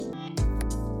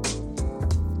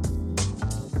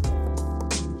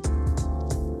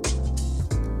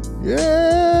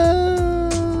Yeah.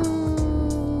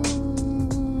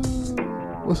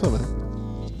 What's up,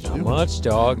 man? Not much,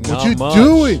 dog. What Not you much.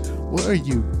 doing? What are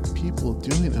you people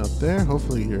doing out there?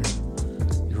 Hopefully you're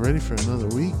ready for another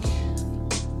week.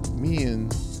 Me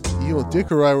and you and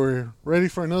Dick or I were ready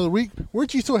for another week.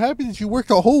 Weren't you so happy that you worked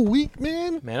a whole week,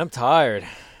 man? Man, I'm tired.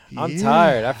 I'm Yeah.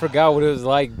 tired. I forgot what it was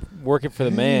like working for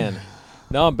the man.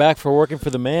 Now I'm back for working for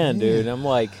the man, dude. I'm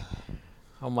like,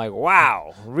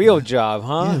 wow, real job,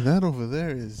 huh? Yeah, that over there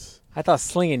is. I thought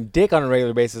slinging dick on a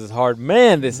regular basis is hard.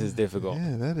 Man, this is difficult.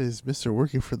 Yeah, that is Mr.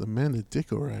 Working for the Man at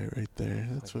Dick O'Reilly right there.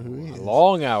 That's what he is.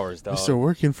 Long hours, dog. Mr.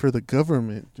 Working for the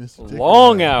government. Mr. Dick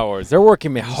Long O'Reilly. hours. They're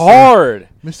working me hard.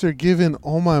 Mr. Giving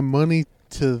all my money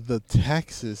to the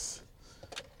taxes.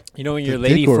 You know when your The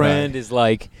lady dick or friend I. is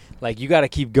like you got to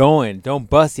keep going. Don't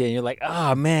bust yet. And you're like,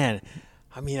 oh, man.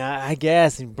 I mean, I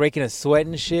guess. And breaking a sweat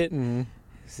and shit. Mm-hmm.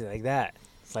 It's like that.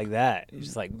 It's like that. You're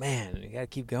just like, man, you got to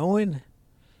keep going.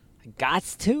 I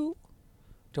gots to.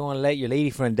 Don't want to let your lady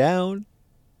friend down.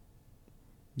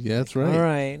 Yeah, that's right. All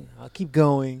right. I'll keep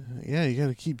going. Yeah, you got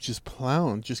to keep just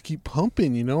plowing. Just keep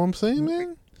pumping. You know what I'm saying,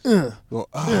 man? Go,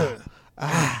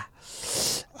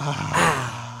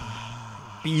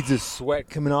 Beads of sweat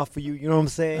coming off of you. You know what I'm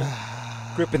saying?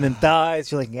 Gripping them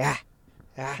thighs. You're like, You're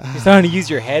starting to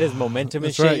use your head as momentum and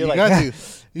That's shit. right. You're You like, got to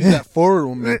use that forward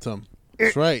momentum.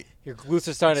 That's right. Your glutes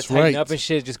are starting That's to tighten right. up and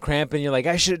shit, just cramping. You're like,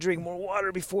 I should have drank more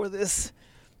water before this.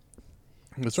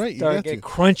 That's right. You Start got getting to.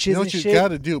 crunches You know and what you shit. got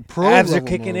to do? Pro Abs are level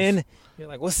kicking moves. in. You're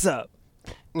like, what's up?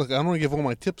 Look, I don't want to give all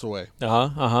my tips away. But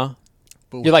But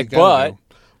what You're like, you gotta but-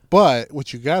 do- But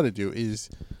what you got to do is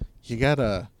you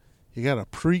gotta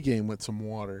pregame with some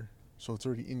water, so it's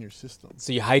already in your system.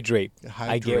 So you hydrate. You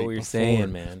I get hydrate what you're before.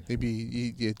 saying, man. Maybe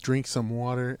you drink some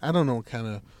water. I don't know what kind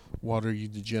of water you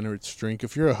degenerates drink.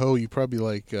 If you're a hoe, you probably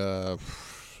like, I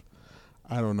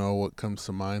don't know what comes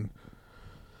to mind.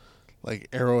 Like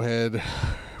Arrowhead,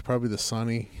 probably the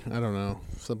Sunny. I don't know.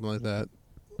 Something like that.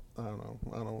 I don't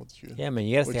know what you... Yeah, man,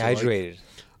 you got to What stay you like?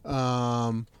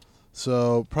 hydrated.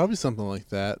 So probably something like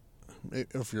that.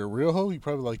 If you're a real hoe, you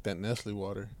probably like that Nestle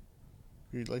water.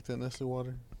 You like that Nestle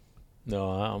water?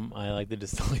 No, I like the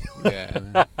distillery.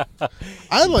 Yeah.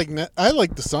 I like the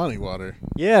Dasani water.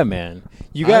 Yeah, man.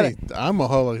 You got to. I'm a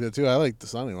hoe like that too. I like the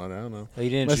Dasani water. I don't know. You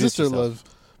didn't My introduce sister yourself.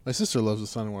 loves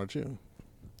the Dasani water too.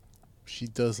 She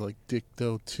does like dick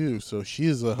dough too, so she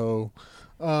is a hoe.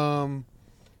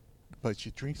 But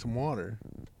you drink some water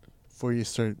before you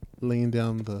start laying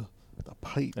down the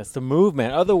pipe. That's the move,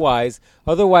 man. Otherwise,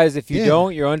 if you Yeah.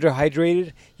 don't, you're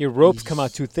underhydrated. Your ropes come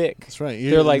out too thick. That's right.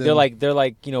 They're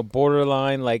like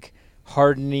borderline like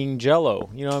hardening Jello.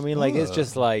 You know what I mean? Like it's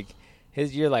just like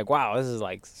you're like, wow, this is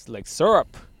like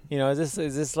syrup. You know, is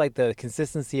this like the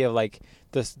consistency of like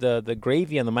the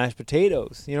gravy on the mashed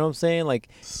potatoes? You know what I'm saying? Like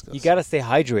Disgusting. you got to stay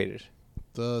hydrated.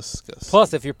 Disgusting.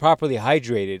 Plus, if you're properly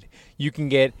hydrated, you can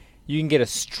get a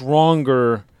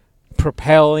stronger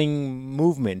propelling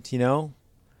movement. You know,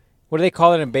 what do they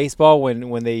call it in baseball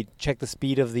when they check the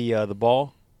speed of the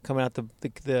ball coming out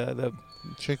the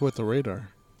check with the radar.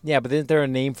 Yeah, but isn't there a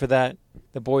name for that?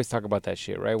 The boys talk about that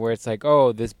shit, right? Where it's like,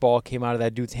 oh, this ball came out of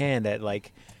that dude's hand at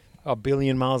like 1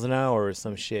 billion miles an hour or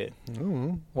some shit. I don't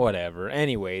know. Whatever.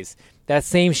 Anyways, that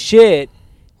same shit,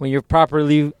 when you're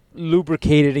properly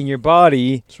lubricated in your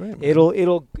body, That's right, man.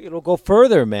 it'll go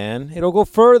further, man. It'll go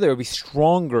further. It'll be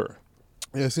stronger.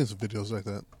 Yeah, I've seen some videos like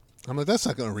that. I'm like, that's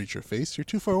not going to reach your face. You're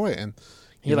too far away. And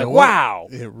You're know like, what? wow,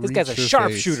 It this guy's a reached your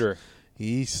sharpshooter. face.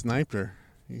 He sniped her.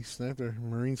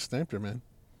 Marine sniped her, man.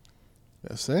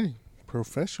 I say,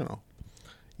 professional.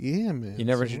 Yeah, man. You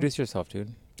never So- introduced yourself,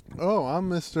 dude. Oh, I'm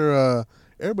Mr.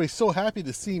 Everybody's so happy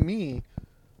to see me.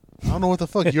 I don't know what the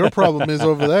fuck your problem is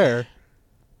over there.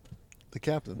 The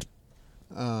captain.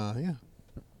 Yeah.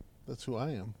 That's who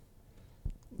I am.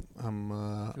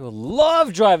 I'm, People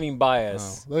love driving by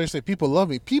us. Like I say, people love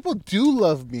me. People do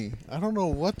love me. I don't know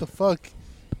what the fuck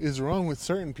is wrong with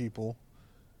certain people.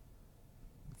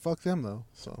 Fuck them, though.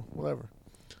 So, whatever.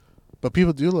 But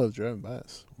people do love driving by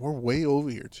us. We're way over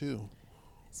here, too.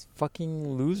 It's fucking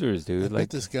losers, dude. I Like bet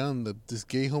this guy this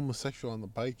gay homosexual on the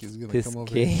bike is going to this come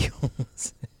over gay. here.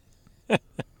 Oh,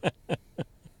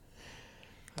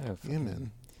 Yeah, fucking-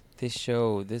 man. This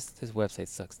show, this website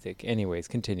sucks dick. Anyways,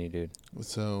 continue, dude.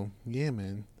 So, yeah,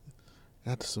 man.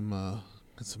 Got some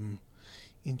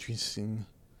interesting...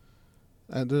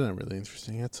 they're not really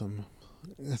interesting. Got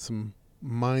some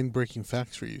mind-breaking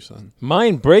facts for you, son.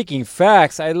 Mind-breaking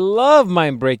facts. I love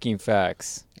mind-breaking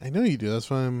facts. I know you do. That's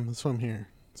why I'm here.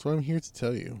 That's why I'm here to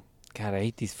tell you. God, I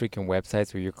hate these freaking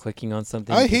websites where you're clicking on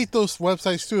something. I hate those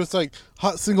websites too. It's like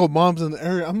hot single moms in the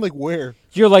area. I'm like, where?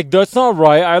 You're like, that's not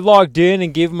right. I logged in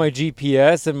and gave my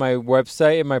GPS and my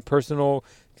website and my personal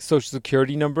social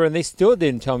security number, and they still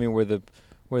didn't tell me where the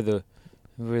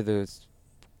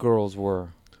girls were.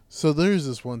 So there's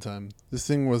this one time. This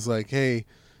thing was like, hey,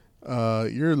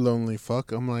 you're a lonely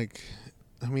fuck. I'm like,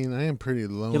 I mean, I am pretty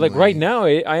lonely. You're like, right now,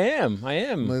 I am. Like,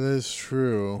 that is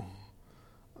true.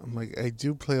 I'm like, I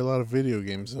do play a lot of video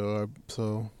games, though.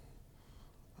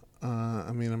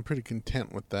 I mean, I'm pretty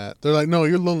content with that. They're like, no,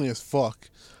 you're lonely as fuck.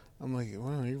 I'm like,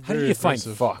 wow, you're very How do you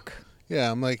aggressive. find fuck?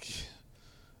 Yeah, I'm like,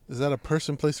 is that a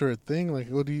person, place, or a thing? Like,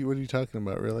 what are you talking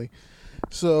about, really?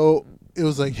 So it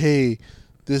was like, hey,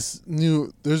 there's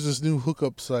this new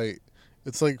hookup site.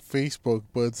 It's like Facebook,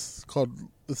 but it's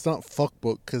not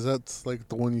Fuckbook, because that's like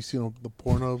the one you see on the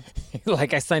Pornhub.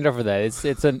 Like, I signed up for that.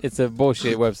 It's a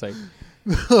bullshit website.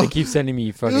 They keep sending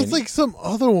me fucking. It was like some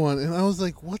other one, and I was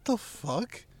like, what the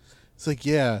fuck? It's like,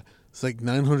 yeah, it's like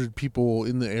 900 people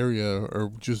in the area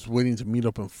are just waiting to meet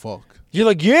up and fuck. You're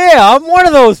like, yeah, I'm one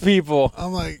of those people.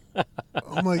 I'm like,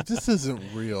 this isn't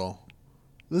real.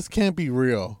 This can't be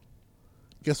real.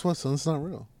 Guess what, son? It's not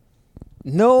real.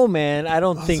 No, man, I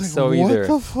don't think so either. What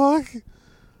the fuck?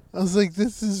 I was like,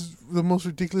 this is the most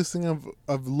ridiculous thing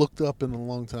I've looked up in a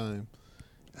long time.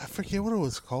 I forget what it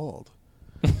was called.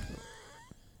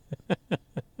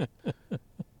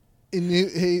 And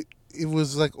it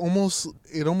was like almost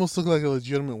looked like a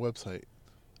legitimate website.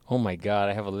 Oh my god,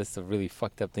 I have a list of really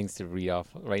fucked up things to read off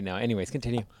right now. Anyways,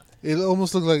 continue. It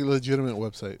almost looked like a legitimate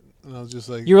website, and I was just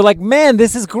like, you were like, man,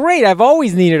 this is great. I've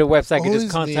always needed a website. I could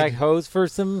just contact hoes for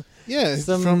some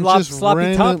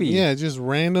sloppy toppy. Yeah, just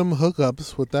random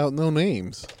hookups without no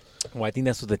names. Well, I think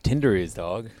that's what the Tinder is,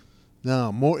 dog.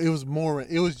 No, it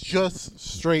was just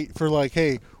straight for like,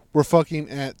 hey, we're fucking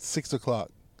at 6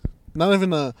 o'clock. Not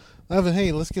even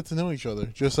hey, let's get to know each other.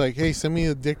 Just like, hey, send me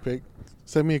a dick pic,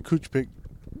 send me a cooch pic,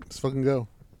 let's fucking go.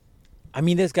 I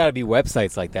mean, there's got to be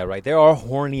websites like that, right? There are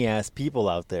horny ass people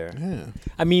out there. Yeah.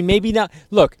 I mean, maybe not.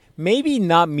 Look, maybe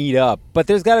not meet up, but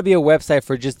there's got to be a website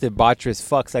for just debaucherous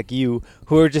fucks like you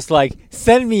who are just like,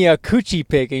 send me a coochie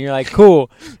pic, and you're like,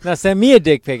 cool. Now send me a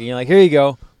dick pic, and you're like, here you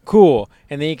go, cool.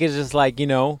 And then you can just like,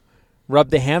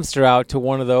 rub the hamster out to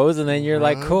one of those, and then you're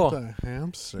like, cool. The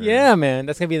hamster. Yeah, man,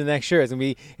 that's gonna be the next shirt. It's gonna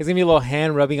be a little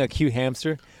hand rubbing a cute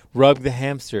hamster. Rub the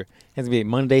hamster. It's gonna be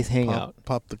Monday's hangout.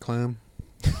 Pop the clam.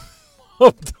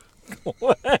 And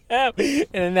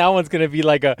then that one's gonna be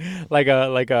like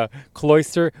a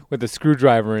cloister with a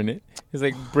screwdriver in it. It's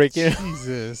like breaking.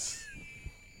 Jesus.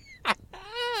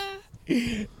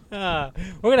 We're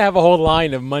gonna have a whole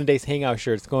line of Monday's hangout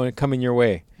shirts coming your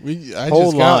way. I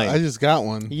just got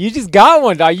one. You just got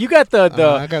one, dog. You got the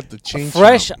I got the chain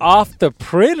fresh shop. off the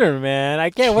printer, man. I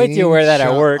can't wait to wear that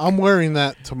at work. I'm wearing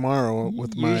that tomorrow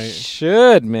with You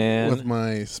should, man. with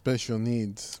my special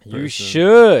needs. You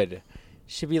person.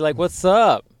 should be like, what's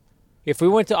up? If we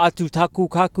went to Atutaku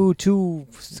Kaku 2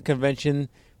 convention,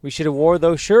 we should have wore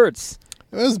those shirts.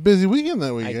 It was a busy weekend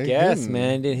that week. I guess,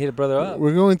 man. Didn't hit a brother up.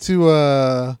 We're going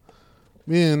to,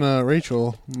 me and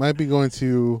Rachel might be going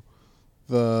to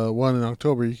the one in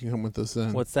October. You can come with us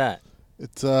then. What's that?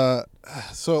 It's,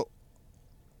 so,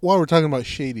 while we're talking about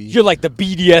shady. You're like the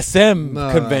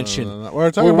BDSM convention. No.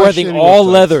 We're wearing all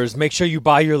leathers. Make sure you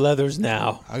buy your leathers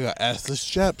now. I got assless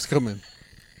chaps coming.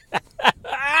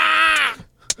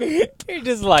 You're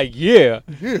just like, yeah.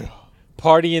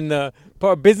 Party in the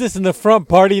business in the front,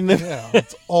 party in the yeah.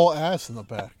 It's all ass in the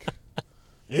back.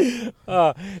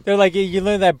 They're like, you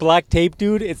learn that black tape,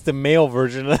 dude. It's the male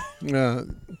version of that. Yeah.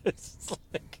 It's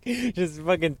like just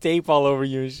fucking tape all over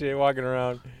you and shit, walking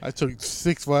around. I took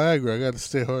 6 Viagra. I got to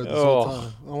stay hard this whole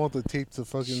time. I want the tape to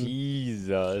fucking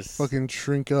Jesus, fucking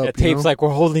shrink up. That tape's like we're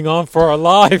holding on for our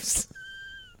lives.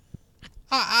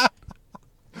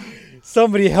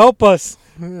 Somebody help us.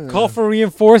 Yeah. Call for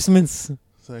reinforcements.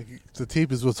 It's like the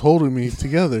tape is what's holding me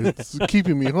together. It's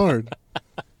keeping me hard.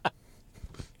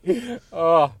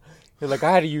 Oh, you're like,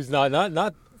 I had to use not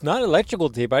electrical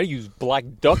tape. I had to use black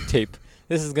duct tape.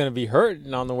 This is gonna be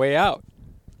hurting on the way out.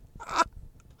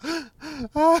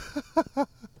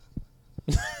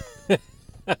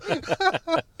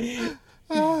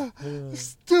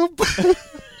 Stupid.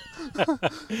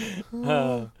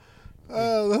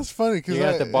 That's funny because you're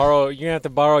gonna have to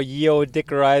borrow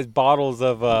Yeo-dickerized bottles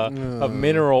of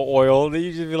mineral oil.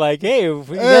 You just be like, hey, you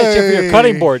got shit for your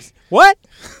cutting boards. What?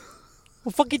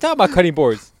 What the fuck you talking about cutting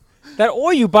boards? That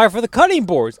oil you buy for the cutting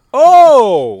boards.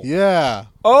 Oh. Yeah.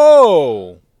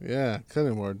 Oh. Yeah,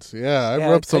 cutting boards.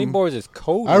 Yeah, cutting boards is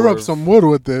cold. I rubbed some wood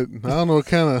with it. I don't know what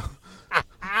kind of.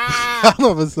 I don't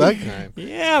know if it's that kind.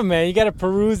 Yeah, man, you got to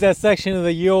peruse that section of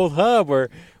the ye old hub where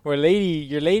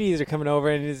your ladies are coming over,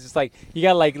 and it's just like you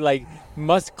got like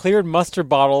cleared mustard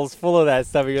bottles full of that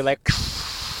stuff. And you're like,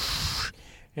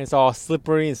 and it's all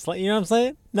slippery and you know what I'm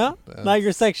saying? No, not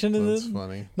your section of That's the.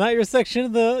 funny. Not your section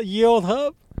of the ye old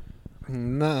hub.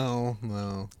 No.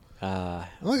 Uh,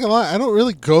 I'm not gonna lie, I don't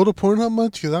really go to Pornhub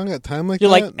much because I don't got time like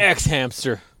you're that. like X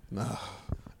hamster. No.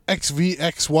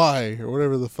 XVXY or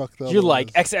whatever the fuck that You're was.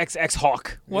 like XXX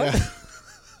hawk. What? Yeah.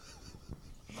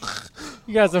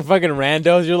 You got some fucking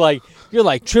randos. You're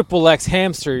like triple X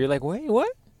hamster. You're like, wait, what?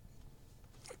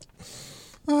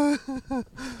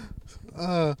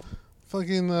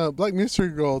 Fucking Black Mystery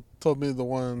Girl told me the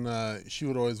one she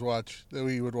would always watch, that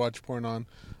we would watch porn on.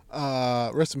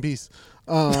 Rest in peace.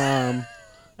 You're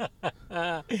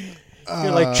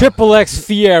like triple X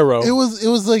Fiero. It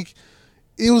was like,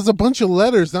 it was a bunch of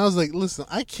letters, and I was like, listen,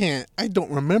 I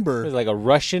don't remember. It was like a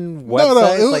Russian No,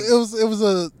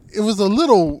 website. it was a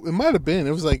little. It might have been.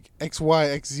 It was like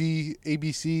XY, XZ,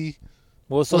 ABC.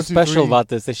 What was so 1, 2, special 3. about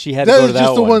this that she had to go to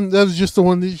that one? That was just the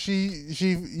one that she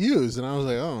used, and I was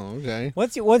like, oh, okay.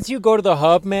 Once you go to the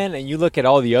hub, man, and you look at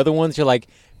all the other ones, you're like,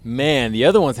 man, the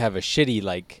other ones have a shitty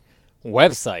like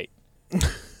website.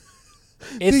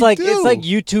 It's like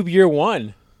YouTube year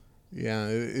one. Yeah,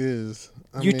 it is.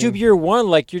 YouTube year one,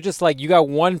 like you're just like you got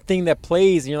one thing that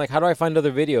plays, and you're like, how do I find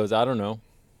other videos? I don't know.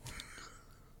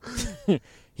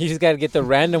 You just got to get the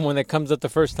random one that comes up the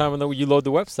first time when you load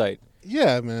the website.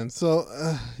 Yeah, man. So,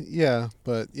 yeah,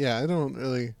 but yeah, I don't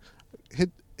really hit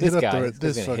This up guy,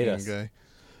 this he's gonna hit fucking us. guy.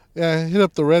 Yeah, hit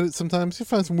up the Reddit sometimes. You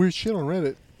find some weird shit on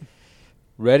Reddit.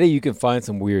 Reddit, you can find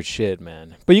some weird shit,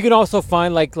 man. But you can also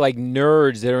find like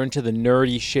nerds that are into the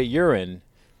nerdy shit you're in.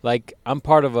 Like I'm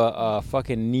part of a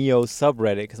fucking Neo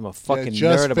subreddit because I'm a fucking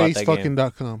nerd about that game.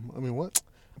 JustFaceFucking.com. I mean, what?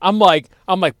 I'm like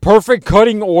perfect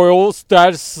cutting oils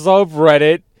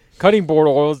subreddit, cutting board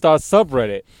oils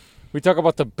subreddit. We talk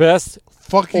about the best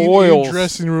Fucking oils. in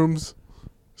dressing rooms.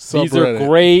 These are Subreddit.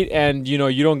 great, and you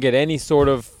don't get any sort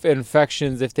of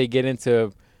infections if they get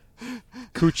into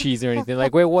coochies or anything.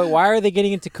 Like, wait, why are they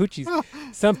getting into coochies?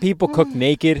 Some people cook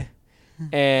naked,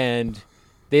 and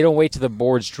they don't wait till the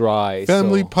board's dry.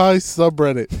 Family Pie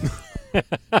subreddit.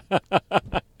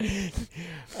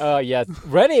 Yeah,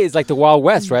 Reddit is like the Wild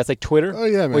West, right? It's like Twitter. Oh,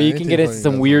 yeah, man. Where you can get into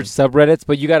some weird subreddits,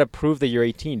 but you got to prove that you're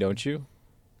 18, don't you?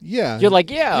 Yeah. You're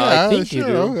like, I think sure, you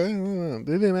do. Okay.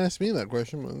 They didn't ask me that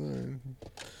question,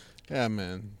 but yeah,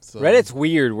 man. So. Reddit's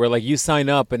weird, where like you sign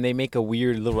up and they make a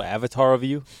weird little avatar of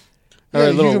you, or Yeah,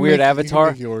 a little you can weird make- you can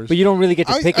avatar, make yours. but you don't really get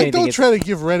to pick I anything. don't try to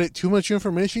give Reddit too much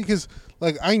information because,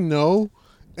 like, I know,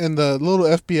 and the little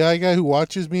FBI guy who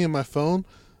watches me on my phone,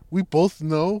 we both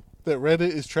know that Reddit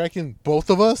is tracking both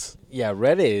of us. Yeah,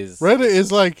 Reddit is. Reddit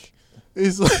is like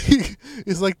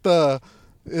the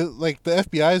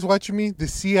FBI is watching me. The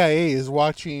CIA is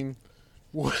watching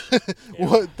what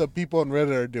the people on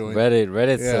Reddit are doing.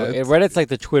 Reddit's like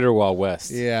the Twitter Wild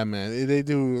West. Yeah, man, they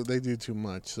do too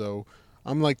much. So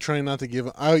I'm like trying not to give.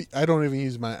 I don't even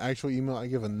use my actual email. I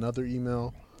give another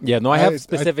email. Yeah, no, I have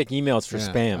specific emails for Yeah,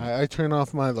 spam. I turn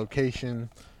off my location.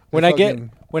 When I get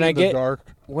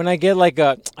like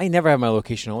a, I never have my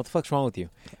location on. What the fuck's wrong with you?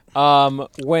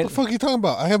 What the fuck are you talking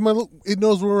about? I have my. It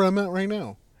knows where I'm at right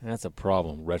now. That's a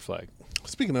problem. Red flag.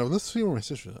 Speaking of, let's see where my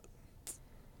sister's at.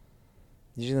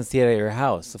 You're just gonna see it at your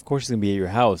house. Of course, she's gonna be at your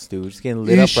house, dude. She's getting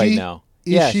lit up right now.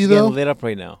 Is she she's though? getting lit up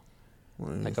right now,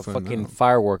 like a fucking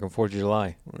firework on 4th of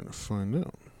July. We're gonna find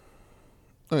out.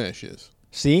 Oh yeah, she is.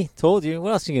 See, told you.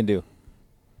 What else you gonna do?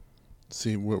 Let's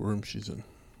see what room she's in.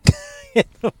 Get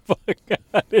the fuck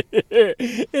out of here.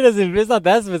 It's not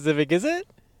that specific, is it?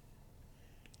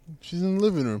 She's in the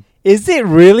living room. Is it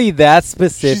really that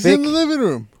specific? She's in the living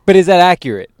room. But is that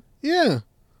accurate? Yeah.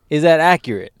 Is that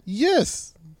accurate?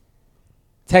 Yes.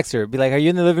 Text her. Be like, are you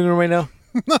in the living room right now?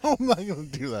 No, I'm not gonna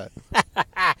do that.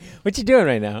 What you doing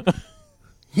right now?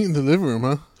 You in the living room,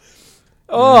 huh?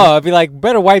 Oh, I'd be like,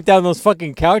 better wipe down those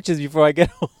fucking couches before I get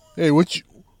home. Hey, which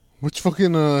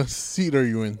fucking seat are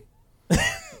you in?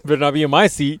 Better not be in my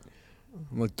seat.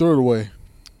 I'm like, throw it away.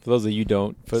 For those of you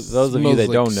that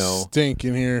don't know, stink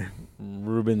in here.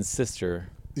 Ruben's sister,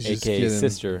 He's just aka getting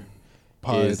sister,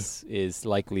 pied. is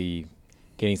likely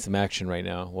getting some action right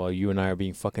now while you and I are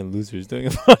being fucking losers doing a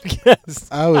podcast.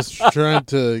 I was trying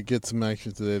to get some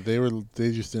action today.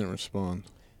 They just didn't respond.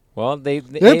 Well, they're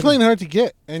playing hard to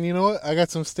get. And you know what? I got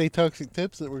some Stay Toxic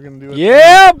tips that we're going to do.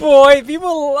 Yeah, boy.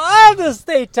 People love the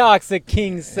Stay Toxic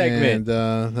King segment.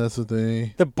 And that's what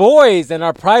they... The boys in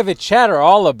our private chat are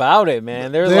all about it,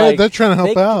 man. They're trying to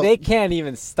help out. They can't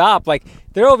even stop. Like,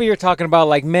 they're over here talking about,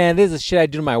 like, man, this is shit I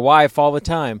do to my wife all the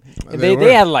time. And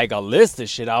they had, like, a list of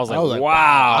shit. I was like,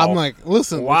 wow. I'm like,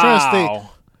 listen, we're trying to stay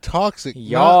toxic.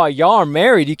 Y'all are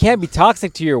married. You can't be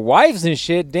toxic to your wives and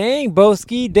shit. Dang,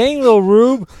 Boski. Dang, Lil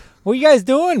Rube. What you guys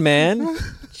doing, man?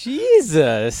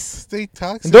 Jesus. Stay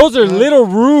toxic. And those are Little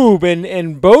Rube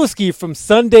and Boski from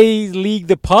Sunday League,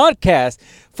 the podcast.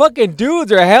 Fucking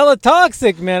dudes are hella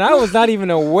toxic, man. I was not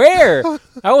even aware.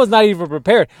 I was not even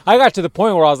prepared. I got to the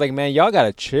point where I was like, man, y'all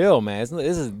gotta chill, man.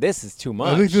 This is too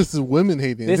much. I think this is women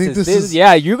hating.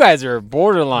 Yeah, you guys are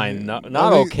borderline not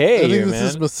okay. I think here, this man.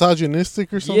 is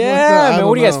misogynistic or something. Yeah, like that. man.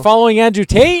 What are you guys following Andrew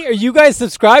Tate? Are you guys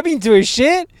subscribing to his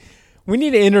shit? We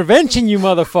need an intervention, you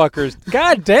motherfuckers.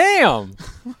 God damn.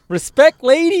 Respect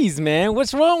ladies, man.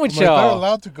 What's wrong with y'all? They're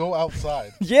allowed to go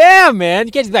outside. Yeah, man.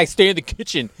 You can't just like stay in the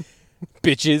kitchen,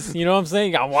 bitches. You know what I'm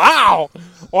saying? Wow.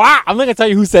 I'm not going to tell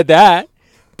you who said that.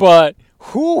 But,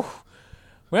 we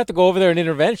have to go over there and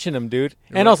intervention them, dude.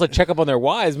 And also check up on their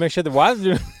wives. Make sure their wives are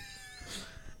doing...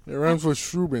 It rhymes with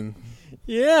Schruben.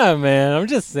 Yeah, man. I'm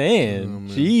just saying.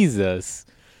 Jesus.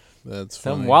 That's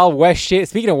some funny. Wild West shit.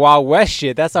 Speaking of Wild West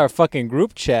shit, that's our fucking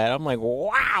group chat. I'm like,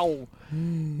 wow.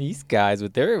 These guys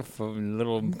with their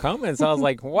little comments. I was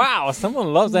like, wow,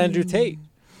 someone loves Andrew Tate.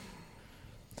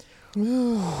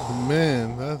 Man,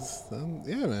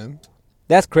 yeah, man.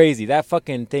 That's crazy. That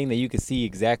fucking thing that you can see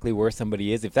exactly where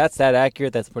somebody is. If that's that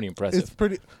accurate, that's pretty impressive. It's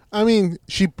pretty. I mean,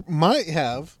 she might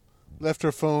have left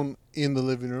her phone in the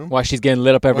living room while she's getting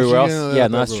lit up everywhere else. Yeah,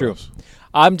 no, that's true.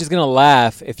 I'm just gonna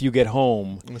laugh if you get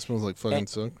home. It smells like fucking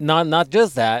soot. Not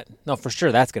just that. No, for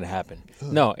sure that's gonna happen.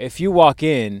 Ugh. No, if you walk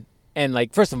in and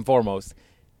like first and foremost,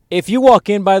 if you walk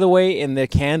in by the way and the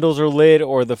candles are lit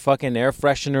or the fucking air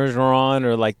fresheners are on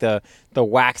or like the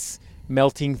wax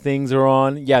melting things are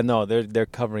on, yeah, no, they're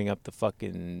covering up the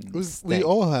fucking. We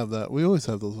all have that. We always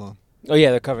have those on. Oh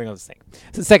yeah, they're covering up the stink.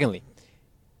 So secondly,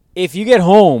 if you get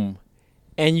home.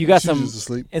 And you got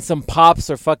some pops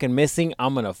are fucking missing,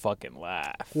 I'm going to fucking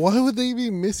laugh. Why would they be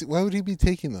missing? Why would he be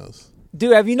taking those?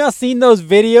 Dude, have you not seen those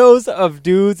videos of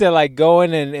dudes that like go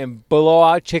in and blow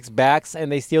out chicks' backs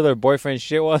and they steal their boyfriend's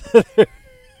shit while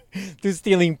they're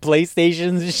stealing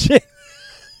PlayStations and shit?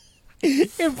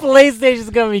 Your PlayStation's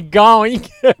going to be gone when you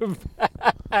get it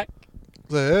back.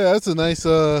 Hey, that's a nice,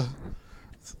 that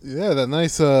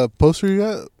nice poster you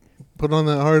got. Put on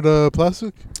that hard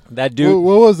plastic. That dude.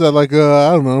 What was that? Like,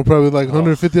 I don't know, probably like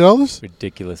 $150?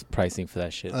 Ridiculous pricing for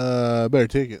that shit. Better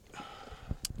take it.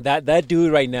 That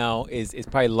dude right now is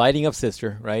probably lighting up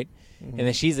sister, right? Mm-hmm. And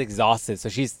then she's exhausted, so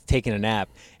she's taking a nap.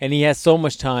 And he has so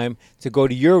much time to go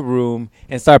to your room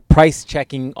and start price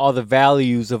checking all the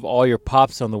values of all your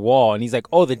pops on the wall. And he's like,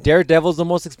 oh, the Daredevil's the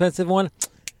most expensive one?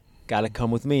 Gotta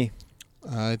come with me.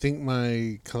 I think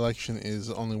my collection is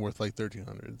only worth like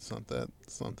 $1,300. It's not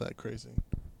that crazy.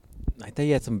 I thought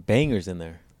you had some bangers in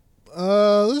there.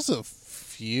 There's a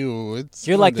few.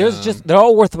 You're like, they're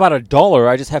all worth about $1.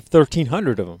 I just have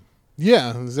 1,300 of them.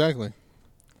 Yeah, exactly.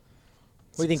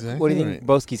 What do you think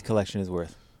Boski's collection is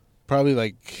worth? Probably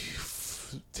like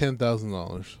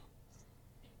 $10,000.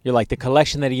 You're like the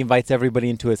collection that he invites everybody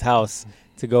into his house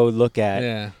to go look at.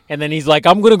 Yeah. And then he's like,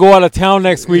 I'm going to go out of town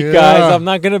next week, guys. I'm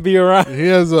not going to be around. He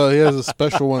has a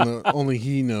special one that only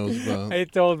he knows about. I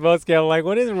told Boski, I'm like,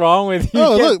 what is wrong with you?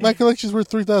 Oh, look, my collection's worth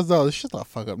 $3,000. Shut the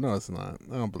fuck up. No, it's not.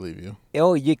 I don't believe you.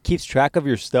 Oh, you keeps track of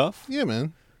your stuff? Yeah,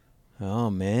 man. Oh,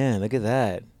 man. Look at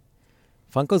that.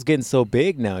 Funko's getting so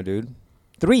big now, dude.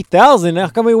 3,000? How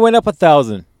come we went up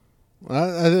 1,000?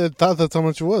 I thought that's how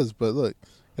much it was, but look.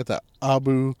 Got that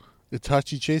Abu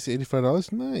Itachi Chase,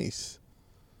 $85.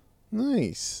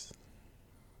 Nice.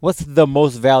 What's the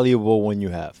most valuable one you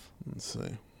have? Let's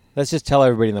see. Let's just tell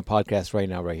everybody in the podcast right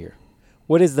now, right here.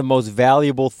 What is the most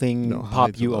valuable thing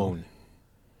pop you own?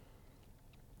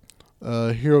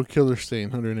 Hero Killer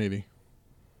Stain, $180.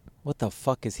 What the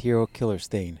fuck is Hero Killer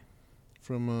Stain?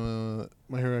 From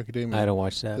My Hero Academia. I don't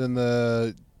watch that. Then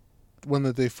the one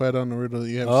that they fight on the riddle that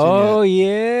you haven't seen yet.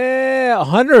 Yeah.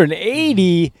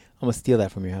 180? I'm going to steal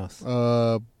that from your house.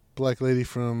 Black Lady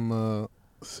from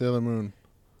Sailor Moon.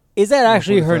 Is that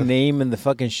actually her name in the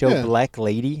fucking show, yeah. Black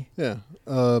Lady? Yeah.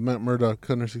 Matt Murdock,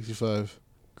 165.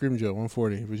 Grimmjow,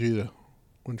 140. Vegeta,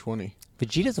 120.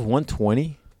 Vegeta's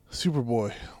 120?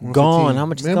 Superboy, 115. Gone. How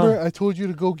much is gone? Remember I told you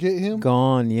to go get him?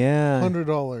 Gone, yeah. $100.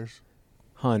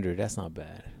 100, that's not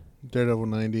bad. Daredevil,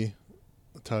 90.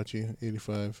 Itachi,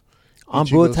 85.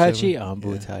 Ambu Itachi?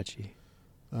 Ambu Itachi.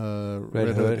 Red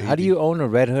Hood. How do 80. you own a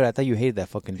Red Hood? I thought you hated that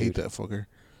fucking dude. Hate that fucker.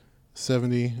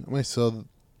 70. I might sell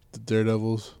the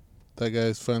Daredevils. That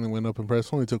guy's finally went up in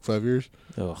price. Only took 5 years.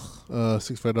 Ugh.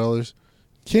 $65.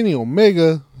 Kenny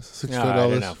Omega, $65.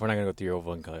 Alright, enough. We're not gonna go through your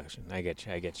Overland collection. I get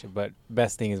you. But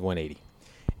best thing is 180.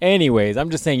 Anyways, I'm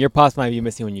just saying your pops might be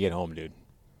missing when you get home, dude,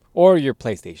 or your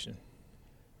PlayStation.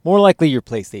 More likely your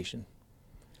PlayStation.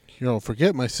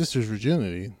 Forget my sister's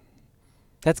virginity.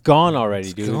 That's gone already,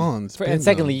 It's dude. gone. It's And been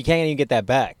secondly, gone. you can't even get that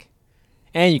back,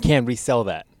 and you can't resell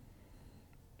that.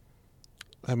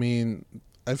 I mean,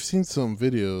 I've seen some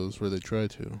videos where they try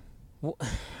to. Well,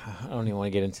 I don't even want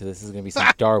to get into this. This is gonna be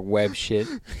some dark web shit.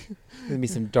 Gonna be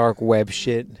some dark web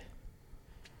shit.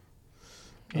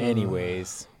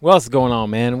 Anyways, what else is going on,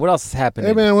 man? What else is happening?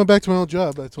 Hey, man, I went back to my old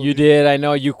job. I told You did. I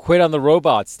know. You quit on the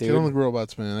robots, Get on dude. the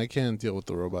robots, man. I can't deal with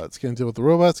the robots. Can't deal with the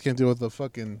robots. Can't deal with the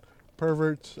fucking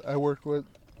perverts I worked with.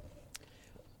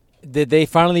 Did they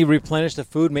finally replenish the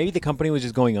food? Maybe the company was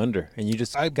just going under, and you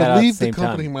just I got out at believe the the same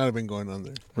company time. might have been going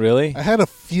under. Really? I had a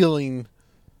feeling.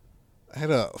 I had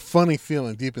a funny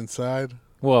feeling deep inside.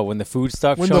 Well, when the food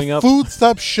stopped When showing the up, food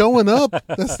stopped showing up,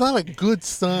 that's not a good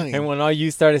sign. and when all you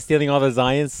started stealing all the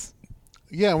Zions.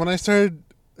 Yeah, when I started,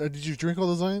 did you drink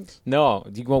all the Zions? No,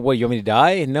 you want what? You want me to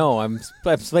die? No, I'm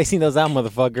spacing those out,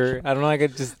 motherfucker. I don't know. I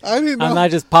could just. I didn't know. I'm not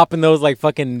just popping those like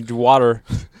fucking water.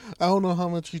 I don't know how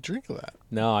much you drink of that.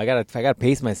 No, I gotta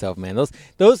pace myself, man.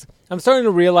 Those. I'm starting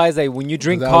to realize that when you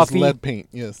drink that coffee, was lead paint.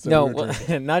 Yes. no, we were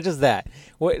drinking. not just that.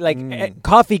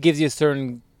 Coffee gives you a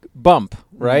certain bump,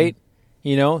 right?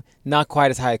 You know, not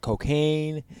quite as high as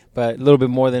cocaine, but a little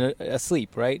bit more than a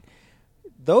sleep, right?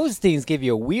 Those things give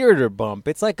you a weirder bump.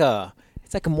 It's like a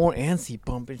more antsy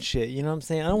bump and shit. You know what I'm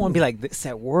saying? I don't want to be like this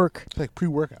at work. It's like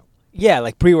pre-workout. Yeah,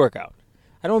 like pre-workout.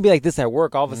 I don't want to be like this at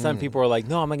work. All of a sudden, people are like,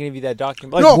 "No, I'm not gonna give you that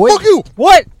document." Like, No, what? fuck you!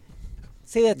 What?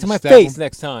 Say that to You my stab face him.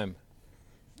 next time.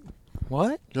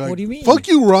 What? You're like, What do you mean? Fuck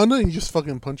you, Rhonda! And you just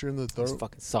fucking punch her in the Just throat.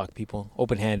 fucking sock people.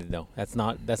 Open-handed though. That's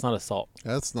not assault.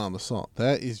 That's not assault.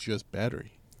 That is just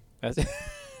battery. That's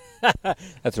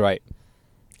that's right.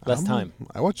 Less time.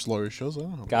 I watch lawyer shows. I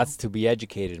don't know. Gots to be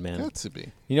educated, man. Got to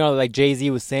be. You know, like Jay-Z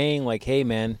was saying, like, hey,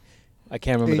 man, I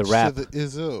can't remember H the rap, to the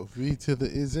Izzo, V to the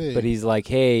Izzy. but he's like,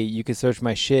 hey, you can search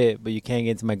my shit, but you can't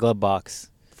get into my glove box.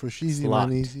 For Sheezy, locked.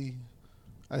 man, easy.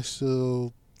 I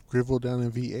still grivel down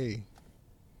in VA.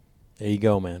 There you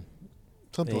go, man.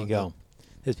 Something There you like go.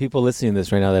 There's people listening to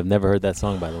this right now that have never heard that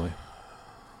song, by the way,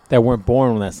 that weren't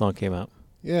born when that song came out.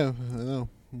 that. Yeah, I know.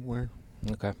 Where?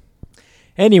 Okay.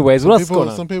 Anyways, what else is going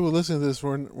on? Some people listening to this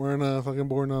weren't fucking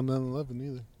born on 9/11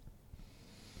 either.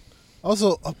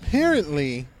 Also,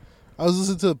 apparently, I was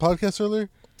listening to the podcast earlier.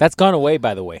 That's gone away,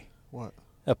 by the way. What?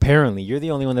 Apparently, you're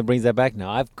the only one that brings that back now.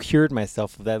 I've cured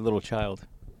myself of that little child.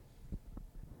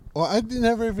 Well, I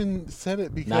never even said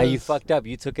it because Now you fucked up.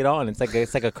 You took it on. It's like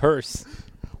a curse.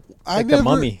 I like the never.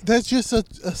 mummy. That's just a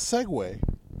segue.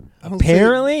 I don't say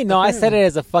Apparently, no, I said it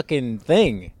as a fucking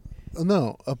thing.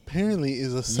 No, apparently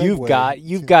is a segue.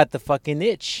 You've got the fucking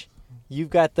itch. You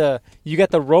got the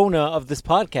Rona of this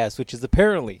podcast, which is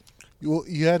apparently. Well,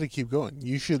 you had to keep going.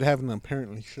 You should have an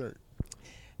apparently shirt.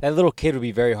 That little kid would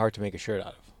be very hard to make a shirt out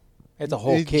of. It's a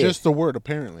whole It's kid. just the word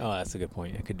apparently. Oh, that's a good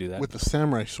point. I could do that. With the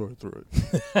samurai sword through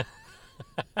it.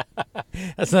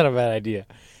 That's not a bad idea.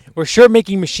 We're shirt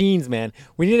making machines, man.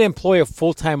 We need to employ a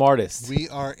full-time artist. We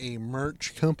are a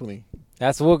merch company.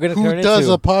 That's what we're going to turn Who does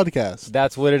into. a podcast?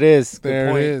 That's what it is. Good There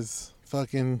point. it is.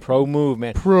 Fucking Pro move,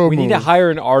 man. Pro we need to move. hire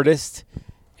an artist,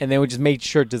 and then we just make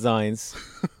shirt designs,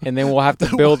 and then we'll have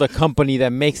to build a company that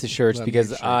makes the shirts That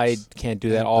because makes I shirts can't do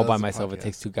that and all does by the myself. It podcast.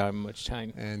 takes too goddamn much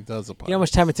time. and does a podcast. You know how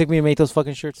much time it took me to make those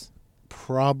fucking shirts?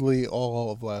 Probably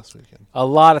all of last weekend. A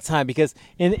lot of time, because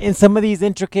in some of these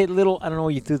intricate little, I don't know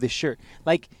where you threw this shirt.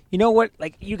 Like, you know what?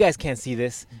 Like, you guys can't see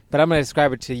this, but I'm going to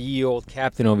describe it to ye old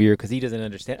captain over here because he doesn't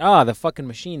understand. The fucking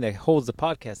machine that holds the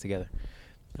podcast together.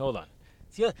 Hold on.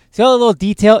 See all the little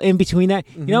detail in between that?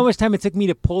 You know how much time it took me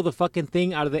to pull the fucking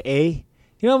thing out of the A?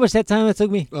 You know how much that time it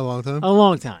took me? A long time. A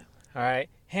long time. All right?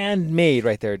 Handmade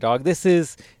right there, dog. This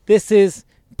is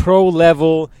pro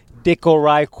level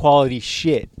Dickorai quality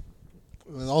shit.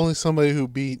 Only somebody who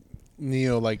beat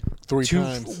Neo like three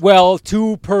times. Well,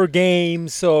 2 per game,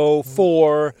 so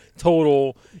 4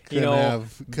 total. Couldn't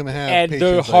have and the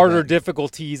patience like harder that.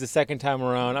 difficulties the second time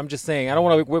around. I'm just saying. I don't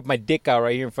want to whip my dick out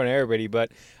right here in front of everybody,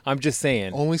 but I'm just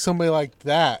saying. Only somebody like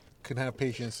that can have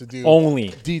patience to do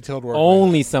Only detailed work.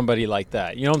 Only somebody like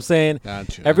that. You know what I'm saying?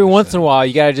 Gotcha. Every once in a while,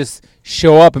 you got to just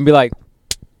show up and be like,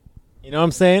 you know what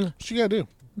I'm saying? What you gotta do?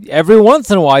 Every once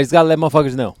in a while, you just got to let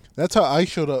motherfuckers know. That's how I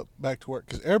showed up back to work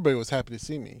because everybody was happy to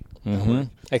see me. Mm-hmm.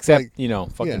 Except,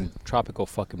 Like, fucking tropical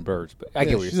fucking birds. But I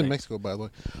get what you're she's saying. in Mexico, by the way.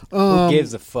 Who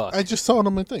gives a fuck? I just saw it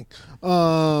on my thing.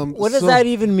 What does that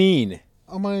even mean?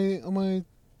 On my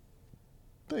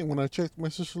thing when I checked my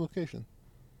sister's location.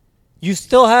 You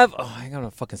still have... Oh, I'm going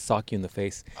to fucking sock you in the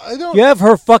face. I don't... You have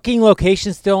her fucking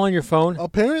location still on your phone?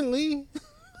 Apparently.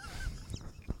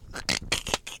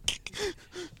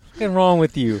 What's wrong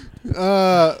with you?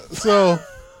 So...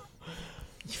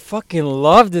 You fucking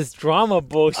love this drama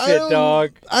bullshit,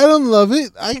 dog. I don't love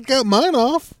it. I got mine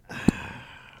off. I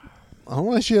don't know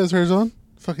why she has hers on.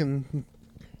 Fucking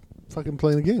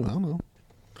playing a game. I don't know.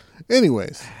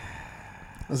 Anyways,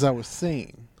 as I was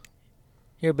saying,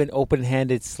 You ever been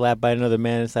open-handed slapped by another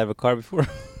man inside of a car before?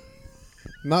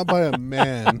 not by a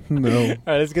man. No. All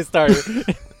right, let's get started.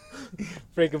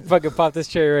 Freaking fucking pop this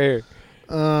cherry right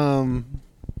here.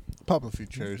 Pop a few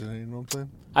cherries in it. You know what I'm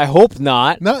saying? I hope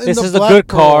not. Not in This the is a Black good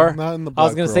Pearl. car. Not in the I Black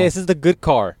was gonna say Pearl. this is the good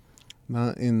car.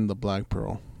 Not in the Black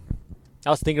Pearl. I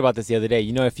was thinking about this the other day.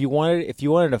 If you wanted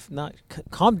to not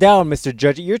calm down, Mr.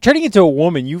 Judge. You're turning into a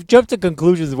woman. You've jumped to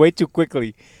conclusions way too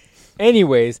quickly.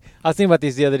 Anyways, I was thinking about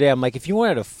this the other day. I'm like, if you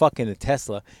wanted a fucking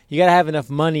Tesla, you gotta have enough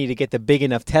money to get the big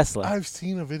enough Tesla. I've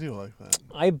seen a video like that.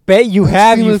 I bet you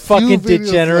have, you fucking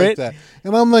degenerate. Like that.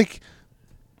 And I'm like,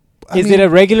 Is it a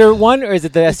regular one or is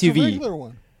it the it's SUV? a regular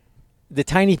one. The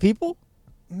tiny people,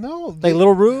 No, like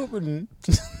Little Rube.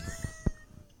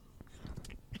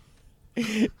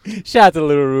 Shout out to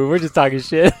Little Rube. We're just talking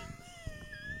shit.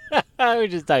 We're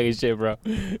just talking shit, bro.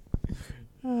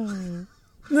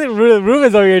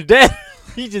 Ruben's over here dead.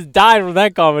 He just died from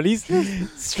that comment. He's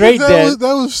straight dead.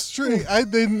 That was straight. I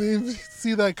didn't even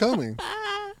see that coming.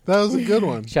 That was a good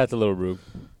one. Shout out to Little Rube.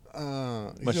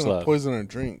 He's Much gonna love. poison our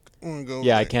drink. I'm gonna go.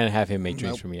 Yeah, I can't have him make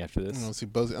drinks Nope. for me after I'm this. gonna see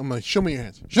Bozy. I'm like, show me your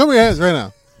hands. Show me your hands right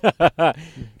now.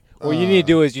 What you need to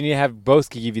do is you need to have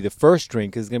Boski give you the first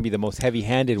drink because it's going to be the most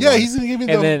heavy-handed one. Yeah, he's gonna give me.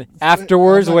 And then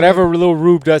afterwards, whatever Little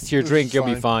Rube does to your This drink, is you'll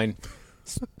be fine.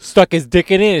 Stuck his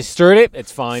dick in it, stirred it,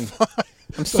 it's fine.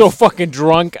 I'm so fucking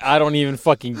drunk, I don't even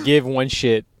fucking give one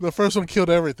shit. The first one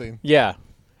killed everything. Yeah.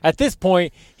 At this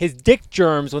point, his dick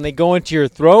germs, when they go into your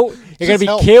throat, you're going to be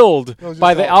help. killed It'll just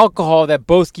by the help. alcohol that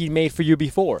Boski made for you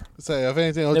before. Say, if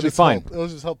anything, it'll That'd be just fine. help. It'll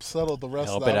just help settle the rest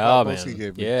Help of it the out, alcohol man. he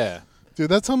gave me. Yeah. Dude,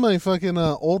 that's how my fucking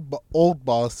old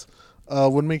boss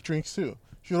would make drinks too.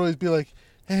 She would always be like,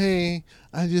 "Hey,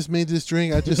 I just made this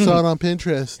drink. I just saw it on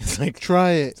Pinterest. It's like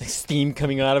Try it." like steam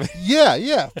coming out of it.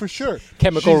 Yeah, for sure.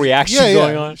 Chemical reaction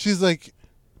going on. She's like,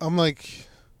 I'm like,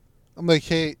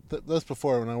 hey, that's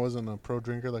before when I wasn't a pro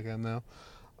drinker like I am now.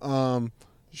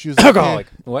 She was like, Alcoholic.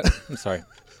 What? I'm sorry.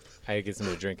 I had to get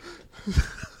something to drink.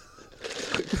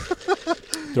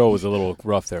 Throat was a little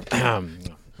rough there.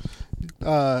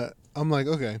 I'm like,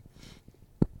 okay.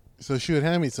 So she would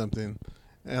hand me something,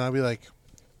 and I'd be like,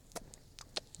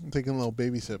 I'm taking a little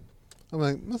baby sip. I'm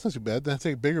like, that's not too bad. Then I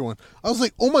take a bigger one. I was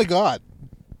like, oh my God.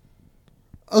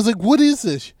 I was like, what is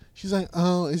this? She's like,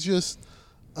 it's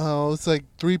like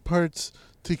 3 parts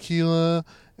tequila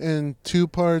and 2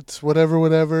 parts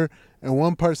whatever, and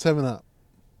 1 part 7-Up.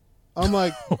 I'm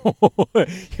like,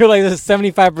 You're like, this is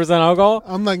 75% alcohol?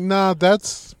 I'm like, nah,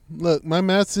 look, my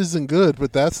maths isn't good,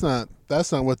 but that's not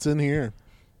what's in here.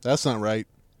 That's not right.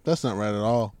 That's not right at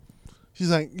all. She's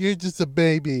like, you're just a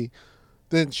baby.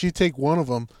 Then she'd take one of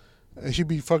them, and she'd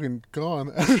be fucking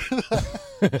gone.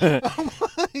 I'm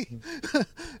like,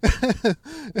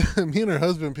 me and her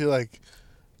husband be like,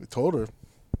 we told her.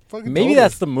 Maybe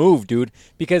that's the move, dude.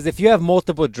 Because if you have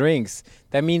multiple drinks,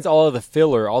 that means all of the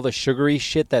filler, all the sugary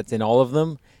shit that's in all of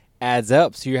them adds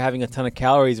up. So you're having a ton of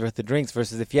calories worth of drinks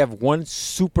versus if you have one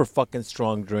super fucking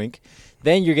strong drink,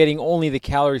 then you're getting only the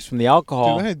calories from the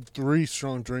alcohol. Dude, I had 3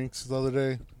 strong drinks the other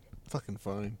day. Fucking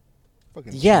fine.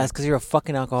 Fucking Yeah, it's because you're a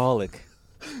fucking alcoholic.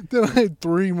 Then I had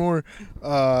 3 more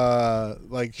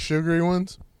like sugary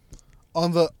ones.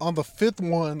 On the 5th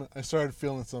one, I started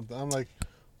feeling something. I'm like,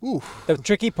 ooh. The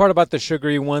tricky part about the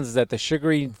sugary ones is that the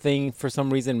sugary thing, for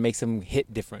some reason, makes them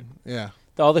hit different. Yeah.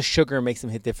 All the sugar makes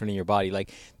them hit different in your body.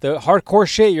 Like, the hardcore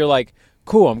shit, you're like,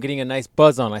 cool, I'm getting a nice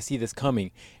buzz on. I see this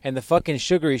coming. And the fucking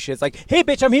sugary shit's like, hey,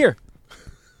 bitch, I'm here.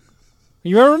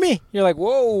 You remember me? You're like,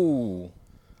 whoa.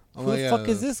 Who the fuck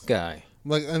is this guy?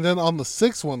 Like, and then on the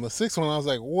 6th one, I was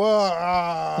like,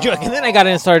 whoa. And then I got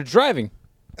in and started driving.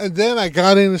 And then I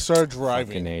got in and started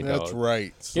driving. Fucking A, That's dog.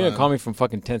 right. You're going to call me from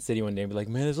fucking Tent City one day and be like,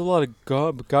 man, there's a lot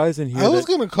of guys in here. I was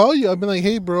going to call you. I've been like,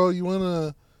 hey, bro, you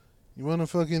want to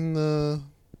fucking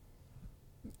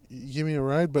give me a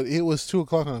ride? But it was 2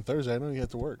 o'clock on a Thursday. I know you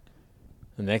had to work.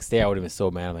 The next day, I would have been so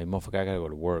mad. I'm like, motherfucker, I gotta go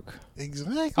to work.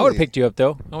 Exactly. I would have picked you up,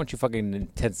 though. I want you fucking in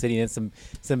Tent City and some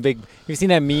big... You seen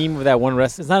that meme with that one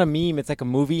wrestler? It's not a meme. It's like a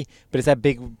movie, but it's that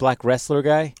big black wrestler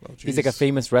guy. Oh, he's like a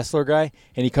famous wrestler guy,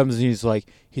 and he comes and he's like,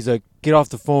 get off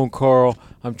the phone, Carl.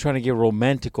 I'm trying to get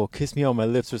romantical. Kiss me on my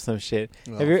lips or some shit.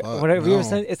 Oh, have you fuck, ever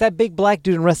seen? It's that big black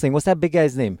dude in wrestling. What's that big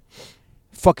guy's name?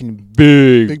 Fucking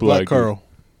big black Carl. Dude.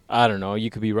 I don't know.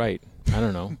 You could be right. I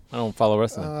don't know. I don't follow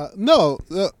wrestling. No.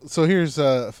 So here's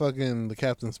fucking the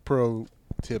captain's pro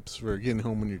tips for getting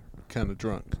home when you're kind of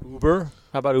drunk. Uber?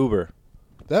 How about Uber?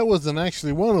 That wasn't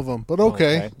actually one of them, but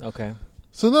okay. Okay.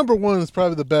 So number one is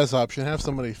probably the best option. Have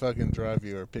somebody fucking drive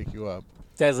you or pick you up.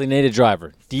 Designated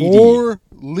driver. DD. For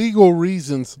legal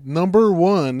reasons, number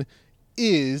one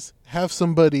is have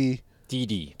somebody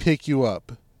DD. pick you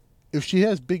up. If she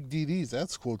has big DDs,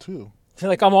 that's cool too.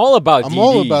 Like, I'm all about DDs. I'm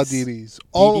all about DDs.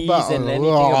 All DDs about and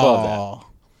anything above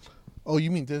that. Oh,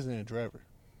 you mean designated driver?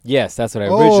 Yes, that's what I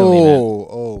originally meant.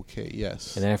 Oh, okay,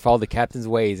 yes. And then I followed the captain's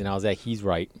ways, and I was like, he's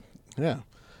right. Yeah.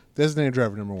 Designated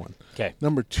driver, number one. Okay.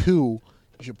 Number two,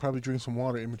 you should probably drink some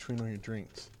water in between all your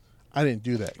drinks. I didn't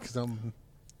do that because I'm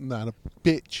not a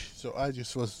bitch. So I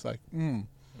just was like,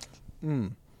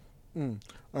 All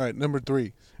right, number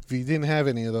three. If you didn't have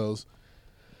any of those,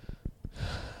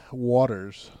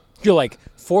 waters. You're like,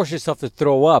 force yourself to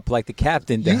throw up like the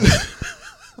captain does.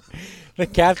 The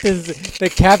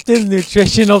captain's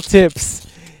nutritional tips.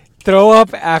 Throw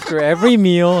up after every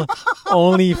meal,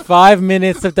 only 5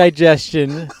 minutes of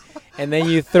digestion, and then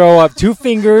you throw up. 2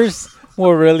 fingers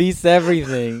will release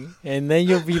everything, and then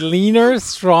you'll be leaner,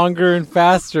 stronger, and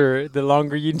faster the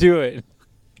longer you do it.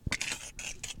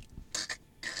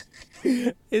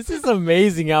 This is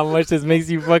amazing how much this makes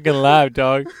you fucking laugh,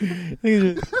 dog.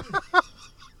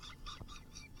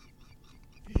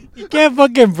 You can't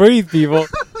fucking breathe, people.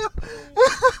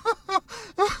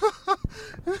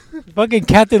 Fucking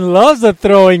captain loves a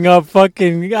throwing up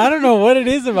fucking... I don't know what it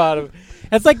is about him.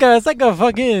 It's like a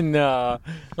fucking...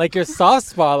 like your soft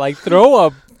spot, like throw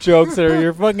up jokes are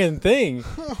your fucking thing.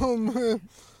 Oh, man.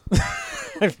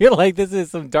 I feel like this is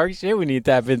some dark shit we need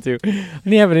to tap into. I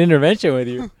need to have an intervention with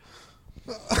you.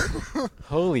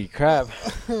 Holy crap.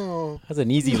 That's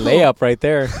an easy layup right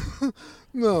there.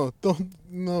 No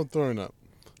throwing up.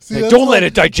 See, like, don't let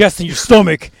it digest in your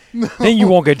stomach. No, then you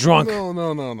won't get drunk.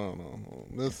 No.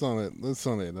 That's not it. That's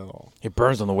not it at all. It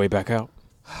burns on the way back out.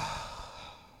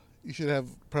 You should have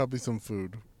probably some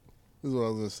food. Is what I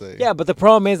was going to say. Yeah, but the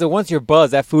problem is that once you're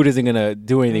buzzed, that food isn't going to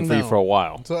do anything for you for a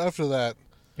while. So after that,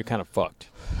 you're kind of fucked.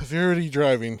 If you're already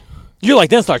driving, you're like,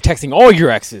 then start texting all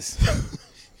your exes.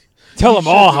 Tell them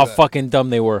all how fucking dumb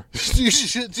they were. You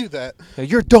should do that.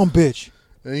 You're a dumb bitch.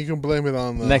 And you can blame it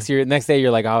on the... Next day,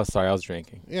 you're like, oh, sorry, I was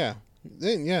drinking. Yeah.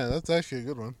 Yeah, that's actually a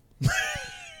good one.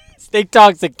 Stay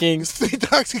toxic, King. Stay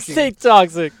toxic, King. Stay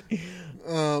toxic.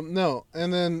 No.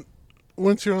 And then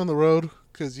once you're on the road,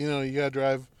 because, you got to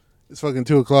drive, it's fucking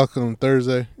 2 o'clock on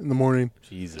Thursday in the morning.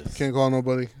 Jesus. Can't call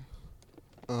nobody.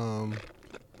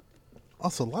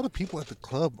 Also, a lot of people at the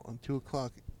club on 2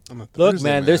 o'clock on a Thursday. Look,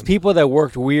 man, there's people that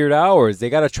worked weird hours.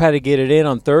 They got to try to get it in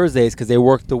on Thursdays because they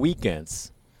work the weekends.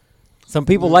 Some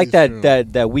people like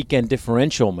that weekend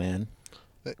differential, man.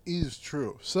 That is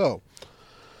true. So,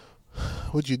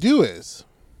 what you do is,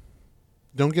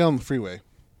 don't get on the freeway.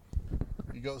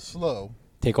 You go slow.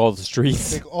 Take all the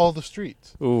streets. Take all the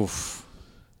streets. Oof.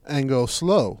 And go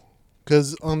slow.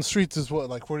 Because on the streets is what,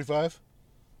 like 45?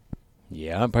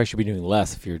 Yeah, I probably should be doing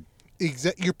less if you're...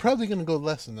 You're probably going to go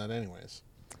less than that anyways.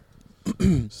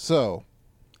 So,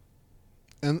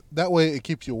 and that way it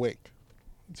keeps you awake,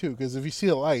 too. Because if you see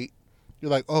a light, you're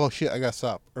like, oh, shit, I got to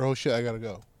stop. Or, oh, shit, I got to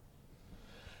go.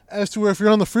 As to where if you're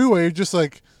on the freeway, you're just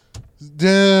like,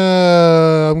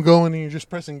 I'm going, and you're just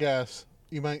pressing gas.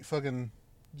 You might fucking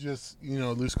just,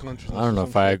 lose consciousness. I don't know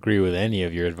if I agree with any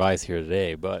of your advice here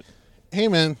today, but... Hey,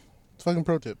 man, it's fucking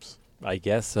pro tips. I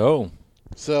guess so.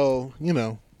 So,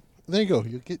 there you go.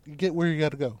 You get where you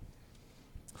got to go.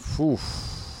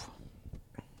 Oof.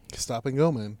 Stop and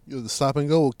go, man. The stop and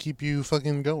go will keep you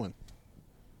fucking going.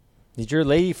 Did your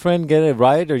lady friend get a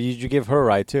ride, or did you give her a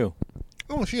ride, too?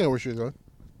 Oh, she got where she was going.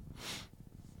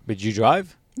 But did you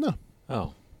drive? No.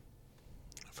 Oh.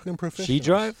 Fucking professional. She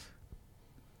drive?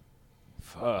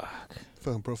 Fuck.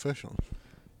 Fucking professionals.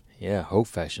 Yeah,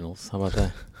 ho-fessionals. How about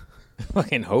that?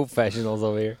 Fucking ho-fessionals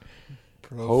over here.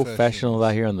 Ho-fessionals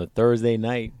out here on the Thursday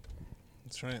night.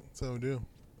 That's right. That's how we do.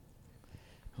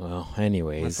 Well,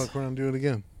 anyways. Might fuck around and do it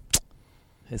again.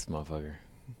 This motherfucker.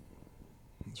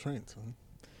 That's right, son.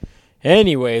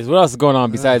 Anyways, what else is going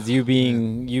on besides you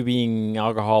being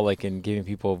alcoholic and giving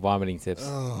people vomiting tips?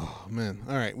 Oh man!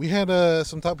 All right, we had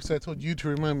some topics I told you to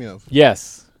remind me of.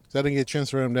 Yes. So I didn't get a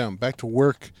chance to write them down. Back to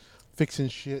work, fixing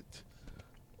shit,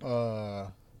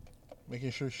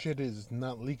 making sure shit is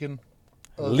not leaking.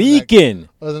 Other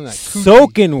than that, coochie.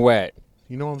 Soaking wet.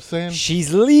 You know what I'm saying?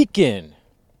 She's leaking.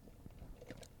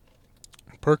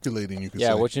 Percolating, you could say.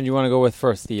 Yeah, which one do you want to go with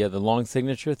first? The long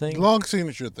signature thing? Long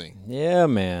signature thing. Yeah,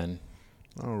 man.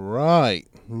 All right.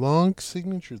 Long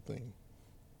signature thing.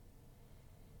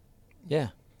 Yeah.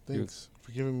 Thanks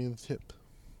for giving me the tip.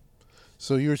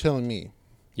 So you were telling me.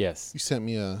 Yes. You sent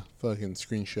me a fucking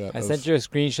screenshot. I sent you a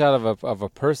screenshot of a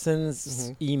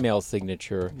person's email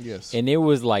signature. Yes. And it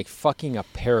was like fucking a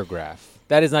paragraph.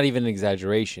 That is not even an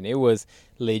exaggeration. It was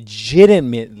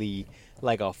legitimately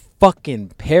like a fucking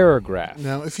paragraph.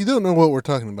 Now, if you don't know what we're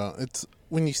talking about, it's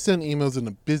when you send emails in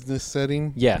a business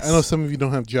setting. Yes. I know some of you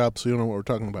don't have jobs, so you don't know what we're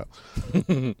talking about.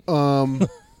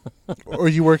 Or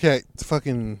you work at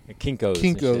fucking Kinko's.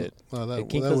 And shit. Oh, Did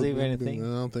Kinko's even anything?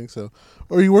 I don't think so.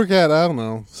 Or you work at, I don't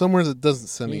know, somewhere that doesn't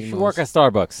send emails. You work at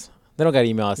Starbucks. They don't got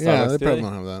email at Starbucks. Yeah, they do probably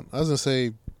don't have that. I was going to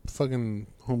say fucking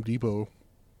Home Depot.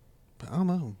 But I don't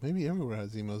know. Maybe everywhere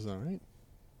has emails now, right?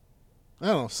 I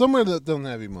don't know. Somewhere that doesn't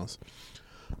have emails.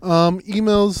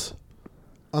 Emails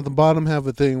on the bottom have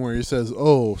a thing where it says,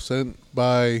 "Oh, sent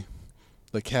by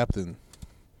the captain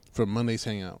from Monday's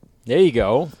Hangout." There you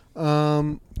go.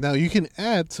 Now you can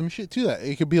add some shit to that.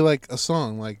 It could be like a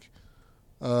song, like,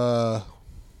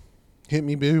 "Hit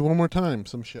me, baby, one more time."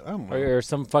 Some shit. I don't know. Or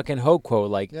some fucking hoe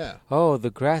quote like, Yeah. "Oh, the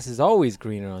grass is always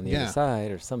greener on the other side,"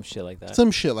 or some shit like that.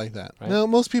 Some shit like that. Right. Now,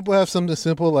 most people have something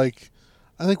simple. Like,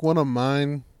 I think one of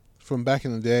mine from back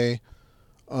in the day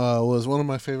was one of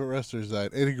my favorite wrestlers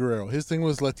died, Eddie Guerrero. His thing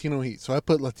was Latino Heat, so I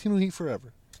put Latino Heat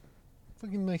forever.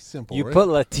 Fucking nice, simple. You right? put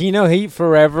Latino Heat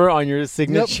Forever on your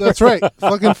signature. Yep, that's right.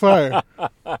 Fucking fire.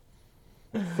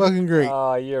 Fucking great.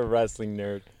 Oh, you're a wrestling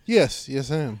nerd. Yes,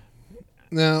 I am.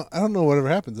 Now, I don't know whatever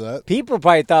happened to that. People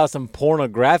probably thought some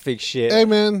pornographic shit. Hey,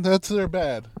 man, that's their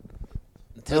bad.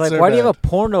 They're like, why do you have a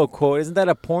porno quote? Isn't that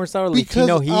a porn star? Because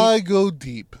Latino Heat? I go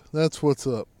deep. That's what's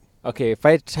up. Okay, if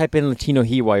I type in Latino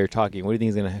Heat while you're talking, what do you think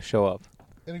is going to show up?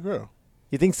 Eddie Guerrero.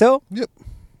 You think so? Yep.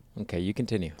 Okay, you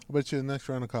continue. I'll bet you the next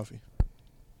round of coffee.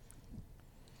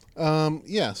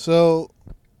 Yeah, so,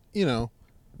 you know,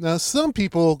 now some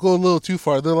people go a little too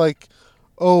far. They're like,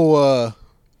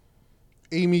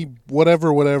 Amy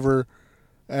whatever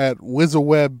at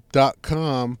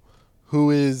wizaweb.com, who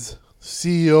is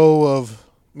CEO of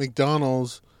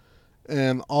McDonald's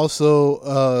and also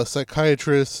a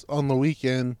psychiatrist on the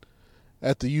weekend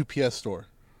at the UPS store.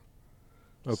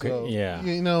 Okay, So, yeah.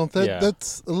 You know,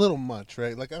 that's a little much,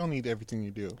 right? Like, I don't need everything you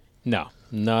do. No,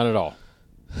 not at all.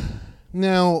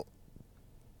 Now,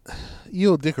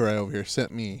 Yo Dickeray over here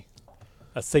sent me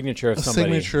A signature of somebody.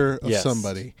 signature of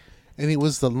somebody. And it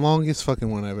was the longest fucking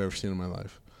one I've ever seen in my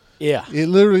life. Yeah. It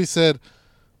literally said,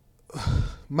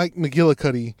 Mike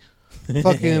McGillicuddy,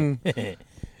 fucking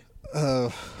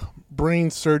brain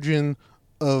surgeon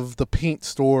of the paint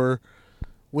store,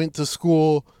 went to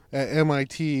school at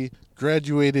MIT,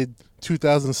 graduated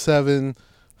 2007,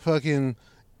 fucking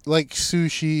like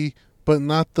sushi, but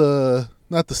not the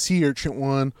sea urchin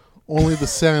one, only the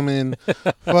salmon,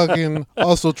 fucking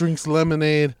also drinks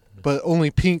lemonade, but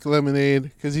only pink lemonade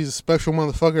because he's a special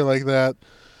motherfucker like that.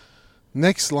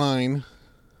 Next line,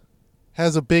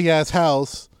 has a big ass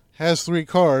house, has 3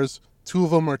 cars, 2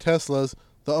 of them are Teslas,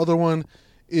 the other one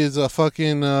is a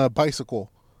fucking bicycle.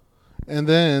 And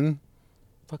then,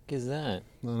 Fuck is that?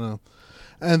 I don't know.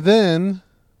 And then,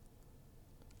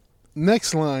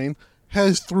 next line,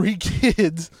 has 3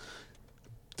 kids,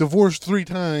 divorced 3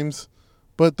 times,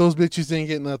 but those bitches ain't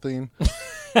get nothing.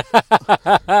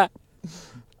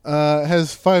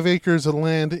 Has 5 acres of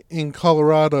land in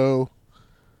Colorado.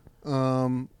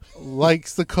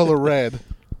 Likes the color red.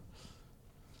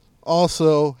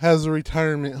 Also has a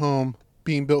retirement home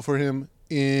being built for him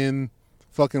in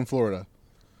fucking Florida.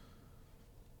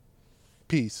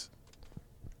 Peace.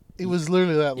 It was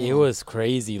literally that long. It was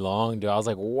crazy long, dude. I was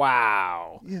like,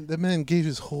 wow. Yeah, that man gave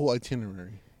his whole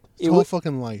itinerary. His whole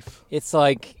fucking life. It's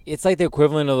like the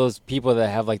equivalent of those people that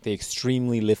have like the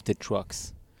extremely lifted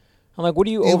trucks. I'm like, what are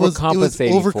you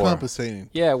overcompensating It was overcompensating.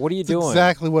 Yeah, what are you doing?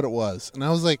 Exactly what it was. And I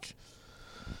was like,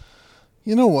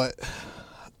 you know what?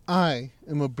 I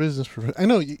am a business professional.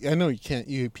 I know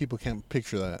people can't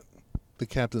picture that. The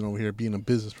captain over here being a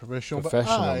business professional.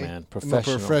 Professional, but I man. am a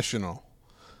professional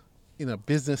in a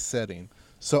business setting.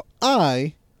 So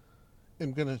I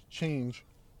am going to change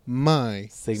my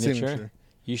signature.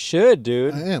 You should,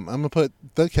 dude. I am. I'm going to put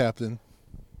the captain,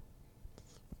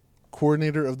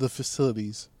 coordinator of the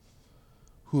facilities,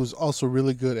 who is also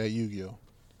really good at Yu-Gi-Oh.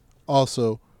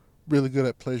 Also, really good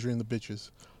at pleasuring the bitches.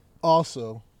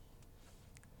 Also,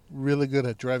 really good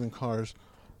at driving cars.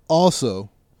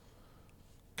 Also,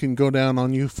 can go down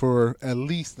on you for at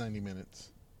least 90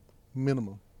 minutes.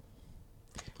 Minimum.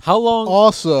 How long?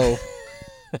 Also,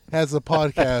 has a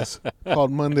podcast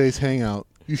called Monday's Hangout.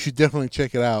 You should definitely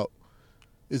check it out.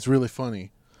 It's really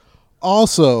funny.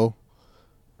 Also,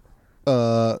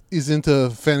 is into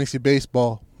fantasy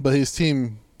baseball, but his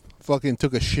team fucking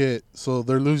took a shit, so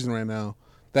they're losing right now.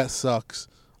 That sucks.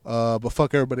 But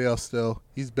fuck everybody else still.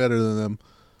 He's better than them.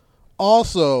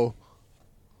 Also,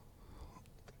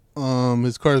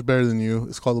 his car is better than you.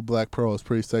 It's called the Black Pearl. It's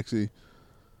pretty sexy.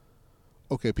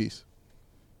 Okay, peace.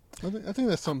 I think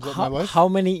that sums up my life. How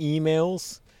many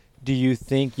emails do you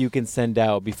think you can send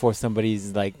out before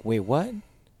somebody's like, wait, what?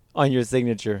 On your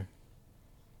signature?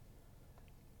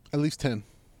 At least 10.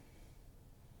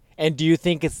 And do you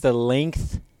think it's the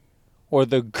length or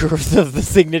the girth of the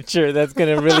signature that's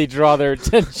going to really draw their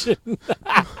attention?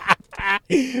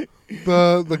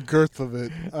 The girth of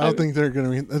it. I don't think they're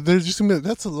going to... They're just going to be...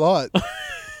 That's a lot.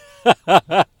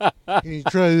 You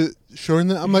try to shorten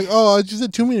that? I'm like, oh, I just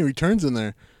had too many returns in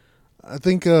there. I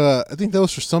think that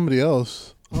was for somebody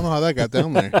else. I don't know how that got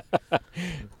down there.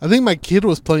 I think my kid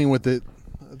was playing with it.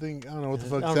 I don't know what the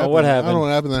fuck happened. I don't know what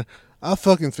happened there. I'll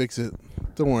fucking fix it.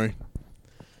 Don't worry.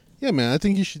 Yeah, man, I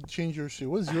think you should change your shit.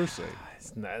 What does yours say?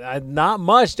 It's not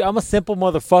much. I'm a simple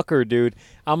motherfucker, dude.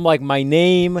 I'm like my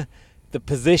name, the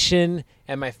position,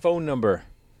 and my phone number.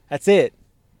 That's it.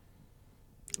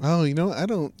 Oh,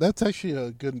 that's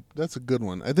actually that's a good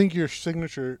one. I think your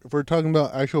signature, if we're talking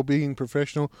about actual being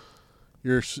professional,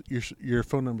 your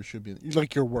phone number should be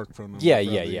like your work phone number.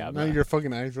 Yeah. Not your fucking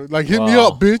iPhone. Like, hit me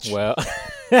up, bitch. Well,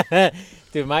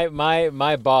 dude,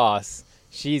 my boss,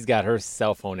 she's got her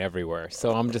cell phone everywhere.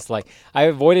 So I'm just like, I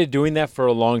avoided doing that for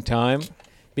a long time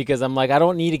because I'm like, I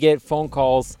don't need to get phone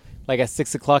calls like at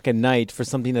 6 o'clock at night for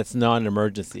something that's not an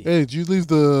emergency. Hey, did you leave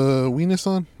the weenus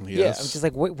on? Yes. Yeah, I'm just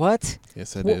like, wait, what?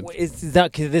 Yes, I did.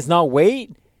 Can this not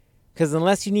wait? Because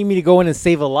unless you need me to go in and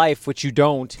save a life, which you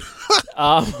don't,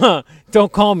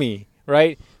 don't call me,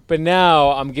 right? But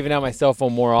now I'm giving out my cell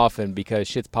phone more often because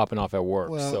shit's popping off at work.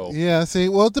 Well, yeah. See,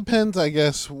 well, it depends, I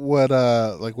guess, what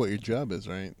your job is,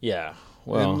 right? Yeah.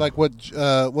 Well, and like what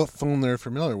phone they're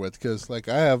familiar with, because like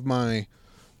I have my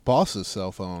boss's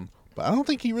cell phone, but I don't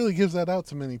think he really gives that out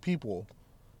to many people.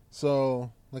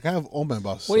 So like I have all my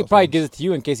boss's. Well, he probably gives it to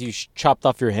you in case you chopped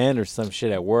off your hand or some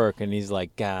shit at work, and he's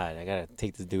like, God, I gotta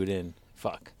take this dude in.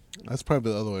 Fuck. That's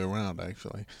probably the other way around,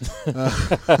 actually.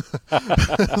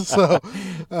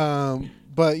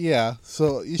 But yeah,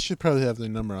 so you should probably have their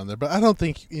number on there. But I don't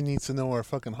think he needs to know our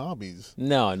fucking hobbies.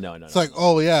 No. It's like,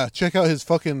 oh yeah, check out his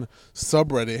fucking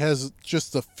subreddit. It has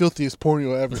just the filthiest porn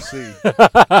you'll ever see.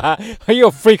 Are you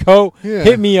a freak hoe? Yeah,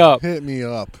 Hit me up. Hit me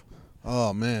up.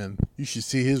 Oh man, you should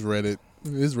see his Reddit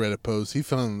post. He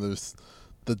found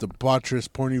the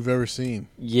debaucherous porn you've ever seen.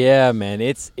 Yeah, man.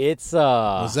 It's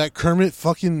Was that Kermit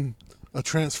fucking a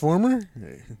transformer?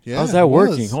 Yeah. How's that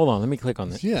working? Hold on, let me click on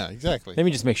this. Yeah, exactly. Let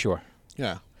me just make sure.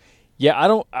 Yeah.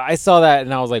 Yeah, I saw that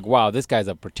and I was like, wow, this guy's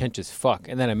a pretentious fuck.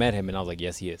 And then I met him and I was like,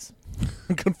 yes, he is.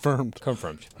 Confirmed.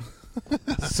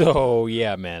 So,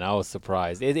 yeah, man, I was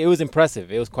surprised. It was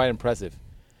impressive. It was quite impressive.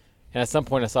 And at some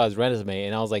point I saw his resume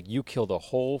and I was like, you killed a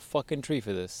whole fucking tree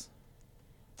for this.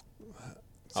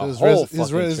 So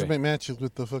his resume matches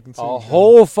with the fucking A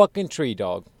whole fucking tree,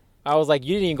 dog. I was like,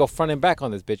 you didn't even go front and back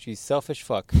on this bitch, you selfish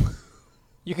fuck.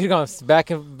 You could have gone back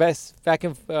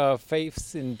and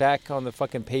face and back on the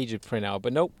fucking page of printout,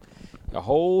 but nope, a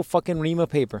whole fucking ream of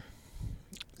paper.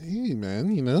 Hey man,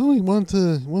 he wants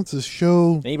to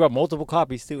show. And he brought multiple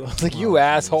copies too. I was like, you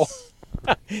asshole,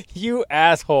 you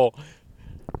asshole.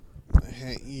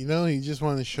 Hey, he just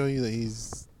wanted to show you that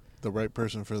he's the right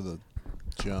person for the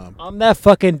job. I'm that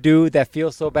fucking dude that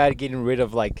feels so bad getting rid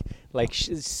of like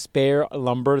spare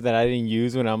lumber that I didn't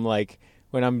use when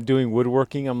I'm doing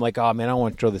woodworking. I'm like, oh man, I don't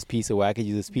want to throw this piece away. I could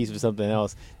use this piece for something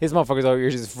else. This motherfucker's over here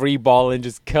just free balling,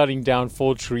 just cutting down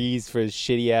full trees for his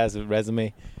shitty ass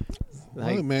resume.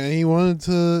 Like, look, man, he wanted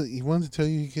to tell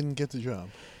you he couldn't get the job.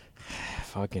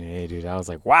 Fucking hey, dude. I was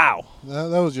like, wow.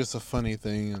 That was just a funny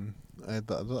thing, and I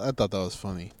thought that was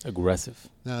funny. Aggressive.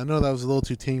 Now I know that was a little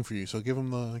too tame for you, so give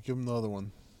him the other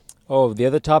one. Oh, the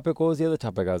other topic. What was the other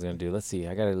topic I was gonna do? Let's see.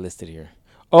 I got it listed here.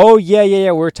 Oh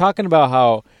yeah. We're talking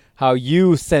about how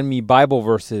you send me Bible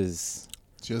verses.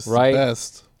 Just right? the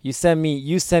best. You send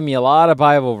me a lot of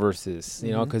Bible verses,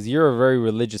 you know, because you're a very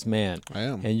religious man. I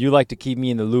am. And you like to keep me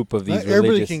in the loop of these Not everybody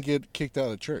religious... can get kicked out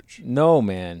of church. No,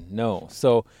 man, no.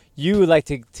 So you would like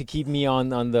to keep me on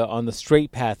the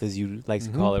straight path, as you like to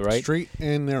call it, right? Straight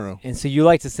and narrow. And so you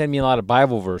like to send me a lot of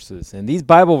Bible verses. And these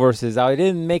Bible verses, I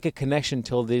didn't make a connection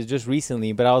till just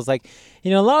recently, but I was like, you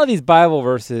know, a lot of these Bible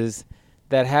verses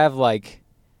that have, like,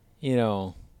 you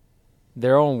know,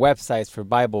 their own websites for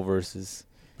Bible verses.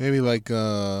 Maybe like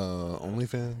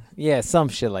OnlyFans. Yeah, some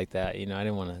shit like that. You know, I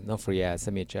didn't want to. No free ads.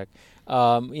 Send me a check.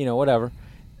 You know, whatever.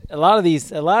 A lot of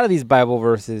these Bible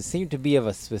verses seem to be of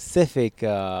a specific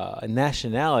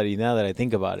nationality. Now that I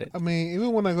think about it. I mean,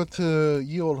 even when I go to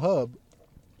Ye Old Hub,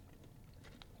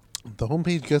 the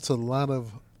homepage gets a lot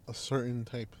of a certain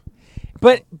type.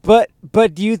 But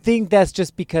do you think that's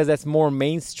just because that's more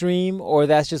mainstream, or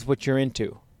that's just what you're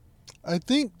into? I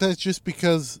think that's just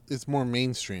because it's more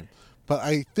mainstream. But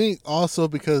I think also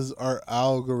because our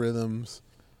algorithms,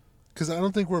 because I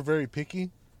don't think we're very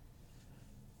picky.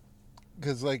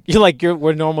 Because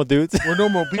we're normal dudes. We're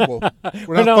normal people.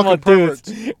 We're not normal fucking perverts.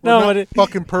 dudes. We're not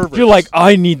fucking perverts. You're like,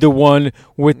 I need the one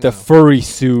with the furry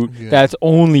suit that's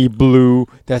only blue.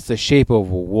 That's the shape of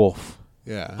a wolf.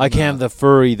 Yeah. I can't have the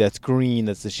furry that's green.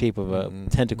 That's the shape of a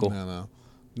tentacle.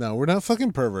 No, we're not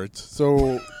fucking perverts.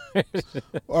 So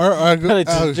our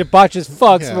debauches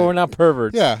fucks, but we're not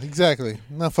perverts. Yeah, exactly.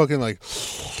 Not fucking like.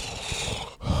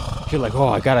 You're like, oh,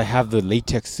 I gotta have the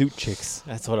latex suit chicks.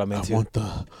 That's what I'm into.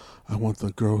 I want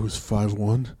the girl who's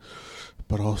 5'1",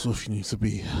 but also she needs to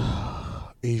be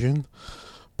Asian,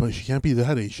 but she can't be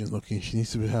that Asian looking. She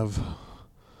needs to have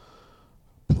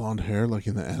blonde hair like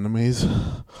in the animes.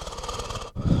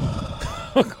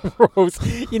 Gross.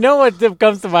 You know what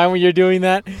comes to mind when you're doing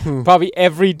that? Probably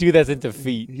every dude that's into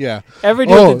feet. Yeah. Every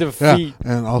dude that's into feet.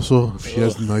 And also, if she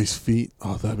has nice feet,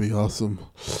 that'd be awesome.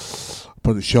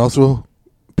 But she also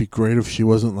be great if she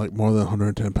wasn't like more than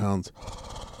 110 pounds.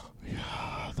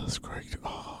 Yeah, that's great.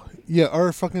 Oh. Yeah,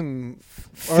 our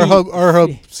hub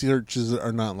searches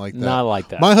are not like that. Not like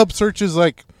that. My hub search is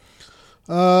like,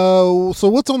 so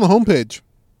what's on the homepage?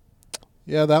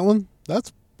 Yeah, that one.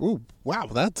 Wow,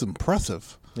 that's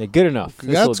impressive. Yeah, good enough.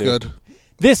 That's good.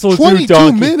 This will do,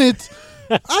 22 minutes?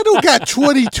 I don't got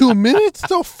 22 minutes.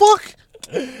 The fuck?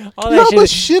 You know how much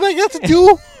shit I got to do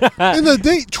in the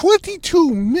day?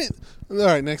 22 minutes. All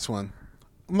right, next one.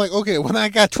 I'm like, okay, when I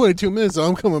got 22 minutes,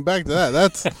 I'm coming back to that.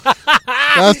 That's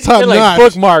top notch.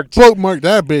 Bookmarked. Bookmark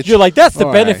that bitch. You're like, that's the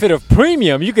benefit of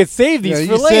premium. You could save these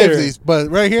for later. Save these,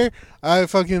 but right here, I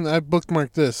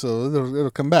bookmarked this, so it'll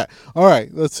come back. All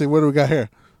right, let's see. What do we got here?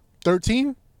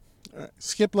 13?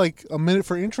 Skip like a minute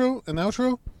for intro and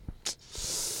outro.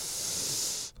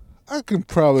 I can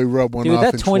probably rub one off.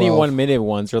 Dude, that 21-minute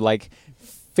ones are like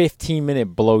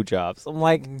 15-minute blowjobs. I'm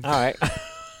like, all right.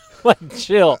 Like,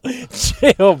 chill,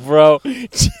 bro.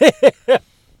 Chill.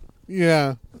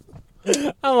 Yeah.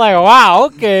 I'm like, wow,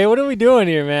 okay, what are we doing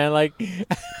here, man? Like,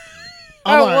 that's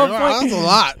a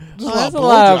lot. That's a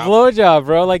lot of blowjob,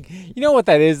 bro. Like, you know what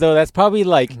that is, though? That's probably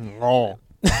like...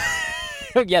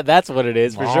 Yeah, that's what it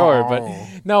is for sure. But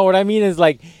no, what I mean is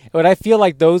like, what I feel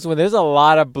like when there's a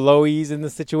lot of blowies in the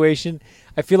situation,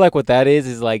 I feel like what that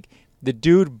is like the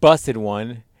dude busted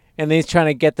one and then he's trying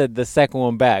to get the second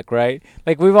one back, right?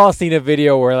 Like we've all seen a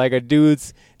video where like a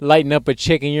dude's lighting up a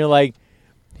chick and you're like,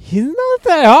 he's not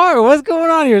that hard. What's going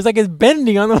on here? It's like it's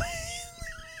bending on the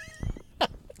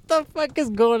What the fuck is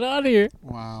going on here?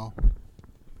 Wow.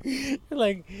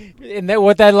 Like, and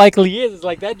what that likely is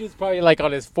like that dude's probably like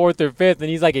on his 4th or 5th, and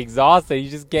he's like exhausted. He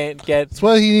just can't get. That's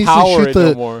why he needs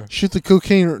to shoot the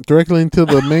cocaine directly into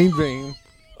the main vein.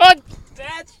 Fuck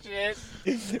that shit.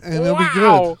 And it'll be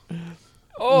good.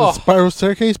 Oh, the spiral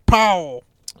staircase. Pow.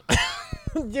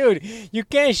 Dude, you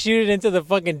can't shoot it into the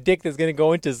fucking dick that's gonna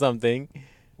go into something.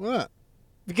 What?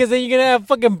 Because then you're gonna have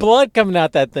fucking blood coming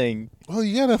out that thing. Well,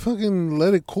 you gotta fucking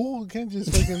let it cool. You can't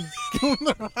just fucking give them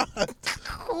the hot.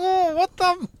 Oh, what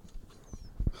the?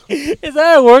 Is that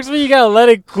how it works when you gotta let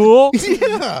it cool?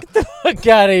 Yeah. Get the fuck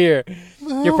out of here.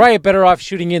 You're probably better off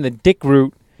shooting in the dick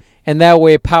root, and that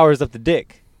way it powers up the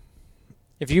dick.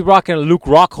 If you're rocking a Luke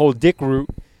Rockhold dick root,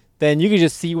 then you can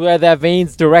just see where that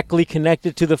vein's directly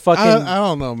connected to the fucking... I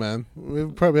don't know, man. We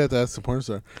probably have to ask the porn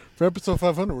star. For episode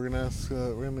 500, we're gonna ask.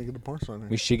 We're gonna get a porn star on here.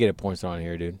 We should get a porn star on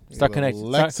here, dude. Start connecting.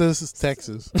 Lexus,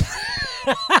 Texas.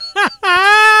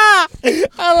 I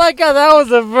like how that was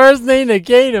the first name that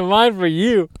came to mind for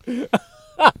you.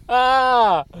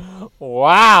 Wow,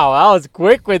 that was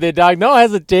quick with it, dog. No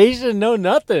hesitation, no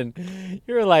nothing.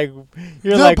 You're like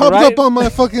popped up on my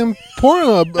fucking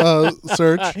porn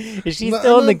search. Is she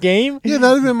still in the game? Yeah,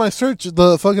 not even my search.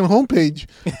 The fucking homepage.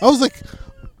 I was like,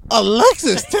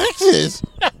 Alexis, Texas.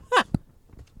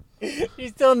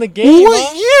 He's still in the game.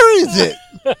 What year is it?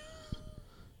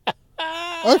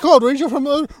 I called Rachel from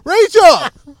the Rachel.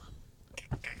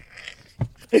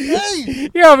 Hey,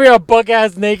 You're over here buck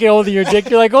ass naked holding your dick.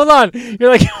 You're like, hold on. You're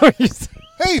like,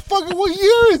 hey, fucking, what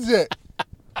year is it?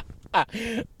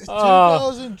 It's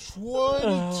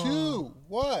 2022.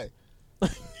 Why?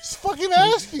 Just fucking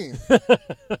asking.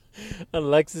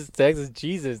 Alexis, Texas,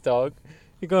 Jesus, dog.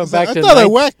 You're going I back to. thought I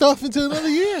whacked off into another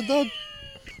year, dog.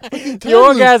 Your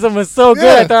orgasm was so good.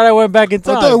 Yeah. I thought I went back in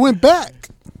time. I thought I went back.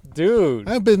 Dude.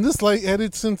 I haven't been this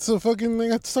lightheaded since I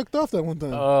got sucked off that one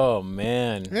time. Oh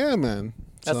man. Yeah, man.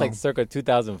 That's like circa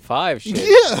 2005 shit.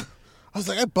 Yeah. I was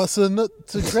like, I busted a nut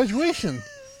to graduation.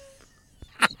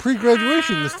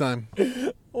 Pre-graduation this time.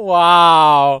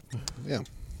 Wow. Yeah.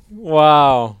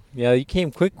 Wow. Yeah, you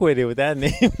came quick-witted with that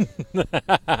name.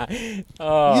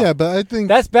 Yeah, but I think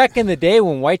that's back in the day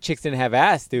when white chicks didn't have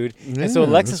ass, dude. Yeah, and so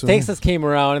Alexis that's right. Texas came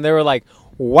around and they were like,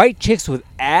 white chicks with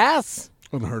ass?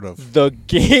 unheard of. The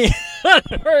game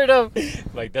unheard of.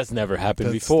 Like, that's never happened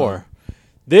That's before.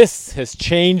 This has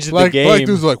changed the Black game.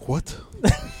 dudes are like, what?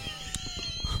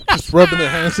 Just rubbing their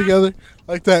hands together.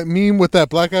 Like that meme with that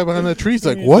black guy behind that tree. He's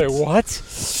like, He's what? like, what?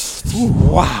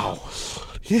 Wow.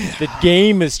 Yeah. The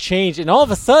game has changed. And all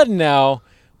of a sudden now,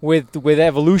 with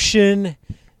evolution,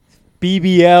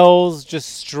 BBLs, just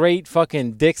straight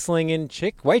fucking dick slinging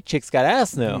white chicks got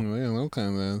ass now. Yeah, all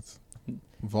kind of that's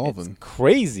evolving. It's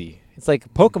crazy. It's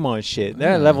like Pokemon shit.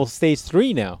 They're at level stage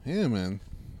 3 now. Yeah, man.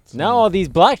 So, Now all these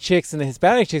black chicks and the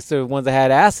Hispanic chicks are the ones that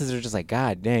had asses are just like,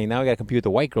 God dang, now we got to compete with the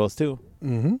white girls too.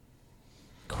 Mm-hmm.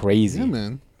 Crazy. Yeah,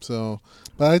 man. So,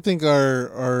 but I think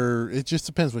our it just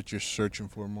depends what you're searching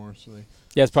for more. So, Yeah,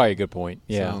 that's probably a good point.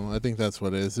 Yeah. So I think that's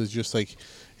what it is. It's just like,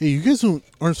 hey, you guys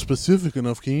aren't specific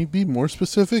enough. Can you be more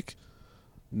specific?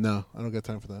 No, I don't got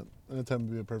time for that. I don't have time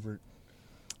to be a pervert.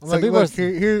 I'm Some like, people look,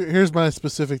 here's my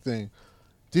specific thing.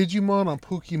 Digimon on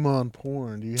Pokemon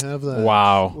porn. Do you have that?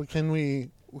 Wow. What can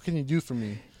you do for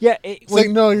me? Yeah. It's like,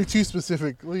 no, you're too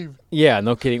specific. Leave. Yeah,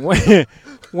 no kidding.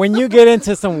 When you get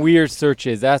into some weird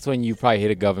searches, that's when you probably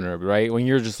hit a governor, right? When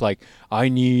you're just like, I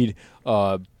need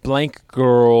a blank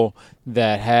girl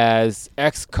that has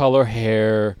X color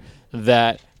hair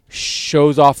that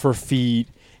shows off her feet,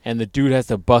 and the dude has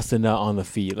to bust a nut on the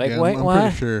feet. Like, Yeah, wait, I'm what?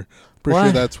 pretty sure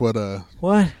What? that's what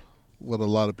What? a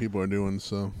lot of people are doing.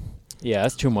 So Yeah,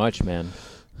 that's too much, man.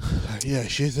 yeah,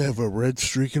 she has to have a red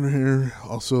streak in her hair.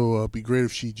 Also, be great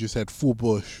if she just had full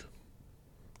bush.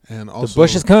 And also, The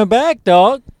bush is coming back,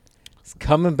 dog. It's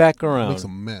coming back around. makes a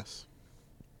mess.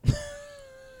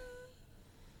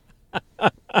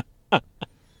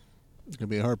 It's gonna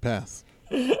be a hard pass.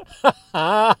 You're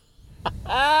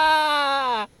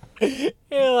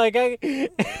like I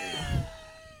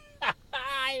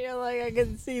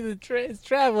can see it's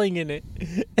traveling in it.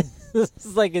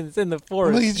 It's like it's in the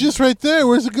forest. Like, it's just right there.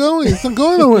 Where's it going? It's not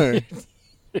going nowhere.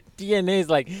 DNA is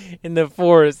like in the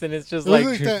forest, and it's just It looks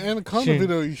like like that anaconda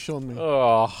video you showed me.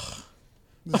 oh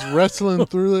Just wrestling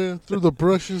through the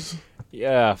brushes.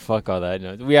 yeah, fuck all that.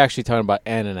 No, we actually talking about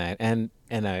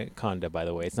anaconda, by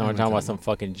the way. It's not we're talking about some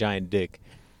fucking giant dick.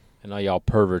 And all y'all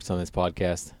perverts on this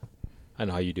podcast. I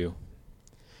know how you do.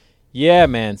 Yeah,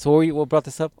 man. So what brought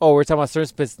this up? Oh, we're talking about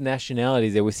certain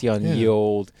nationalities that we see on ye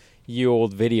old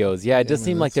videos. Yeah, it does man,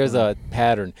 seem like that's there's a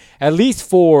pattern. At least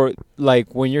for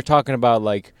like when you're talking about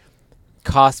like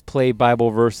cosplay Bible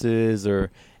verses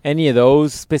or any of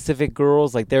those specific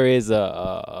girls, like there is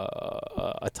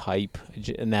a type,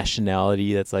 a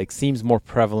nationality that's like seems more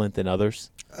prevalent than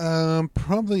others.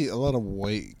 Probably a lot of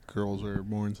white girls are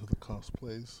more into the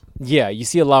cosplays. Yeah, you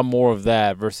see a lot more of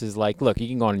that versus like, look, you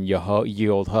can go on ye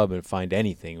old hub and find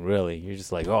anything really. You're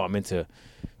just like, oh, I'm into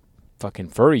fucking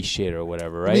furry shit or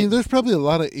whatever, right? I mean, there's probably a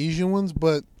lot of Asian ones,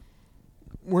 but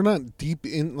we're not deep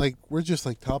in. Like, we're just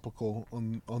like topical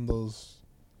on those.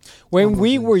 When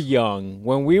we were young,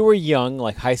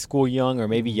 like high school young or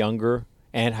maybe younger,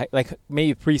 and like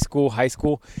maybe preschool, high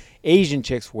school, Asian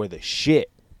chicks were the shit.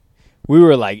 We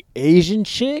were like, Asian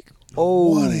chick?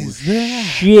 Oh, what is that?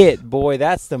 Shit, boy,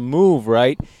 that's the move,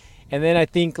 right? And then I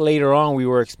think later on we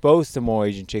were exposed to more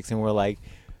Asian chicks, and we're like,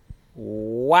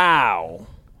 wow,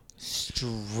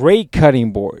 straight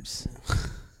cutting boards.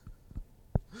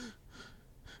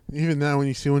 Even now, when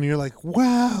you see one, you're like,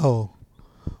 wow,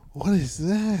 what is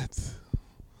that?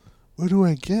 Where do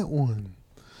I get one?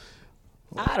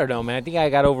 I don't know, man. I think I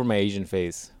got over my Asian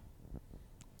phase.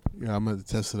 Yeah, I'm gonna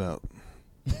test it out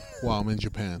while I'm in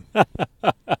Japan.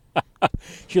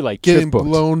 You're like Getting trip booked.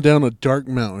 blown down a dark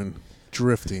mountain,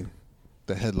 drifting,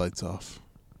 the headlights off.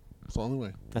 It's the only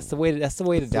way. That's the way to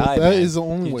die. That man. is the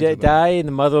only You way to die in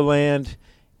the motherland.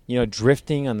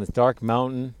 drifting on this dark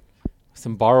mountain,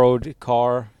 some borrowed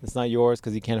car that's not yours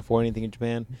because you can't afford anything in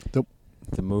Japan. Nope.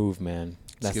 It's a move, man.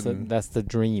 That's the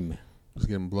dream. It's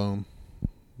getting blown.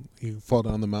 You fall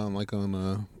down the mountain like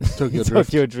on Tokyo Drift.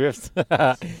 Tokyo Drift.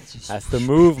 That's the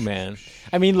move, man.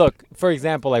 I mean, look, for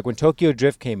example, like when Tokyo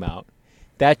Drift came out,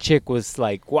 that chick was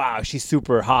like, wow, she's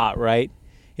super hot, right?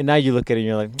 And now you look at it and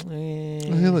you're like,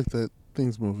 Hey, look, that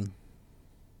thing's moving.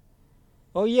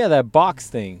 oh, yeah, that box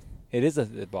thing. It is a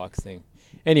box thing.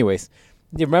 Anyways,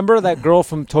 you remember that girl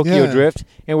from Tokyo Yeah. Drift?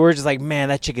 And we were just like, man,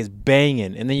 that chick is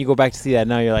banging. And then you go back to see that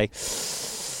now, you're like,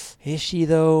 is she,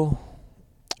 though?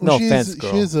 No offense,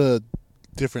 girl. She has a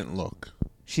different look.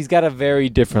 She's got a very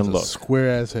different look.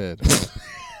 Square-ass head.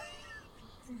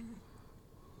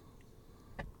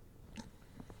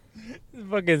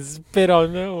 Fucking spit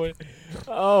on that one.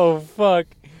 Oh, fuck.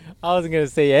 I wasn't going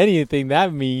to say anything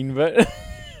that mean, but...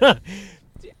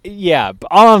 yeah, but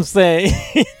all I'm saying...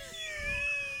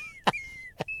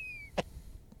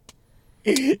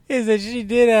 is that she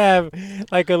did have,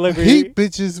 like, a look... I hate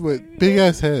bitches with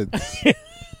big-ass heads.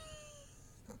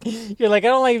 You're like, I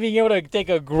don't like being able to take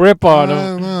a grip on I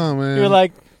them. don't know, man. You're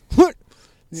like...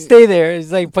 Stay there.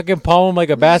 It's like fucking palm him like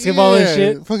a basketball and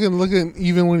shit. Fucking looking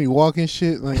even when you walk and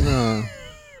shit. Like, nah.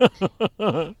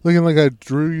 Looking like I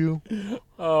drew you.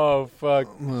 Oh, fuck.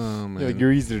 Oh, man.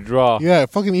 You're easy to draw. Yeah,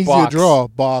 fucking easy Box. to draw.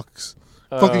 Box.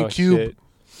 Fucking Oh, cube. shit.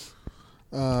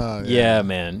 Yeah. Yeah,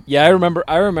 man. Yeah,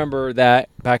 I remember that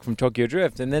back from Tokyo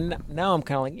Drift. And then now I'm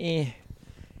kind of like,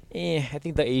 I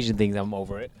think the Asian things, I'm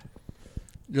over it.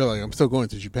 You're like, I'm still going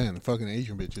to Japan. Fucking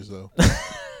Asian bitches, though.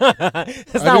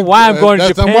 That's not why I'm going to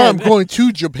Japan. That's not why I'm going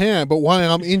to Japan, but why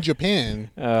I'm in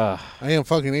Japan. I am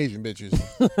fucking Asian bitches.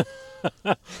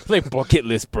 like bucket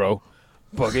list, bro.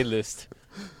 Bucket list.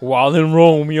 While in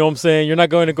Rome, you know what I'm saying? You're not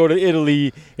going to go to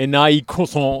Italy and not eat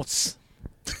croissants.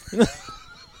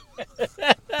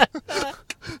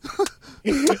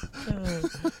 You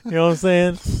know what I'm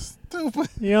saying? Stupid.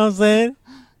 You know what I'm saying?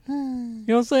 You know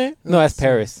what I'm saying? No, that's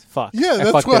Paris. Fuck. Yeah, I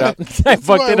that's fucked why. it up. I That's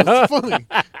fucked why it it was up. funny.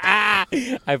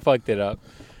 I fucked it up.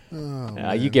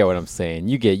 Oh, You get what I'm saying.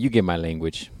 You get my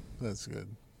language. That's good.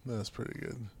 That's pretty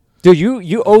good. Dude,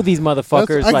 you owe these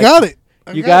motherfuckers. I like, got it.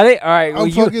 You got it? All right. Well, I'm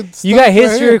you fucking got stuck history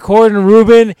right here. recording,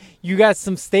 Ruben. You got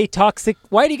some Stay Toxic.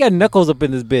 Why do you got Knuckles up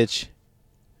in this bitch?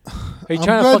 Are you I'm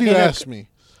trying to glad fucking... you asked me.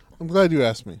 I'm glad you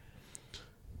asked me.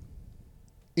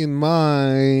 In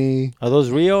my... Are those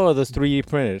real or are those 3D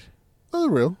printed? Oh, they're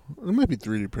real. It might be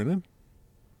 3D printed.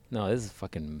 No, this is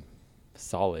fucking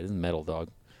solid. This is metal, dog.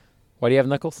 Why do you have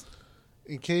Knuckles?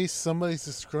 In case somebody's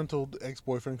disgruntled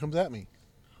ex-boyfriend comes at me.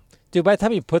 Dude, by the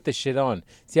time you put this shit on.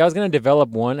 See, I was going to develop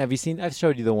one. Have you seen? I've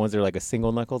showed you the ones that are like a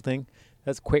single knuckle thing.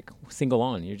 That's quick, single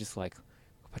on. You're just like...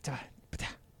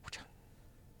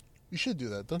 You should do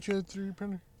that. Don't you have a 3D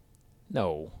printer?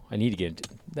 No, I need to get into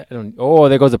that.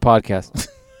 There goes the podcast.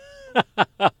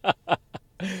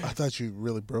 I thought you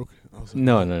really broke it. I was like,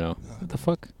 No. What the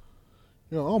fuck?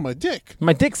 oh, my dick.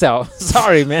 My dick's out.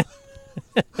 Sorry, man.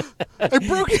 I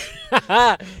broke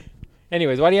it.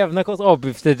 Anyways, why do you have Knuckles? Oh,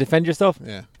 to defend yourself?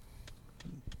 Yeah.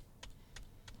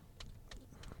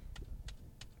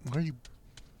 Why are you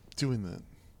doing that?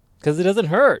 Because it doesn't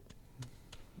hurt.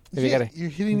 Yeah, you're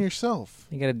hitting yourself.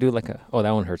 You gotta do like a... Oh,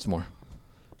 that one hurts more.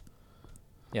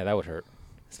 Yeah, that would hurt.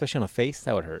 Especially on a face,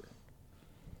 that would hurt.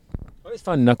 I always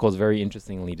found Knuckles very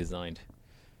interestingly designed.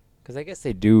 Because I guess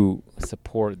they do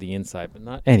support the inside, but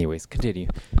not... Anyways, continue.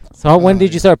 So when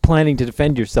did you start planning to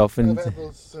defend yourself? I've And had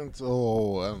those since, I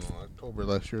don't know, October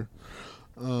last year.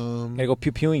 gotta go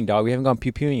pew-pewing, dog. We haven't gone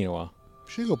pew-pewing in a while.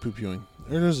 Should go pew-pewing.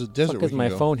 There's a desert Fuck we is can my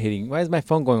go. phone hitting? Why is my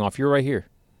phone going off? You're right here.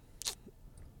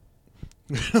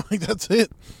 Like, that's it.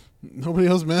 Nobody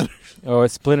else matters. Oh,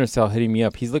 it's Splinter Cell hitting me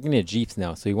up. He's looking at Jeeps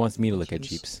now, so he wants me to look at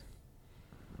Jeeps.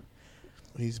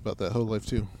 He's about that whole life,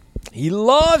 too. He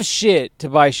loves shit to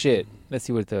buy shit. Let's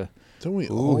see what the... Don't we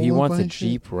Ooh, all he love wants a buying shit?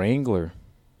 Jeep Wrangler.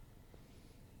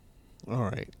 All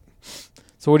right.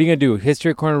 So what are you gonna do?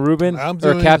 History corner Ruben I'm or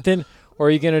doing- Captain? Or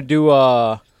are you gonna do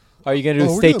We're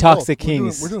Stay doing Toxic both.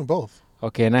 Kings? We're doing both.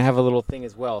 Okay, and I have a little thing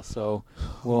as well, so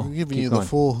we'll We're giving keep you going. the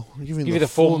full. We're giving Give you the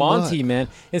full Monty, nut. man.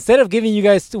 Instead of giving you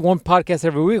guys one podcast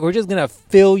every week, we're just gonna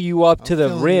fill you up to I'm the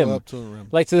filling rim, you up to the rim.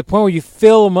 like to the point where you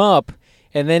fill them up,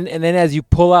 and then as you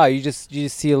pull out, you just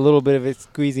see a little bit of it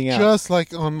squeezing out. Just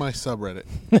like on my subreddit.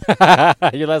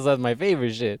 That's my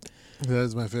favorite shit. That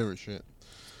is my favorite shit.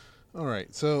 All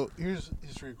right, so here's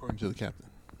history according to the captain.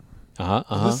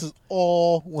 This is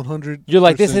all 100. You're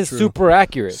like, this is true. super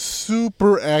accurate.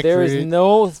 Super accurate. There is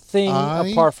no thing I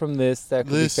apart from this that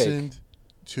could be fake. Listened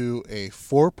to a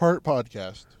 4-part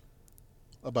podcast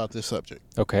about this subject.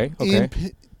 Okay.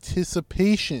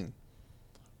 anticipation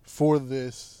for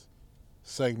this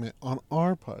segment on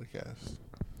our podcast.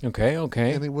 Okay.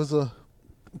 And it was a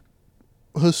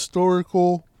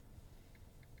historical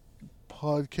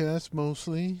podcast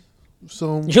mostly.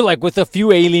 So You're like with a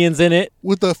few aliens in it.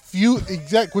 with a few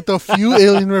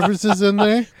alien references in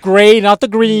there. Gray, not the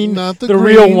green. Not the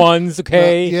real green. ones,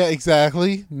 okay? Yeah,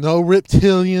 exactly. No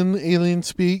reptilian alien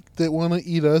speak that want to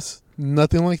eat us.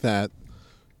 Nothing like that.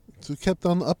 So we kept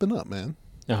on the up and up, man.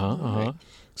 Uh-huh.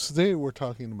 So today we're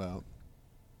talking about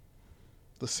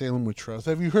the Salem Witch Trials.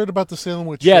 Have you heard about the Salem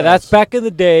Witch Yeah, Trials? that's back in the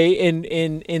day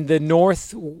in the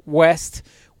Northwest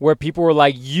where people were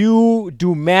like, you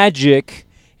do magic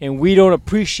and we don't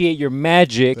appreciate your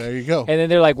magic. There you go. And then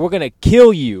they're like, we're going to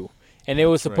kill you. And it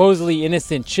was That's right. supposedly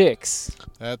innocent chicks.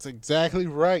 That's exactly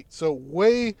right. So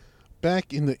way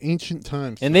back in the ancient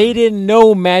times. And they didn't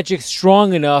know magic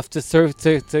strong enough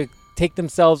to take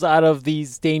themselves out of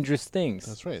these dangerous things.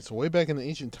 That's right. So way back in the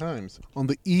ancient times on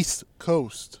the East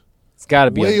Coast. It's got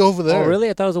to be way over there. Oh, really?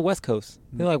 I thought it was the West Coast.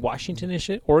 You know, like Washington and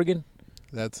shit? Oregon?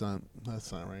 That's not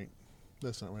right.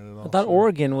 That's not right at all. I thought sir.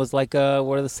 Oregon was like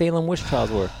where the Salem witch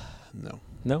trials were. No.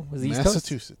 No? Was it East Coast?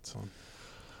 Massachusetts.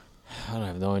 I don't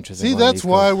have no interest See, in going that's to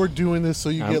the why East Coast. we're doing this, so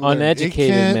you I'm get learned. uneducated,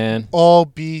 it can't man. all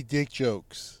be dick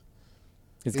jokes.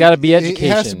 It's got to be education. It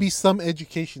has to be some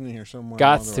education in here somewhere.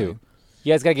 Got along the to. way.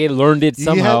 You guys got to get learned it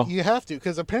somehow. You have to,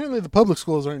 because apparently the public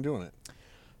schools aren't doing it.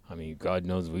 I mean, God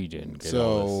knows we didn't get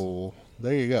all So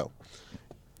there you go.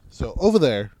 So over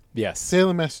there, this. Yes.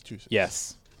 Salem, Massachusetts.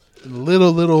 Yes.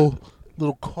 Little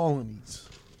colonies,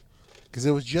 because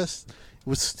it was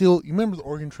still. You remember the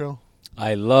Oregon Trail?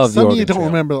 I love Some the of you Oregon don't Trail.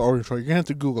 remember the Oregon Trail. You're gonna have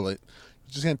to Google it.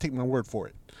 You're just gonna take my word for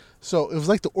it. So it was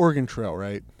like the Oregon Trail,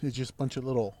 right? It's just a bunch of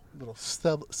little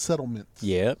settlements.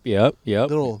 Yep.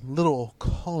 Little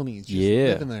colonies just Yeah.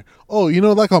 living there. Oh, you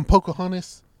know, like on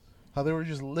Pocahontas, how they were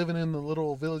just living in the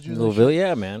little villages. and Little shit? Ville,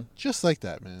 yeah, man. Just like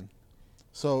that, man.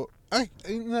 So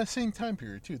in that same time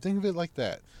period too. Think of it like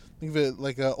that. Think of it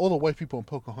like all the white people in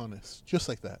Pocahontas, just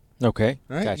like that. Okay.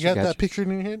 Right? Gotcha, You got gotcha. that picture in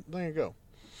your head? There you go.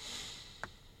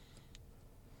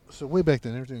 So way back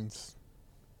then, everything's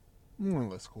more or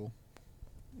less cool.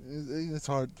 It's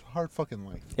hard fucking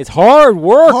life. It's hard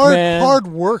work, man. Hard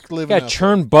work living. You got out to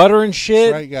churn butter and there.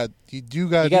 shit. That's right. You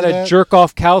got You got to jerk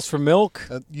off cows for milk.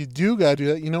 You do got to do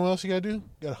that. You know what else you got to do? You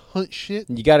got to hunt shit.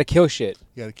 You got to kill shit.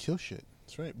 You got to kill shit.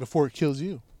 That's right. Before it kills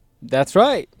you. That's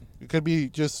right. It could be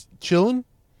just chilling,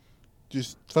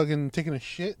 just fucking taking a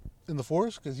shit in the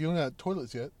forest because you don't got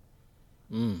toilets yet.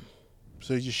 So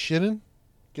you're just shitting.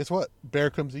 Guess what? Bear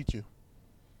comes eat you.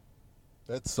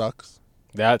 That sucks.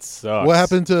 That sucks. What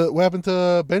happened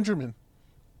to Benjamin?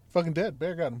 Fucking dead.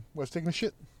 Bear got him. Was taking a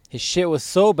shit. His shit was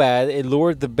so bad it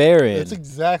lured the bear in. That's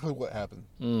exactly what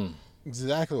happened.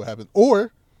 Exactly what happened.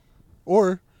 Or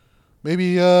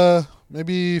maybe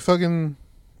fucking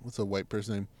what's a white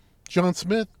person name? John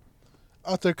Smith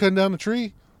out there cutting down a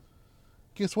tree.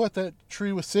 Guess what? That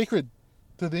tree was sacred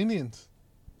to the Indians.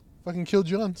 Fucking killed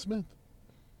John Smith.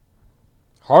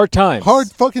 Hard times.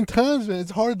 Hard fucking times, man.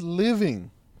 It's hard living.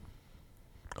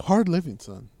 Hard living,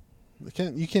 son.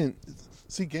 You can't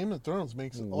see Game of Thrones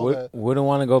makes it all that. Wouldn't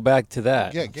want to go back to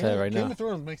that. Yeah, I'll tell you right Game now. of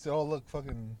Thrones makes it all look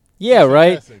fucking. Yeah,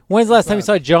 right. fantastic. When's the last time you It's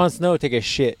saw Jon Snow take a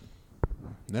shit?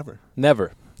 Never.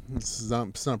 Never. It's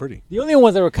not pretty. The only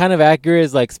ones that were kind of accurate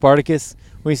is like Spartacus.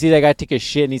 When you see that guy take a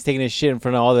shit and he's taking a shit in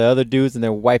front of all the other dudes and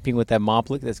they're wiping with that mop.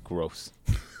 Look, that's gross.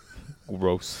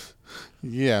 Gross.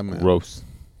 Yeah, man. Gross.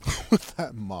 With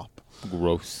that mop.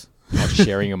 Gross. All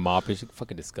sharing a mop is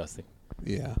fucking disgusting.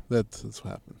 Yeah, that's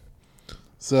what happened.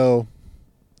 So,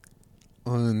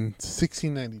 on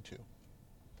 1692,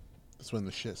 that's when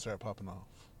the shit started popping off.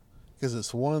 Because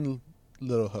this one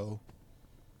little hoe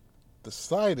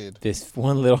decided, This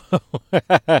one little.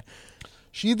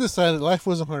 she decided life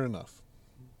wasn't hard enough.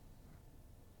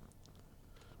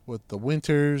 With the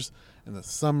winters and the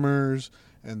summers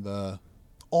and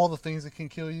all the things that can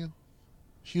kill you.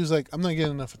 She was like, I'm not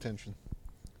getting enough attention.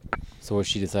 So what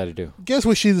she decided to do? Guess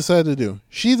what she decided to do?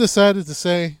 She decided to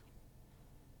say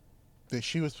that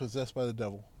she was possessed by the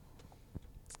devil.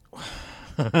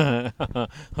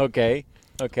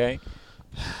 Okay.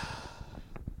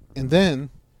 And then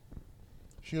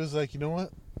she was like, you know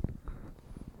what?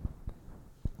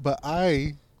 But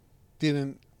I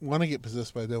didn't want to get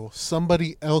possessed by the devil.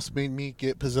 Somebody else made me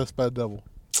get possessed by the devil.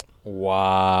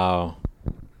 Wow.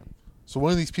 So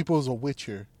one of these people is a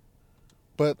witcher.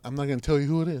 But I'm not going to tell you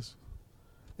who it is.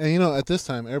 And you know, at this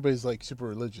time, everybody's like super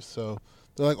religious. So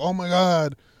they're like, oh my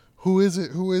God, who is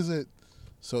it? Who is it?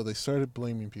 So they started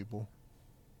blaming people.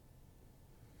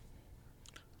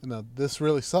 And now this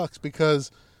really sucks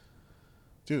because,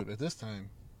 dude, at this time,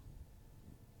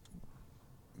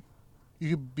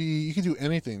 You could do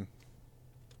anything,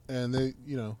 and they,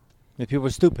 The people are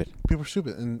stupid. people are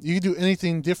stupid, and you could do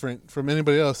anything different from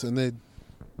anybody else, and they'd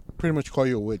pretty much call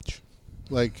you a witch.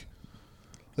 Like,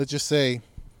 let's just say,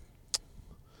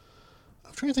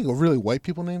 I'm trying to think of really white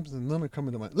people names, and none are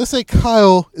coming to mind. Let's say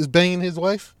Kyle is banging his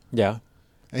wife, Yeah.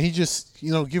 and he just,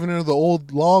 giving her the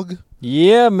old log,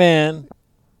 Yeah, man.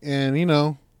 and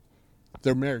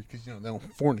they're married because they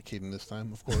don't fornicate in this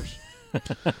time, of course.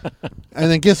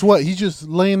 And then guess what? He's just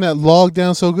laying that log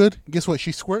down so good. Guess what?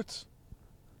 She squirts.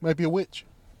 Might be a witch.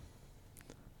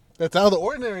 That's out of the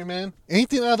ordinary, man.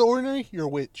 Anything out of the ordinary, you're a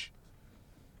witch.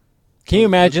 Can you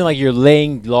imagine, like, you're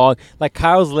laying log, like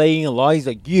Kyle's laying a log, he's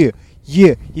like, yeah.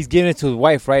 He's giving it to his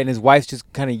wife, right? And his wife's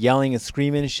just kind of yelling and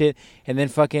screaming and shit. And then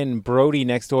fucking Brody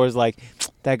next door is like,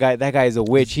 that guy is a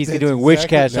witch. He's doing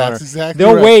witchcraft on her.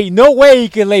 Exactly No way he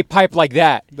can lay pipe like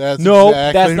that. That's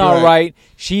not right.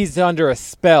 She's under a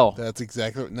spell. That's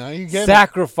exactly right. Now you get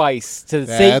Sacrifice to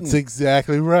Satan. That's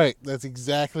exactly right. That's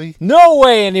exactly. No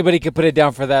way anybody could put it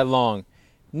down for that long.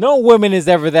 No woman is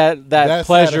ever that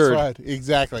pleasured. Satisfied.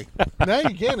 Exactly. Now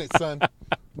you're getting it, son.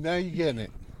 Now you're getting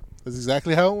it. That's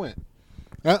exactly how it went.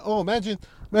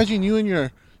 Imagine you and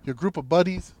your group of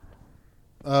buddies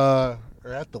are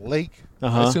at the lake.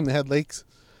 Uh-huh. I assume they had lakes.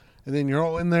 And then you're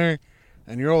all in there,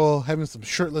 and you're all having some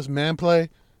shirtless man play.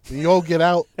 And you all get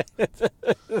out.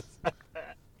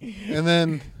 and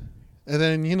then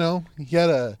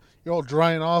you're all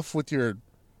drying off with your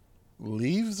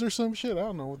leaves or some shit. I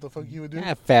don't know what the fuck you would do.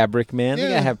 Have fabric, man. They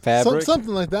gotta have fabric.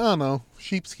 Something like that. I don't know.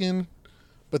 Sheepskin.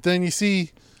 But then you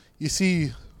see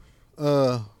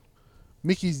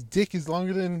Mickey's dick is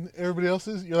longer than everybody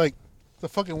else's. You're like, the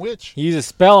fucking witch. He used a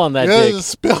spell on that dick. There's a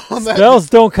spell on that. Spells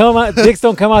don't come out. Dicks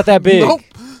don't come out that big.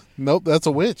 Nope. That's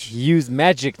a witch. He used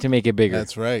magic to make it bigger.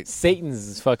 That's right.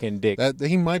 Satan's fucking dick.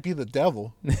 He might be the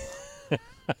devil. It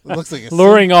looks like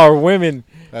luring our women.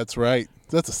 That's right.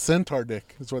 That's a centaur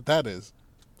dick. That's what that is.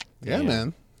 Yeah, Damn.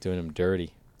 man. Doing him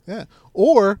dirty. Yeah.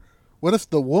 Or what if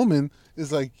the woman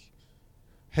is like,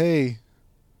 hey,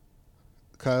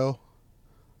 Kyle,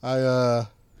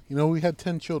 we had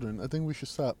 10 children. I think we should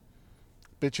stop.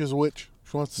 Bitch is a witch.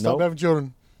 She wants to stop having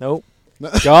children. Nope.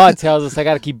 God tells us I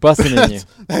got to keep busting in you.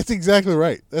 That's exactly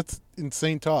right. That's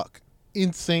insane talk.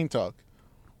 Insane talk.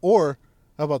 Or,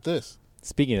 how about this?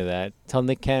 Speaking of that, tell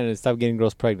Nick Cannon to stop getting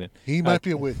girls pregnant. He might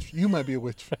be a witch. You might be a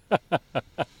witch.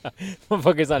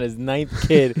 Motherfucker's on his 9th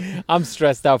kid. I'm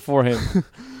stressed out for him.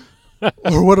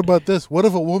 Or what about this? What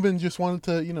if a woman just wanted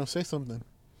to, say something?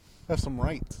 Have some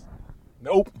rights.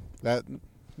 Nope. That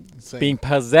insane. Being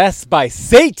possessed by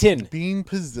Satan. Being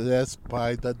possessed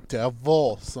by the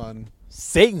devil, son.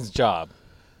 Satan's job.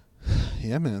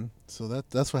 Yeah, man. So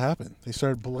that's what happened. They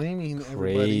started blaming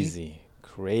everybody.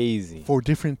 Crazy. For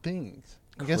different things.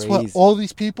 And guess what? All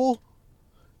these people,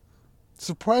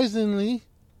 surprisingly,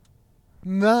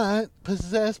 not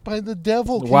possessed by the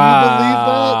devil. Can you believe that?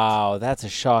 Wow, that's a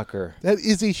shocker. That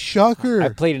is a shocker. I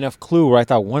played enough Clue where I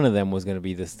thought one of them was going to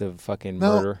be the fucking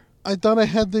murder. I thought I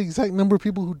had the exact number of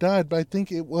people who died, but I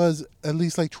think it was at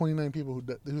least like 29 people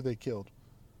who they killed.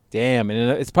 Damn,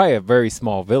 and it's probably a very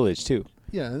small village, too.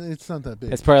 Yeah, it's not that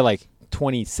big. It's probably like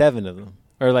 27 of them.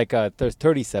 Or like there's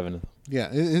 37 of them. Yeah,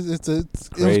 it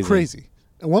was crazy.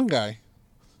 And one guy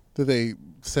that they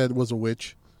said was a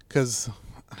witch, because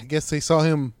I guess they saw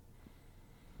him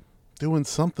doing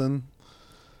something.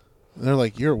 And they're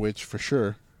like, you're a witch for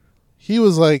sure. He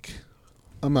was like,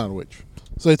 I'm not a witch.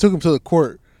 So they took him to the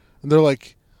court, and they're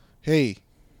like, hey,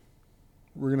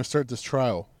 we're going to start this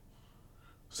trial.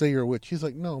 Say you're a witch. He's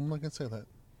like, no, I'm not going to say that.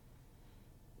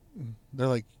 They're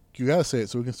like, you got to say it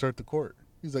so we can start the court.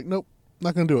 He's like, nope,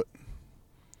 not going to do it.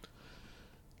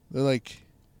 They're like,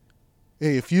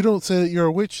 hey, if you don't say that you're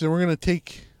a witch, then we're going to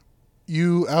take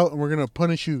you out and we're going to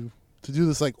punish you to do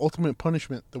this like ultimate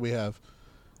punishment that we have.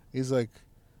 He's like,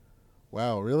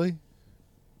 wow, really?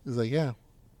 He's like, yeah.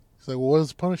 He's like, well, what is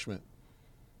the punishment?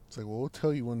 It's like, well, we'll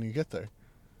tell you when you get there.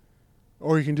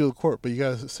 Or you can do the court, but you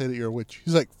got to say that you're a witch.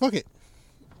 He's like, fuck it.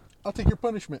 I'll take your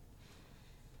punishment.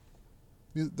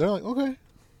 They're like, okay.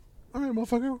 All right,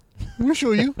 motherfucker. We'll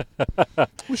show you.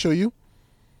 We'll show you.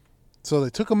 So they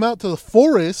took him out to the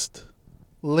forest,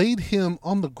 laid him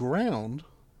on the ground,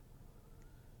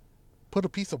 put a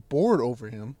piece of board over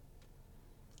him,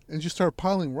 and just started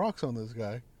piling rocks on this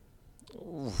guy.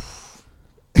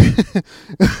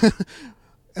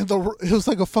 And it was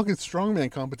like a fucking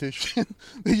strongman competition.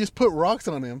 They just put rocks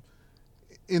on him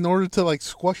in order to like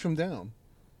squash him down.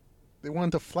 They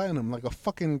wanted to flatten him like a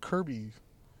fucking Kirby.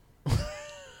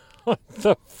 What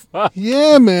the fuck?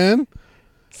 Yeah, man.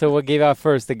 So what gave out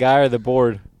first, the guy or the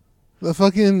board? The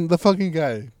fucking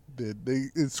guy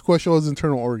did. It squashed all his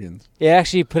internal organs. It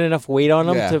actually put enough weight on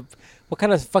him Yeah. to. What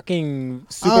kind of fucking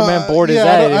Superman board is yeah,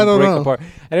 that? I don't break know. apart.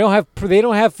 They don't have. They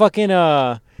don't have fucking.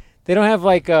 They don't have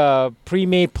like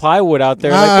pre-made plywood out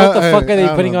there. Like what the fuck are they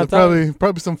I putting don't know. on top?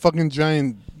 Probably some fucking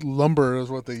giant lumber is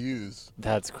what they use.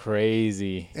 That's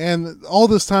crazy. And all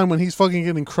this time when he's fucking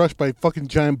getting crushed by fucking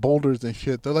giant boulders and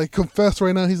shit, they're like, confess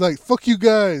right now. He's like, fuck you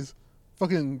guys.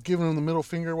 Fucking giving him the middle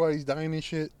finger while he's dying and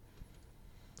shit.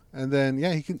 And then,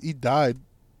 yeah, he died,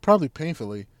 probably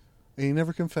painfully. And he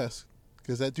never confessed.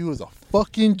 Because that dude was a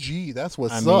fucking G. That's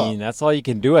what's up. I mean, that's all you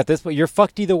can do at this point. You're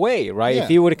fucked either way, right? Yeah. If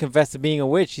he would have confessed to being a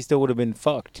witch, he still would have been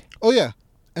fucked. Oh, yeah.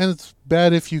 And it's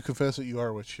bad if you confess that you are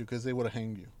a witch, because they would have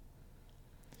hanged you.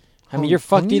 I mean, you're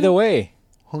fucked you? either way.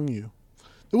 Hung you.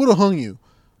 They would have hung you.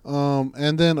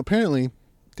 And then apparently,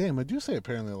 damn, I do say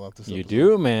apparently a lot this You episode.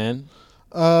 do, man.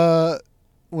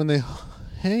 When they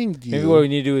hanged you. Maybe what we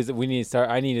need to do is we need to start.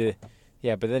 I need to.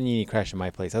 Yeah, but then you need to crash at my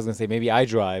place. I was gonna say maybe I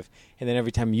drive, and then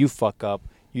every time you fuck up,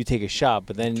 you take a shot.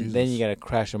 But then Jesus. you gotta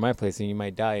crash at my place, and you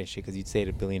might die and shit because you'd say it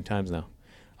a billion times now.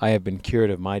 I have been cured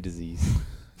of my disease.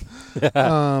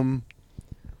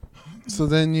 So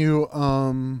then you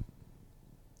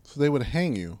so they would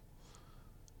hang you.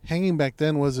 Hanging back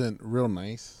then wasn't real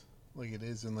nice, like it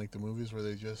is in like the movies where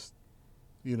they just,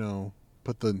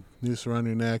 put the noose around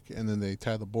your neck and then they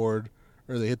tie the board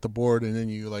or they hit the board and then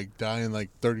you like die in like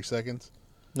 30 seconds.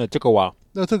 No, it took a while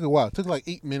No, it took a while. It took like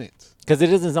 8 minutes. because it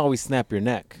doesn't always snap your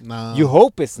neck. Nah. You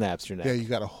hope it snaps your neck. Yeah, you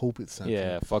gotta hope it's something.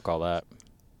 Yeah, fuck all that.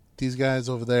 These guys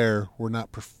over there were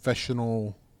not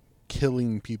professional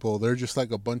killing people. They're just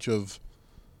like a bunch of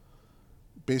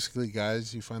basically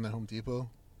guys you find at Home Depot.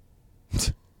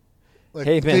 Like,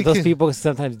 Hey man, they those can- people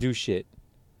sometimes do shit.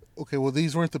 Okay, well,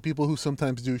 these weren't the people who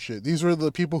sometimes do shit. These were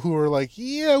the people who were like,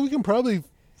 yeah, we can probably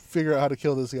figure out how to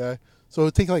kill this guy. So it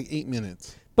would take like 8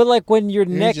 minutes. But like when your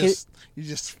And neck you're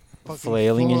just fucking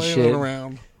flailing and shit.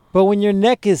 around. but when your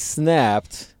neck is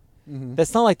snapped, Mhm.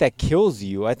 that's not like that kills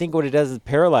you. I think what it does is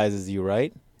paralyzes you,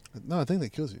 right? No, I think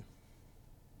that kills you.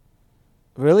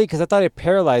 Really? Because I thought it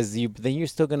paralyzes you, but then you're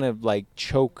still gonna like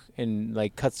choke and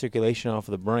like cut circulation off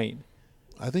of the brain.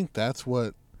 I think that's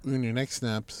what, when your neck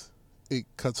snaps, it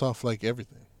cuts off like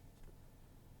everything.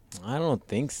 I don't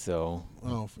think so.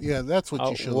 Oh, yeah, that's what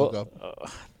you should look up.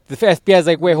 The FBI's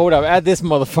like, wait, hold up, add this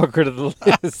motherfucker to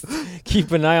the list.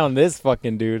 Keep an eye on this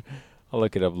fucking dude. I'll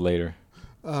look it up later.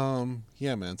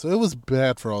 Yeah, man. So it was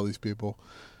bad for all these people.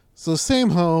 So same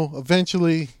hoe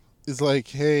eventually is like,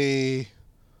 hey,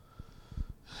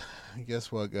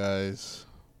 guess what, guys?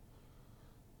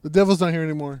 The devil's not here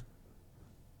anymore.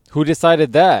 Who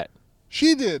decided that?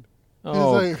 She did.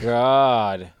 Oh like-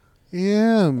 God.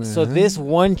 Yeah, man. So this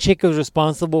one chick was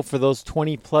responsible for those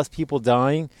 20 plus people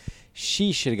dying.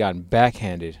 She should have gotten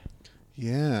backhanded.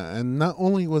 Yeah, and not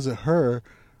only was it her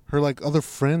like other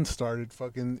friends started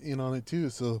fucking in on it too.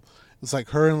 So it's like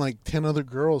her and like 10 other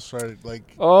girls started like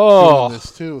Oh, doing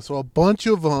this too. So a bunch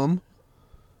of them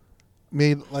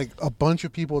made like a bunch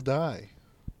of people die.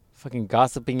 fucking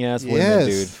gossiping ass women, Yes.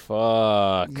 dude.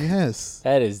 Fuck. Yes,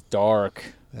 That is dark.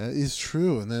 that is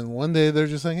true. And then one day they're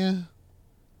just like,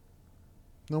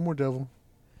 no more devil.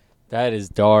 That is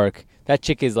dark. That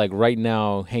chick is like right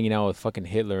now hanging out with fucking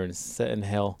Hitler and set in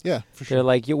hell. Yeah, for They're sure.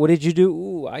 like, "Yo, what did you do?"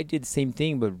 Ooh, I did the same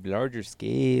thing, but larger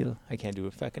scale. I can't do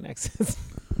a fucking accent.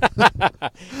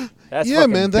 That's Yeah,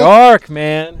 fucking man, that- dark,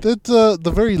 man. That's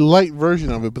the very light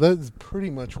version of it, but that's pretty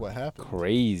much what happened.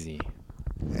 Crazy.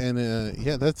 And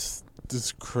yeah, that's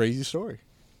this crazy story.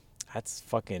 That's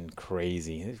fucking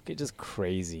crazy. It's just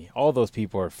crazy. All those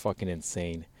people are fucking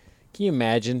insane. Can you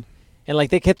imagine? And like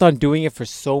they kept on doing it for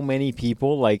so many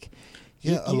people. Like,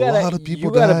 Yeah, you a gotta, lot of people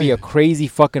You gotta be a died. crazy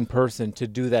fucking person to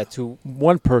do that to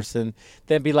one person,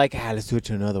 then be like, let's do it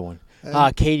to another one.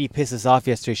 Katie pissed us off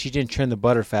yesterday. She didn't churn the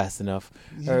butter fast enough.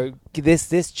 Yeah. Or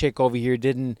this chick over here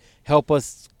didn't help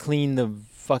us clean the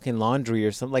fucking laundry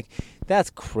or something. Like, that's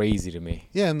crazy to me.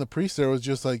 Yeah, and the priest there was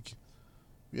just like,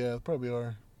 yeah, probably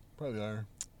are.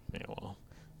 Yeah, well,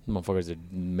 motherfuckers are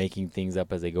making things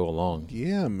up as they go along.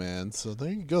 Yeah, man. So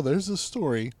there you go. There's a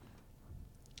story.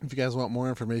 If you guys want more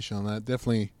information on that,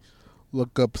 definitely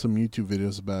look up some YouTube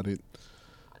videos about it.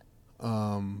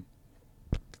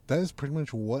 That is pretty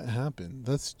much what happened.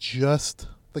 That's just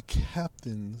the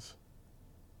captain's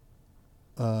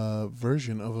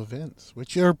version of events,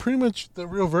 which are pretty much the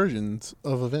real versions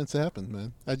of events that happened,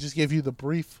 man. I just gave you the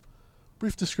brief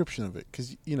description of it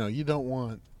because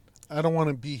I don't want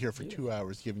to be here for 2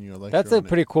 hours giving you a lecture. That's a on it.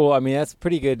 pretty cool. I mean, that's a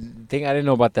pretty good thing. I didn't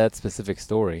know about that specific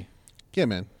story. Yeah,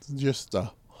 man. It's just the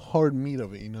hard meat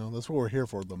of it, That's what we're here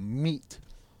for, the meat.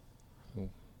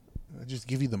 I just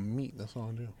give you the meat. That's all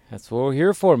I do. That's what we're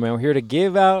here for, man. We're here to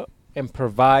give out and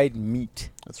provide meat.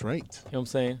 That's right. You know what I'm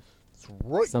saying? That's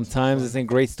right. Sometimes it's in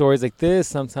great stories like this.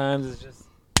 Sometimes it's just,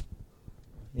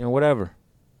 whatever.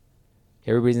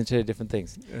 Everybody's into different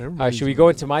things. Should we go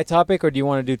into my topic, or do you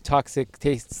want to do stay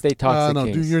toxic? No,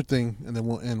 Kings? do your thing, and then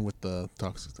we'll end with the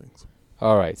toxic things.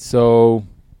 All right. So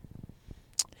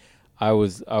I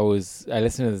listened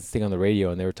to this thing on the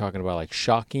radio, and they were talking about like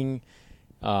shocking.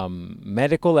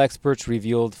 Medical experts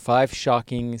revealed 5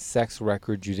 shocking sex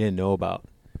records you didn't know about.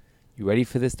 You ready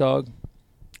for this, dog?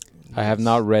 Yes. I have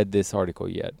not read this article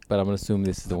yet, but I'm gonna assume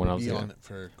this is the one I was on it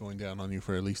for going down on you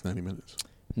for at least 90 minutes.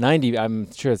 90.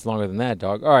 I'm sure it's longer than that,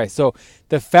 dog. All right. So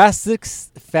the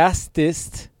fastest.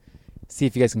 See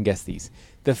if you guys can guess these.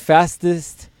 The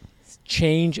fastest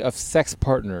change of sex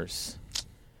partners.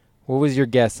 What was your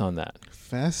guess on that?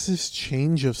 Fastest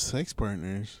change of sex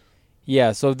partners.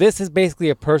 Yeah, so this is basically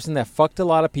a person that fucked a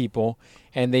lot of people,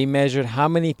 and they measured how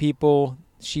many people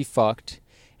she fucked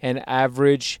and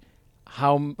average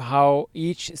how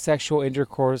each sexual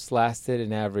intercourse lasted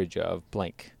an average of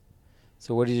blank.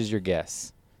 So what is your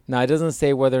guess? Now, it doesn't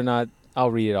say whether or not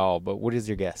I'll read it all, but what is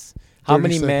your guess? How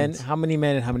many men and how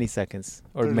many seconds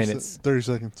or minutes? 30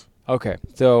 seconds. Okay,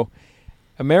 so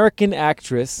American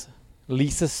actress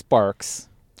Lisa Sparks.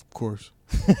 Of course.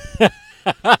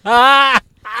 I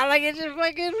like it, your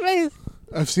fucking face.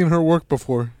 I've seen her work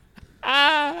before.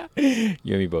 You and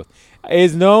me both.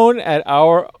 Is known at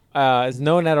our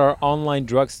online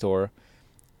drugstore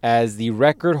as the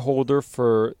record holder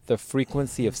for the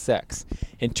frequency of sex.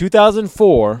 In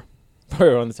 2004,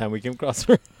 around the time we came across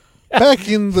her. Back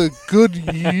in the good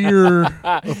year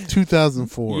of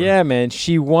 2004. Yeah, man.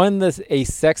 She won a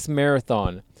sex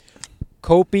marathon,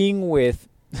 coping with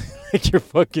your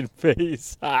fucking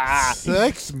face.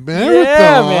 Sex marathon?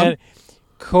 Yeah, man.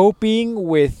 Coping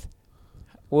with,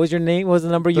 what was your name? What was the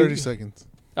number? 30 seconds.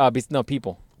 No,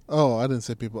 people. Oh, I didn't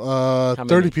say people.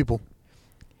 30 people.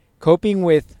 Coping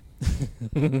with,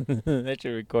 that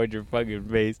should record your fucking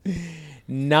face.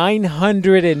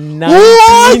 919.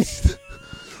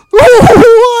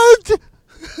 What?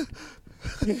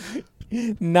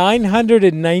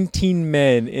 919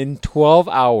 men in 12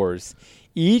 hours.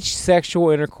 Each sexual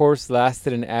intercourse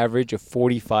lasted an average of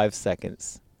 45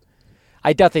 seconds.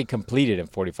 I doubt they completed in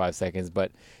 45 seconds,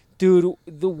 but dude,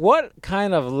 what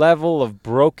kind of level of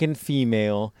broken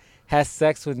female has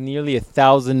sex with nearly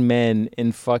 1,000 men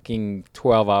in fucking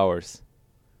 12 hours?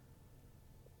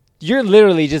 You're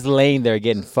literally just laying there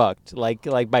getting fucked, like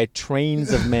by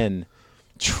trains of men.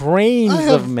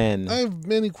 Of men. I have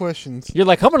many questions. You're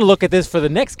like, I'm going to look at this for the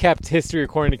next history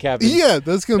according to Captain. Yeah,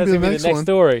 that's going to be the next one.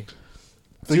 Story.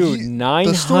 Dude,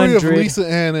 900. The story of Lisa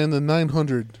Ann and the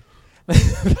 900.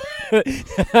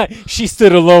 She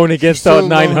stood alone against all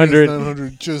 900.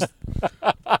 900. Just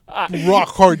rock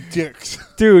hard dicks.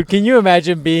 Dude, can you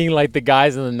imagine being like the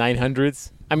guys in the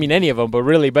 900s? I mean, any of them, but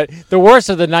really. But the worst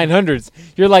are the 900s.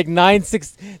 You're like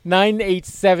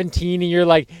 9/8/17, and you're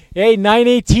like, hey,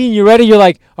 9/18, you ready? You're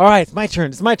like, all right, it's my turn.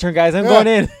 It's my turn, guys. I'm going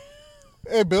in.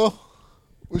 Hey, Bill.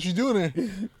 What you doing here?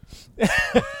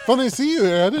 Funny to see you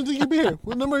here. I didn't think you'd be here.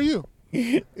 What number are you?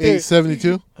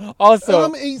 872. Also,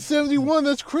 I'm 871.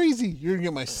 That's crazy. You're gonna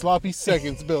get my sloppy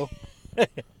seconds, Bill.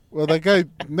 Well, that guy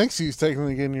next to you is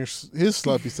technically getting his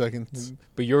sloppy seconds.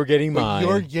 But you're getting mine.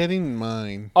 You're getting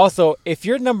mine. Also, if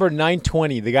you're number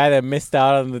 920, the guy that missed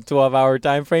out on the 12-hour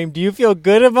time frame, do you feel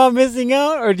good about missing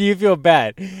out, or do you feel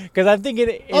bad? Because I'm thinking...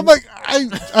 I'm like,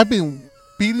 I've been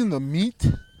beating the meat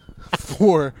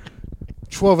for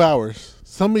 12 hours.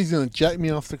 Somebody's going to jack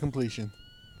me off to completion.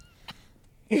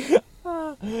 Can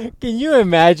you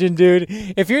imagine, dude?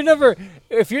 If you're number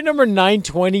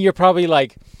 920, you're probably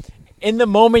like... In the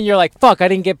moment, you're like, fuck, I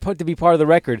didn't get put to be part of the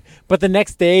record. But the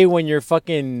next day when you're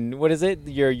fucking, what is it?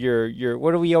 Your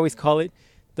what do we always call it?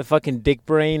 The fucking dick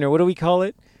brain, or what do we call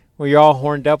it? Where you're all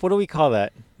horned up. What do we call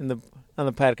that on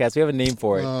the podcast? We have a name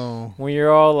for it. Oh. When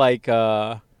you're all like,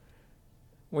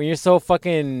 when you're so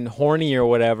fucking horny or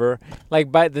whatever.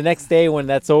 Like by the next day when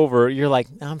that's over, you're like,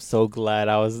 I'm so glad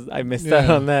I missed out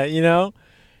on that, you know?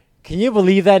 Can you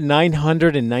believe that?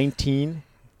 919?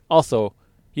 Also,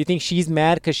 you think she's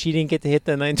mad because she didn't get to hit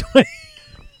the 920?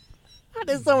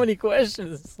 There's so many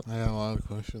questions. I have a lot of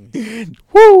questions.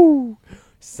 Woo!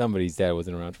 Somebody's dad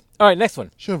wasn't around. All right, next one.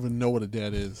 Should even know what a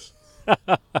dad is.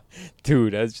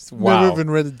 Dude, that's just wow. Never even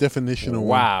read the definition of one.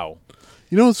 Wow.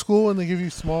 You know in school when they give you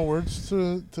small words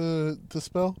to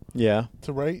spell? Yeah.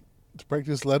 To write? To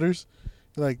practice letters?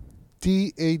 You're like,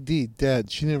 D-A-D, dad.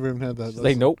 She never even had that. She's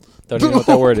like, nope. Don't even know what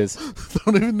that word is.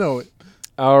 Don't even know it.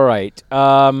 All right.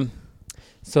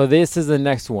 So this is the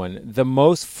next one. The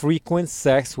most frequent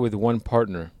sex with one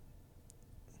partner.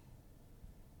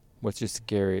 What's your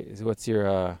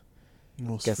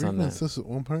Most guess on that? Sex with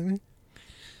one partner?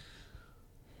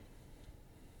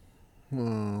 I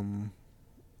don't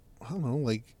know,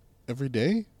 like every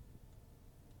day?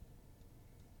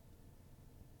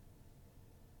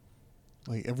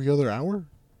 Like every other hour?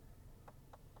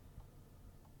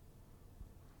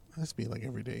 Has to be like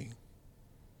every day.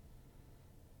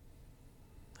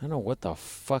 I don't know what the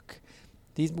fuck.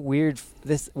 These weird.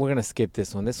 We're gonna skip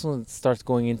this one. This one starts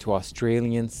going into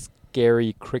Australian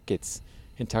scary crickets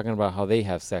and talking about how they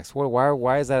have sex.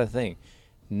 Why is that a thing?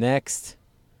 Next.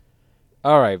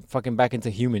 All right, fucking back into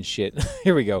human shit.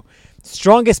 Here we go.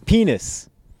 Strongest penis.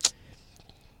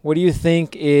 What do you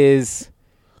think is?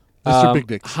 Mr. Big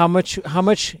Dick. How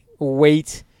much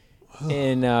weight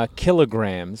in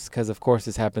kilograms? Because of course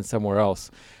this happens somewhere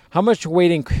else. How much weight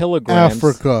in kilograms?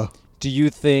 Africa. Do you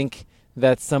think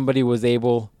that somebody was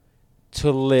able to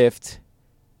lift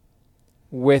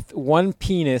with one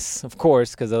penis? Of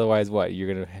course, because otherwise, what?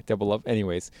 You're gonna double up,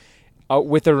 anyways.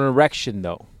 With an erection,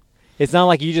 though. It's not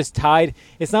like you just tied.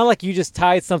 It's not like you just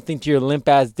tied something to your limp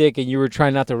ass dick and you were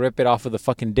trying not to rip it off of the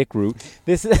fucking dick root.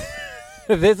 This is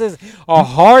this is a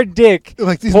hard dick.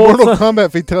 Like these Mortal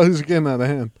Kombat fatalities are getting out of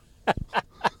hand.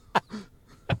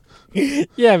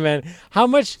 Yeah, man. How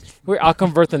much? I'll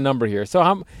convert the number here.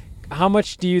 So how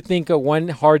much do you think one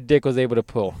hard dick was able to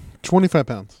pull? 25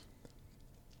 pounds.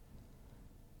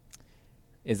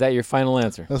 Is that your final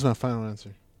answer? That's my final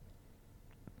answer.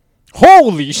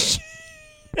 Holy shit!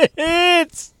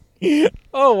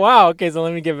 Oh, wow. Okay, so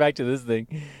let me get back to this thing.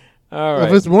 All right.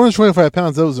 If it's more than 25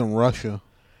 pounds, that was in Russia.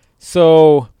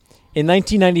 So, in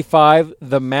 1995,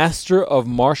 the master of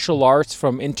martial arts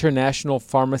from International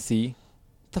Pharmacy.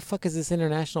 What the fuck is this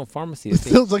International Pharmacy? It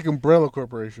sounds like Umbrella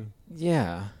Corporation.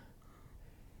 Yeah.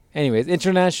 Anyways,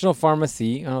 International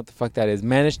Pharmacy, I don't know what the fuck that is,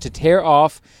 managed to tear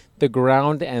off the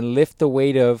ground and lift the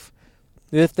weight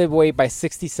by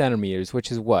 60 centimeters,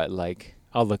 which is what? Like,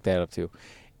 I'll look that up too.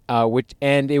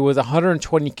 And it was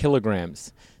 120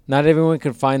 kilograms. Not everyone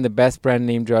can find the best brand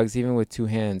name drugs, even with two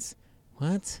hands.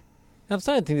 What? I'm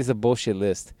starting to think this is a bullshit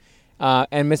list.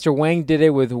 And Mr. Wang did it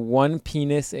with one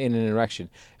penis in an erection.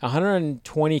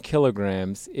 120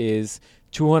 kilograms is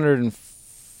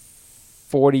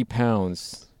 240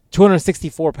 pounds.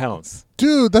 264 pounds.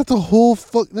 Dude, that's a whole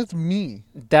that's me.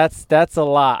 That's a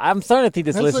lot. I'm starting to think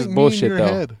this list like is bullshit, though.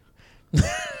 Head.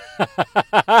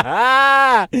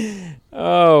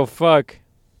 Oh, fuck.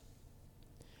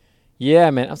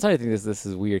 Yeah, man. I'm starting to think this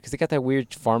is weird because they got that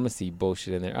weird pharmacy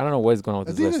bullshit in there. I don't know what is going on with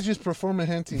I this think list. it's just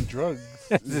performance-enhancing drugs.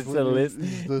 It's a list.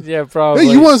 Yeah, probably.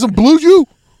 Hey, you want some Blue Chew?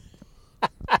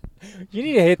 You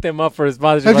need to hit them up for a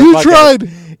sponsorship. Have you tried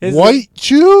White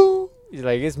Chew? He's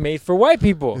like, it's made for white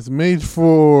people. It's made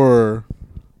for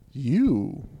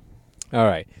you. All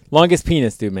right. Longest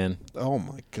penis, dude, man. Oh,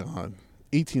 my God.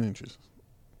 18 inches.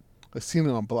 I've seen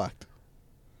it on Blacked.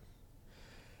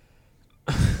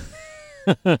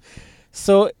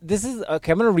 So this is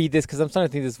okay. I'm gonna read this because I'm starting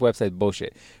to think this website is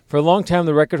bullshit. For a long time,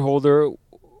 the record holder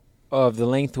of the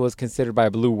length was considered by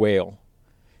a blue whale.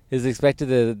 It is expected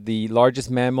that the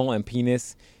largest mammal and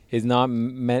penis is not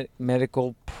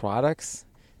medical products,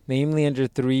 namely under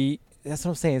 3. That's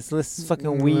what I'm saying. This is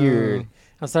fucking weird.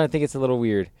 I'm starting to think it's a little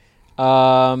weird.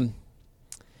 Under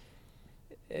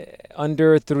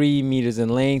 3 meters in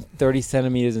length, 30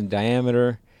 centimeters in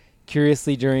diameter.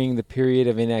 Curiously, during the period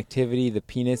of inactivity, the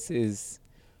penis is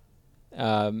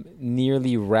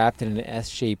nearly wrapped in an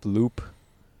S-shaped loop.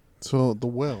 So, the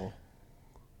whale.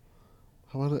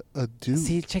 How about a dude?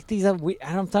 See, check these out.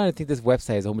 I'm starting to think this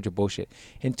website is a whole bunch of bullshit.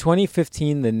 In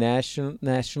 2015, the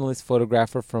nationalist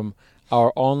photographer from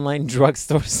our online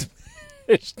drugstore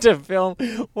to film.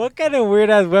 What kind of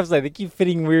weird-ass website? They keep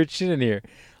fitting weird shit in here.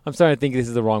 I'm starting to think this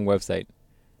is the wrong website.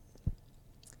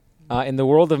 In the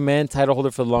world of man, title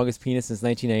holder for the longest penis since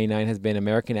 1999 has been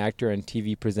American actor and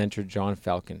TV presenter John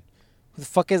Falcon. What the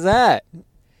fuck is that?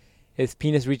 His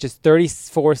penis reaches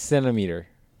 34 centimeter.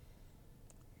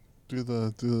 Do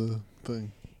the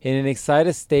thing. In an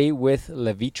excited state with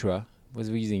Levitra,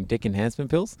 was we using dick enhancement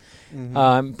pills?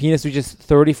 Mm-hmm. Penis reaches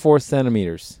 34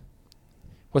 centimeters.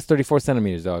 What's 34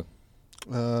 centimeters, dog?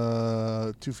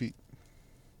 2 feet.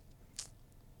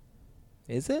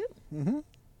 Is it? Mm-hmm.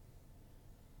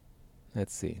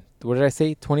 Let's see. What did I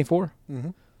say? 24?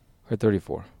 Mm-hmm. Or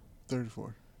 34?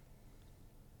 34.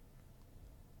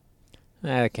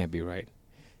 That can't be right.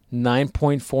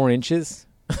 9.4 inches?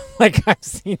 Like I've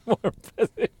seen more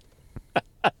presidents.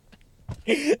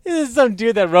 This is some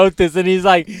dude that wrote this, and he's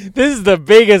like, this is the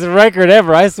biggest record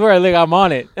ever. I swear, look, I'm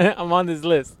on it. I'm on this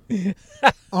list.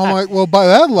 I'm like, well, by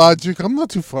that logic, I'm not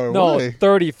too far No, away.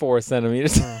 34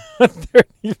 centimeters.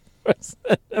 34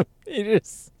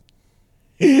 centimeters.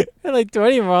 Like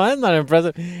 24. That's not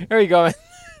impressive. Here we go.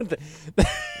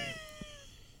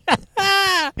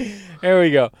 There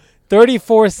we go.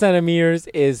 34 centimeters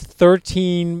is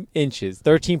 13 inches.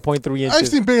 13.3 inches. I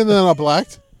think bigger than a black.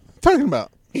 What are you talking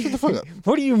about? Shut the fuck up.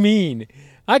 What do you mean?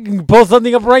 I can pull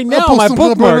something up right now. I'll pull My something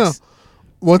up right bookmarks. now.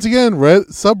 Once again,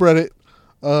 subreddit,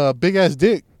 big ass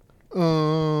dick.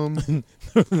 The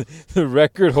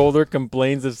record holder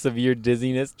complains of severe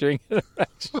dizziness during an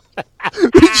erection.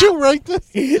 Did you write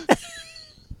this?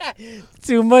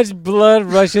 Too much blood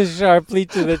rushes sharply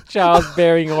to the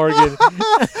childbearing organ.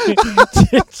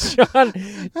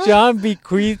 John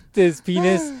bequeathed his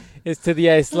penis is to the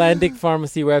Icelandic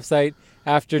pharmacy website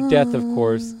after death, of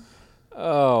course.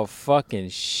 Oh, fucking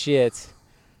shit.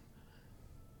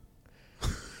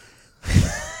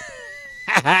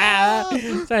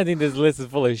 I think this list is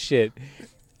full of shit.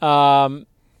 One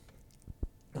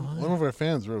of our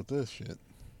fans wrote this shit.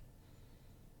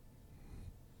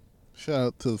 Shout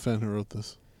out to the fan who wrote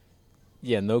this.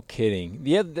 Yeah, no kidding.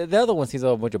 The other one seems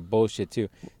like a bunch of bullshit too.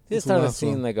 This What's the started last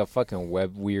seeming one? like a fucking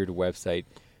weird website.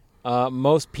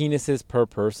 Most penises per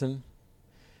person.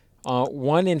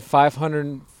 1 in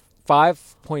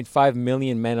 5.5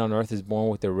 million men on Earth is born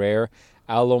with the rare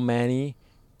allomany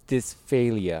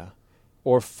dysphalia,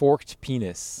 or forked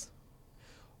penis.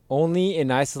 Only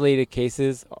in isolated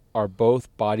cases are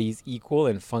both bodies equal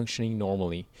and functioning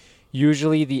normally.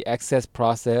 Usually the excess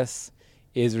process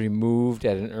is removed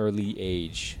at an early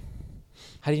age.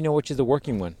 How do you know which is the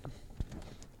working one?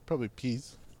 Probably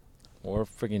peas. Or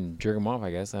freaking jerk them off,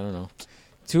 I guess. I don't know.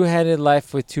 Two-handed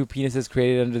life with two penises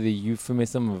created under the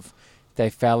euphemism of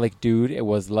diphalic dude. It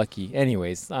was lucky.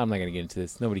 Anyways, I'm not going to get into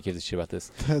this. Nobody gives a shit about this.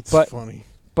 That's But- funny.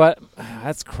 But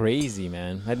that's crazy,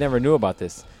 man. I never knew about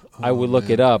this. I would look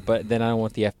man. it up, but then I don't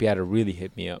want the FBI to really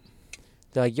hit me up.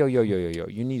 They're like, yo,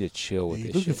 you need to chill Are with you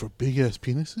this looking shit. for big ass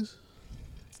penises?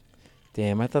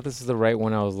 Damn, I thought this was the right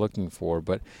one I was looking for,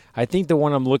 but I think the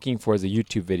one I'm looking for is a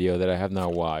YouTube video that I have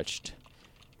not watched,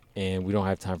 and we don't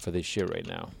have time for this shit right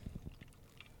now.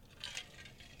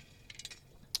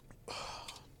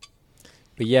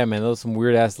 But yeah, man, those are some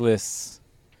weird ass lists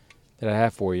that I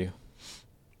have for you.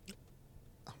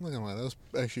 I'm not gonna lie, that was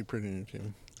actually pretty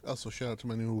entertaining. Also, shout out to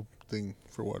my new thing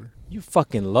for water. You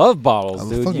fucking love bottles, I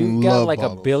dude. fucking You got love like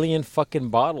bottles. 1 billion fucking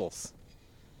bottles.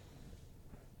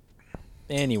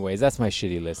 Anyways, that's my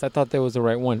shitty list. I thought that was the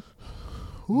right one.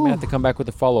 I'm Ooh, gonna have to come back with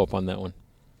a follow-up on that one.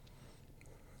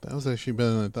 that was actually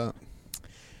better than I thought.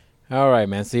 All right,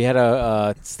 man. So you had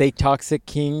a Stay Toxic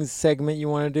Kings segment you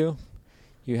want to do?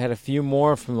 You had a few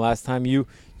more from last time. You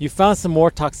found some more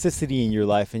toxicity in your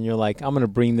life, and you're like, I'm going to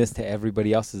bring this to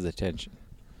everybody else's attention.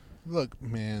 Look,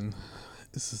 man,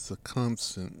 this is a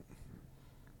constant.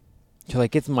 You're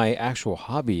like, it's my actual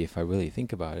hobby if I really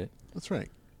think about it. That's right.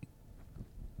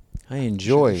 I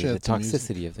enjoy should the add some music.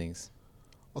 toxicity of things.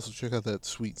 Also, check out that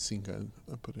sweet sink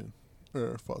I put in.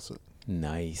 Or faucet.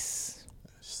 Nice.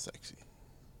 Sexy.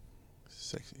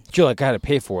 Sexy. You're like, I got to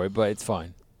pay for it, but it's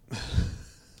fine.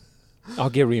 I'll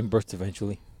get reimbursed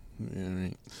eventually. Yeah,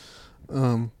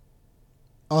 right.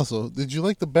 Also, did you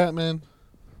like the Batman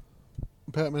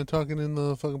talking in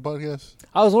the fucking podcast?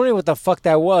 I was wondering what the fuck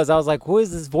that was. I was like, who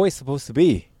is this voice supposed to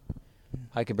be?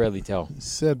 I could barely tell. He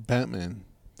said Batman,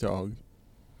 dog.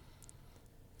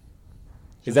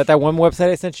 Is that one website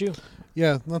I sent you?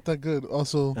 Yeah, not that good.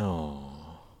 Also,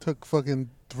 Oh, took fucking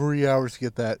 3 hours to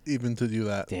get that, even to do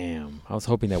that. damn. I was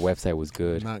hoping that website was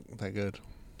good. Not that good.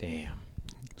 Damn.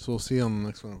 So we'll see on the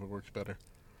next one if it works better.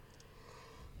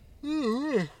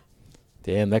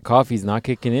 Damn, that coffee's not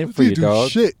kicking in for you, Dude,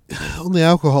 dog. shit. Only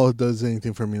alcohol does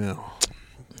anything for me now.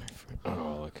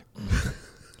 Oh, look.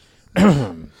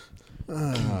 Some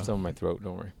in my throat,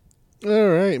 don't worry. All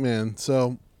right, man.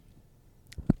 So,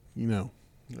 we're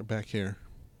back here.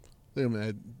 They're going to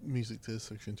add music to this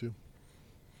section, too.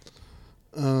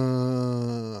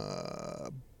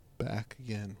 Back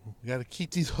again. We got to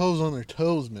keep these hoes on their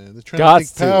toes, man. They're trying to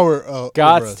take power over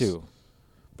Gots us. to.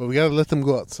 But we got to let them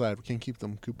go outside. We can't keep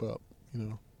them coop up, We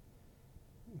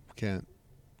can't.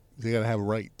 They got to have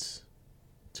rights,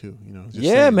 too, just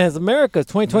Yeah, saying. man, it's America.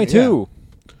 It's 2022.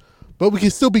 But we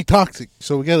can still be toxic,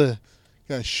 so we gotta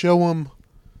show them.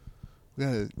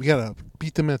 We gotta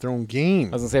beat them at their own game.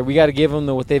 I was going to say, we got to give them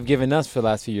what they've given us for the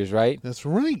last few years, right? That's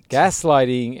right.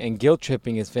 Gaslighting and guilt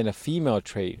tripping has been a female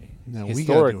trait Now we gotta do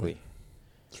historically. it.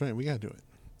 That's right. We gotta do it.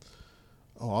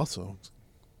 Oh, also,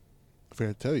 I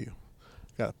forgot to tell you,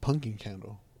 I got a pumpkin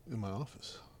candle in my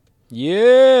office.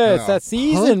 Yeah, it's Yeah, that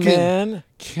season, pumpkin. man.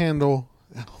 Candle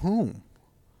at home.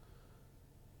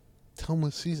 tell them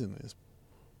what season it is.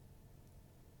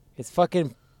 It's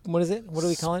fucking. What is it? What do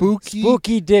we call it?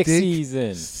 Spooky Dick Dick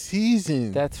season.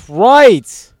 Season. That's right.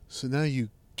 So now you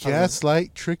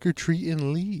gaslight, trick or treat,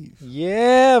 and leave.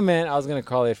 Yeah, man. I was gonna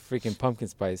call it freaking pumpkin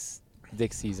spice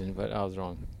Dick season, but I was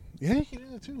wrong. Yeah, you can do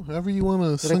that too. However you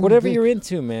want to. Like whatever you're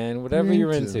into, man. Whatever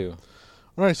you're into.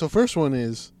 All right. So first one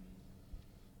is.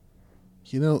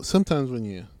 Sometimes when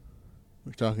you're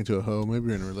talking to a hoe, maybe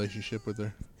you're in a relationship with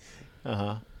her.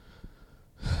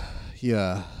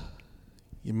 Yeah.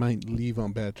 You might leave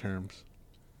on bad terms.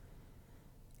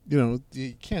 You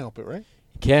can't help it, right?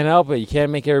 You can't help it. You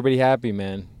can't make everybody happy,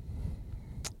 man.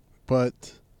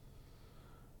 But,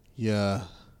 yeah,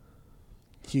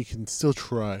 you can still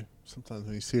try sometimes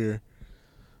when you see her.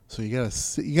 So you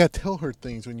gotta tell her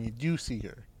things when you do see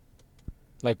her.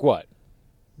 Like what?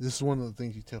 This is one of the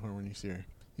things you tell her when you see her.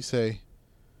 You say,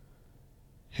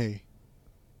 "Hey,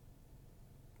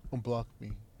 unblock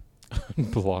me."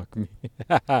 Block me.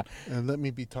 And let me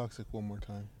be toxic one more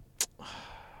time.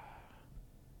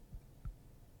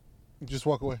 Just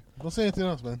walk away. Don't say anything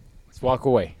else, man. Just walk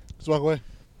away. Just walk away.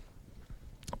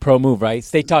 Pro move, right?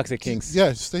 Stay toxic, Kings.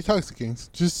 Yeah, stay toxic, Kings.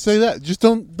 Just say that. Just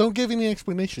don't give any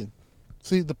explanation.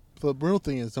 See, the real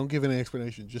thing is don't give any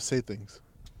explanation. Just say things.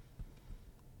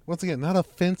 Once again, not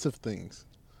offensive things.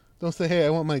 Don't say, "Hey, I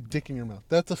want my dick in your mouth."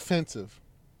 That's offensive.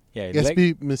 Yeah, It has to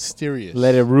be mysterious.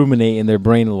 Let it ruminate in their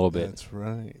brain a little bit. That's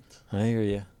right. I hear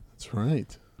you. That's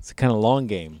right. It's a kind of long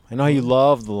game. I know how you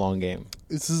love the long game.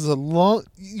 This is a long.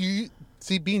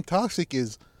 See, being toxic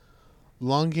is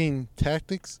long game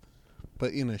tactics,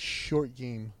 but in a short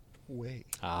game way.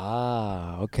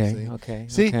 Ah, okay, See? okay.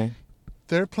 See? Okay.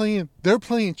 They're playing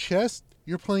chess.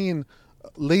 You're playing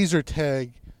laser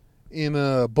tag in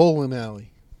a bowling alley.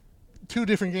 Two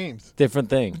different games. Different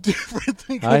thing. Different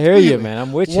things. I hear you, man.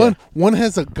 I'm with you. One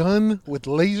has a gun with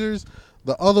lasers.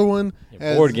 The other one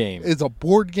board game. is a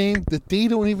board game that they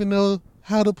don't even know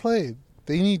how to play.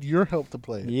 They need your help to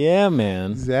play it. Yeah,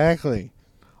 man. Exactly.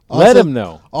 Let them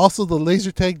know. Also, the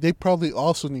laser tag, they probably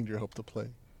also need your help to play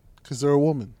because they're a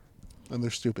woman and they're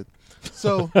stupid.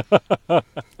 So,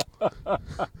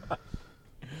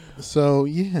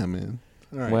 yeah, man.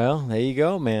 All right. Well, there you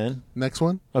go, man. Next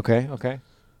one. Okay, okay.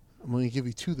 I'm going to give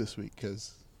you two this week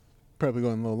because probably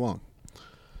going a little long.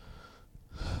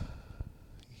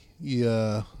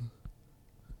 You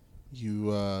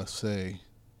say,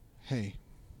 "Hey,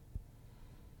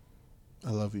 I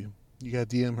love you." You got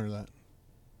to DM her that.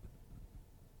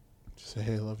 Just say,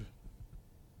 "Hey, I love you."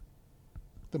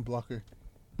 Then block her.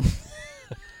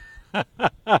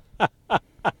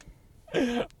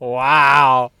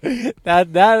 Wow,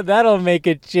 that'll make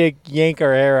a chick yank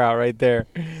her hair out right there.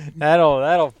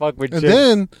 That'll fuck with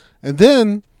chicks. And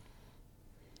then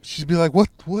she'd be like,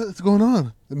 "What's going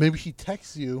on?" And maybe she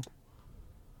texts you,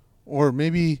 or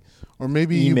maybe you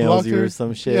emails blocked you her or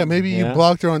some shit. Yeah, maybe you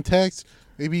blocked her on text.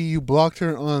 Maybe you blocked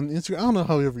her on Instagram. I don't know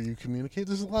however you communicate.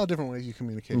 There's a lot of different ways you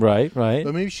communicate. Right.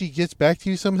 But maybe she gets back to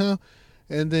you somehow,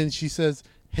 and then she says,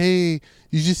 "Hey,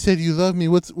 you just said you love me.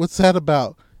 What's that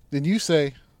about?" Then you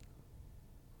say,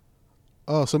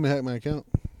 "Oh, somebody hacked my account."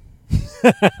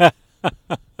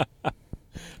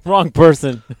 Wrong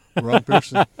person. Wrong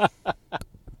person.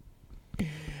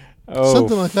 Oh,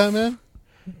 Something like that, man.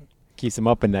 keeps him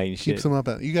up at night and shit. Keeps them up.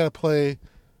 You got to play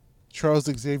Charles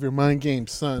Xavier mind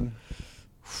games, son.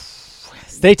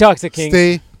 Stay toxic, King.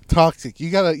 Stay toxic.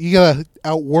 You gotta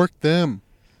outwork them.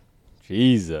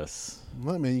 Jesus.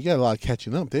 Well, man, you got a lot of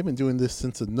catching up. They've been doing this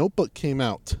since The Notebook came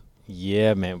out.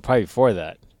 Yeah, man. Probably before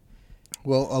that.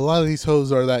 Well, a lot of these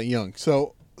hoes are that young.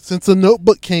 So since The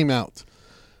Notebook came out,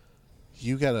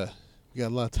 you got a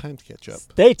lot of time to catch up.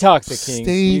 Stay toxic, King.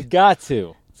 Stay You got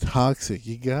to. Toxic.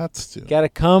 You got to. Got to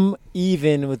come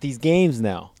even with these games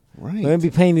now. Right. We're going to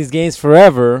be playing these games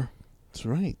forever. That's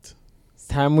right. It's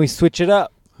time we switch it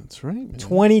up. That's right, man.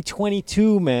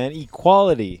 2022, man.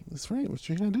 Equality. That's right. What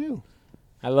you gonna do?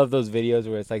 I love those videos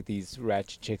where it's like these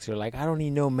ratchet chicks are like, I don't need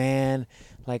no man.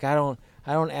 Like, I don't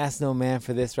ask no man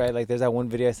for this, right? Like, there's that one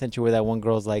video I sent you where that one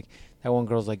girl's like,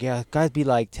 yeah, guys be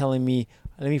like telling me,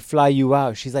 let me fly you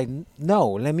out. She's like,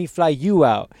 no, let me fly you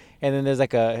out. And then there's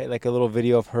like a little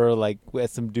video of her like at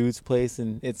some dude's place,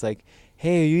 and it's like,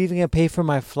 hey, are you even gonna pay for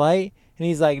my flight? And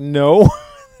he's like, no.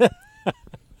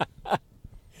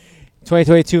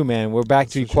 2022, man. We're back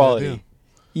to equality.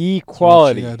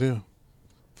 Equality. That's what you gotta do.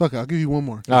 Fuck it, I'll give you one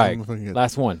more. All right.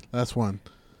 Last one. Last one.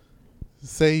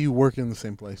 Say you work in the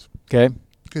same place. Okay.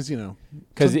 Because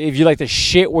Because if you like to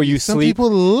shit where you some sleep, people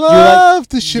love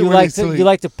to shit where they sleep. you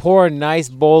like to pour a nice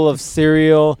bowl of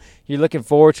cereal. You're looking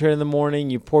forward to it in the morning.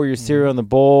 You pour your cereal in the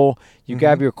bowl. You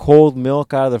grab your cold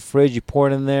milk out of the fridge. You pour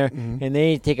it in there, and then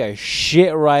you take a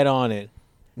shit right on it.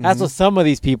 That's what some of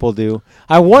these people do.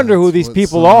 I wonder who these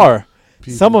people are.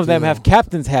 Some of them have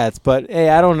captain's hats, but hey,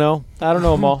 I don't know. I don't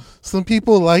know them all. Some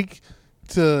people like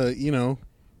to,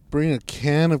 bring a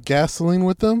can of gasoline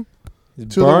with them.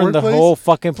 Burn the whole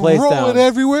fucking place down. Throw it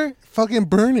everywhere. Fucking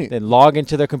burn it. Then log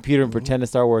into their computer and pretend to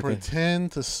start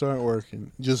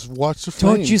working. Just watch the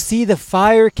flames. Don't you see the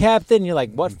fire, Captain? You're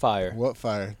like, what fire? What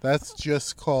fire? That's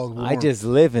just called warmth. I just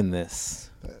live in this.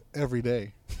 Every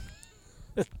day.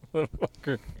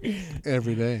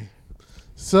 Every day.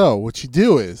 So, what you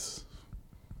do is,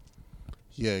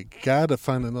 you gotta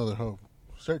find another hoe.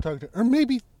 Start talking to her. Or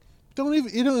maybe, it don't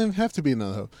even have to be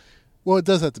another hoe. Well, it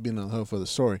does have to be another hoe for the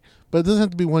story. But it doesn't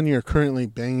have to be one you're currently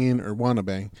banging or want to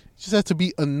bang. It just has to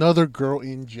be another girl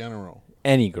in general.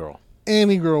 Any girl.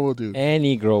 Any girl will do.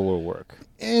 Any girl will work.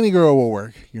 Any girl will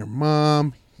work. Your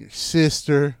mom, your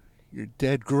sister, your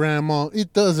dead grandma.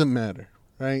 It doesn't matter,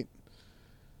 right?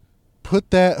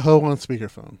 Put that hoe on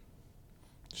speakerphone.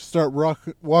 Start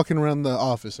walking around the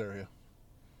office area.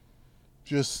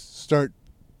 Just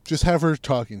have her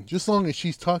talking. Just as long as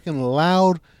she's talking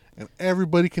loud and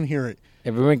everybody can hear it.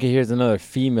 Everyone can hear another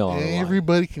female on the line.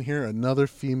 Everybody can hear another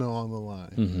female on the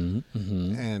line. Mm-hmm,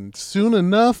 mm-hmm. And soon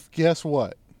enough, guess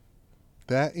what?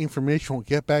 That information will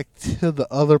get back to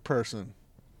the other person.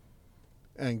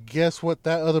 And guess what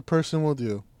that other person will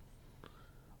do?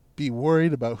 Be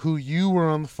worried about who you were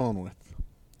on the phone with.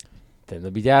 Then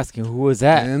they'll be asking, who was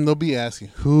that? And they'll be asking,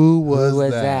 who was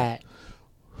that?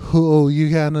 Who, you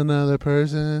got another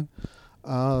person?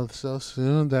 Oh, so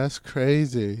soon? That's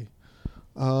crazy.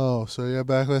 Oh, so you're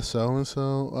back with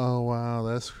so-and-so? Oh, wow,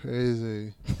 that's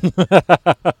crazy.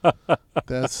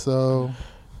 That's so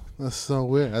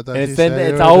weird. I thought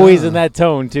it's always in that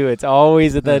tone, too. It's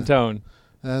always at that tone.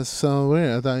 That's so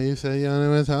weird. I thought you said you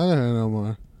don't even talk to her no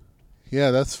more.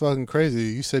 Yeah, that's fucking crazy.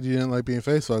 You said you didn't like being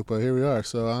Facebook, but here we are.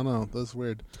 So, I don't know. That's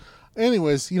weird.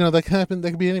 Anyways, that can happen.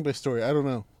 That could be anybody's story. I don't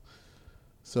know.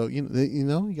 So, you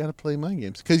got to play mind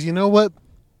games. Because you know what?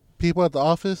 People at the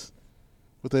office,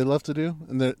 what they love to do,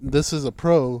 and this is a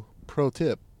pro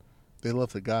tip, they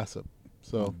love to gossip.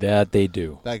 So that they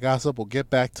do. That gossip will get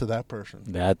back to that person.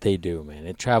 That they do, man.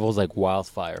 It travels like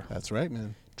wildfire. That's right,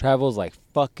 man. Travels like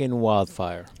fucking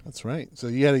wildfire. That's right. So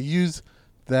you got to use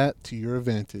that to your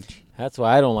advantage. That's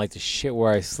why I don't like to shit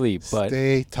where I sleep. But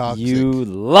stay toxic. You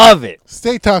love it.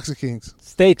 Stay toxic, Kings.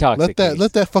 Stay toxic.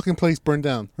 Let that fucking place burn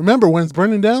down. Remember, when it's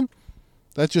burning down,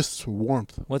 that's just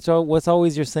warmth. What's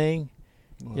always your saying?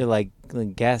 What? You're like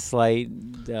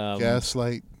gaslight.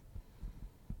 Gaslight.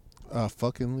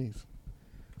 Fucking leave.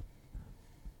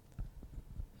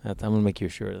 I'm gonna make you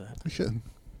sure of that. You should.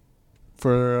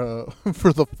 For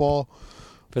the fall.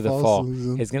 For the fall.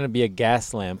 Season. It's going to be a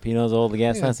gas lamp. You know those old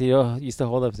gas lamps you used to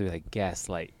hold up to be like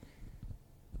gaslight.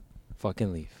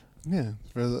 Fucking leave. Yeah.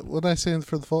 What did I say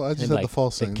for the fall? I just had the fall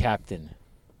saying. The captain.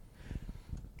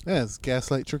 Yeah, it's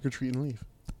gaslight, trick or treat, and leave.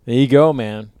 There you go,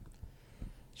 man.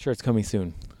 Sure, it's coming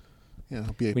soon. Yeah,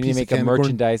 it'll be we need to make a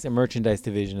merchandise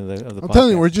division of the podcast. I'm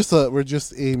telling you, we're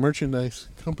just a merchandise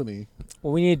company.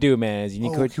 What we need to do, man, is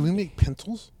can we make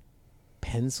pencils?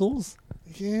 Pencils?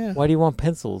 Yeah. Why do you want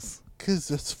pencils? Because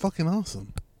that's fucking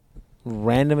awesome.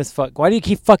 Random as fuck. Why do you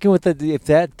keep fucking with if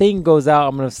that thing goes out,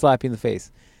 I'm going to slap you in the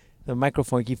face. The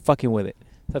microphone, you keep fucking with it.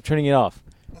 Stop turning it off.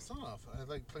 That's not off. I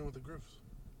like playing with the grooves.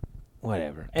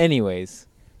 Whatever. Anyways,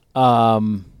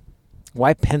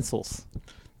 why pencils?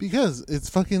 Because it's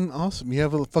fucking awesome. You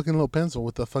have a fucking little pencil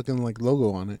with a fucking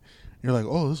logo on it. You're like,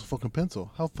 oh, this is a fucking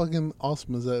pencil. How fucking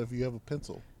awesome is that if you have a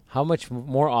pencil? How much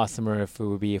more awesomer if it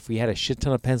would be if we had a shit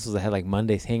ton of pencils that had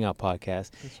Monday's Hangout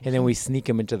podcast, and then we sneak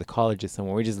them into the colleges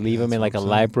somewhere. We just leave them in a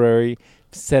library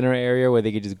center area where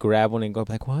they could just grab one and go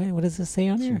like, what does this say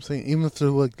on here? I'm saying, even if they're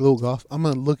little golf, I'm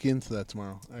gonna look into that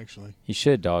tomorrow. Actually, you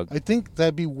should, dog. I think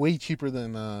that'd be way cheaper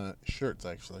than shirts.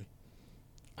 Actually,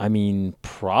 I mean,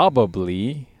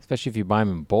 probably, especially if you buy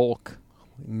them in bulk.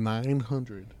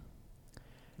 $900.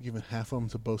 Giving half of them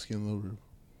to Boski and LaRue.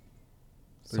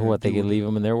 So what, they could leave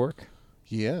them in their work?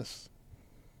 Yes.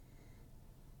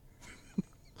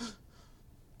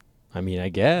 I mean, I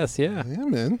guess, yeah. Yeah,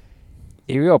 man.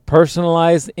 Here we go.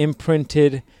 Personalized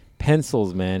imprinted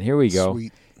pencils, man. Here we go.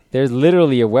 Sweet. There's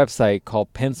literally a website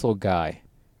called Pencil Guy.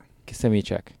 Send me a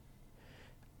check.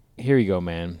 Here you go,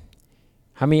 man.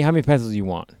 How many pencils do you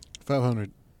want? 500.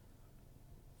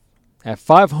 At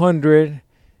 500,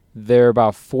 they're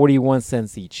about 41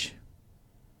 cents each.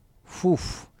 Whew.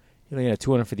 You're looking at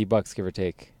 $250, give or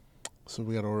take. So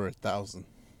we got to order 1,000.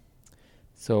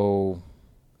 So,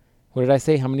 what did I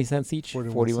say? How many cents each?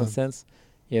 41 cents.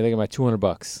 Yeah, they're about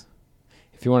 $200.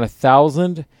 If you want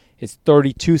 1,000, it's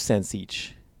 32 cents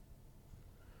each.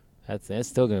 That's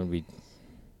still gonna be.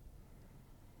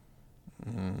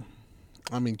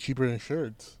 I mean, cheaper than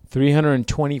shirts.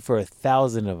 $320 for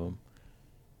 1,000 of them.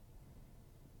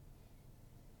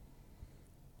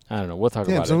 I don't know. We'll talk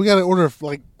about it. So we got to order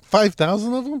like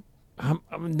 5,000 of them?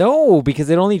 No, because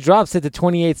it only drops it to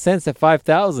 28 cents at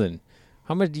 5,000.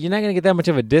 How much? You're not gonna get that much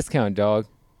of a discount, dog.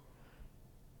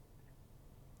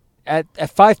 At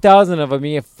 5,000 of them,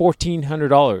 you get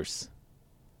 $1,400.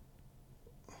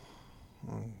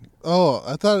 Oh,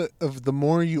 I thought of the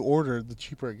more you order, the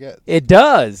cheaper it gets. It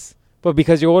does, but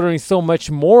because you're ordering so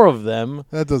much more of them,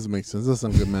 that doesn't make sense. That's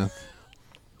not good math.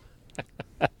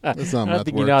 That's not math. I don't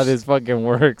think you know how this fucking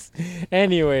works.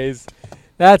 Anyways,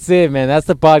 that's it, man. That's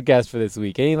the podcast for this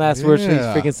week. Any last words for these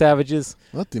freaking savages?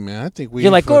 Nothing, man. I think we.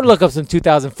 You're like, go look up some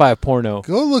 2005 porno.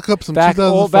 Go look up some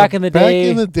 2005. Back in the day. Back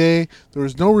in the day, there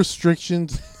was no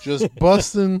restrictions. Just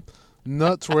busting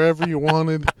nuts wherever you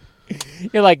wanted.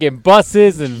 You're like in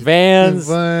buses and vans,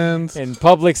 in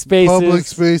public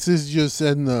spaces. Just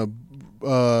in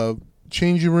the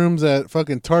changing rooms at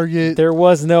fucking Target. There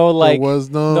was no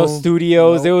no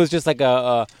studios. Nope. It was just like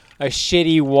a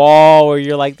shitty wall where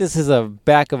you're like, this is a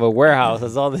back of a warehouse.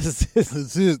 That's all this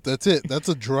is. That's it. That's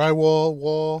a drywall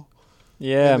wall.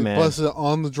 Yeah, man. Busted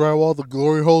on the drywall. The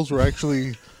glory holes were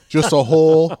actually just a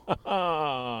hole,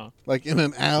 like in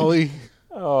an alley.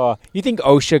 Oh, you think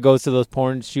OSHA goes to those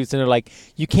porn shoots and they're like,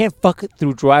 you can't fuck it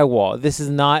through drywall. This is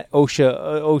not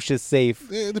OSHA safe.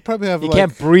 They probably have. You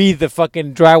can't breathe the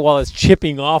fucking drywall that's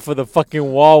chipping off of the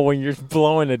fucking wall when you're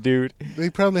blowing a dude. They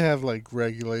probably have like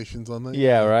regulations on that.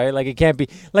 Yeah, right. Like it can't be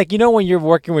like, you know, when you're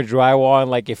working with drywall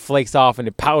and like it flakes off and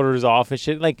it powders off and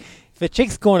shit. Like if a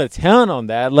chick's going to town on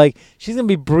that, like she's gonna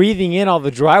be breathing in all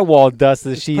the drywall dust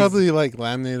that she's probably like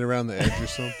laminated around the edge or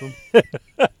something.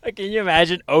 Can you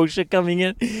imagine OSHA coming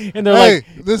in and they're like,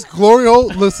 this glory hole,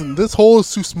 listen, this hole is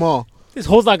too small. This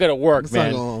hole's not going to work,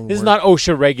 man. This is not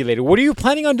OSHA regulated. What are you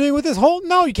planning on doing with this hole?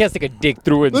 No, you can't stick a dick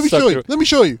through it. Let me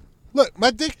show you. Look,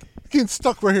 my dick getting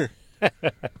stuck right here.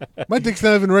 My dick's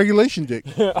not even regulation dick.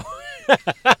 Yeah,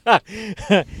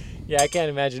 I can't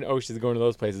imagine OSHA's going to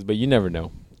those places, but you never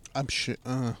know. I'm shit.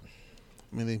 I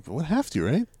mean, they would have to,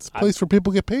 right? It's a place where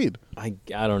people get paid. I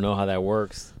don't know how that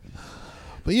works.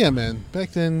 But yeah, man,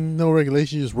 back then, no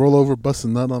regulation. You just roll over, bust a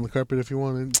nut on the carpet if you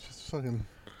wanted. Just fucking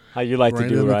how you like to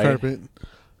do, right? Carpet.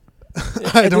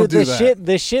 I don't do that.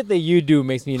 The shit that you do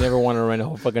makes me never want to rent a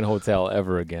whole fucking hotel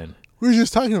ever again. We were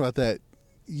just talking about that.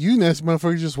 You nasty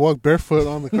motherfucker just walk barefoot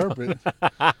on the carpet.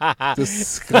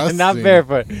 Disgusting. Not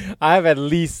barefoot. I have at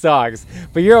least socks.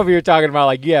 But you're over here talking about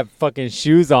like you have fucking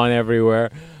shoes on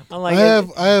everywhere. I'm like,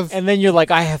 I have, and then you're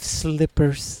like, I have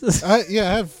slippers. I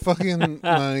have fucking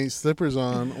my slippers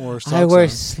on or socks I wear on.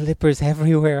 Slippers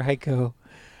everywhere I go.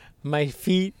 My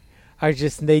feet are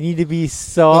they need to be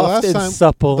soft and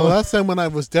supple. The last time when I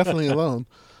was definitely alone.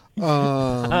 You're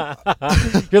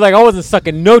like, I wasn't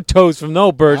sucking no toes from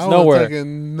no birds nowhere. I was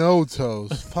sucking no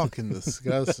toes. Fucking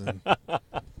disgusting.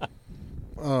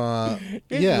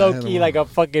 You're low-key like a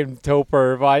fucking toe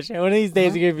perv. Watch. One of these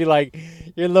days you're going to be like,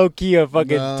 you're low-key a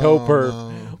fucking toe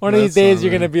perv. One of these days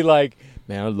you're going to be like,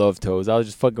 man, I love toes. I was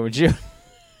just fucking with you.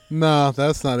 No,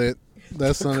 that's not it.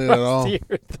 That's not it at all.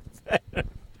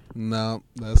 No,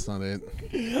 that's not it.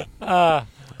 I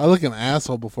look an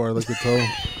asshole before I look a toe.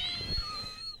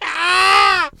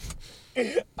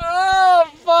 Oh,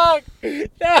 fuck.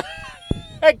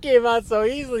 That came out so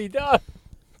easily, dog.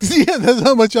 Yeah, that's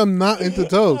how much I'm not into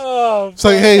toes. Oh, it's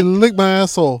like, hey, lick my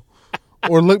asshole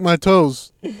or lick my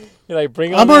toes. You're like,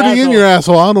 bring on I'm already asshole. in your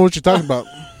asshole. I don't know what you're talking about.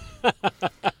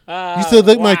 You said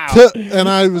lick my tit, and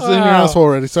I was in your asshole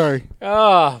already. Sorry.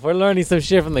 Oh, we're learning some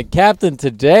shit from the captain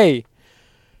today.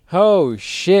 Oh,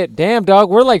 shit. Damn, dog.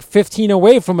 We're like 15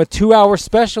 away from a 2-hour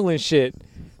special and shit.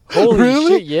 Holy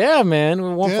really? shit. Yeah, man.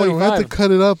 We're 145. Yeah, we have to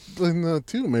cut it up in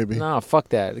 2, maybe. Nah, fuck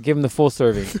that. Give him the full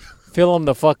serving. Fill them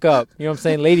the fuck up. You know what I'm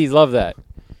saying? Ladies love that.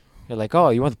 You're like, oh,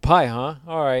 you want the pie, huh?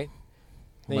 All right.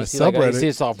 Then my you see like, subreddit. you see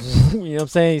it's all, you know what I'm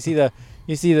saying?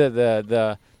 You see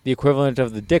the equivalent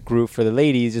of the dick root for the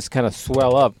ladies just kind of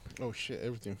swell up. Oh shit!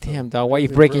 Everything. Damn, dog. Why are you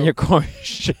breaking your car?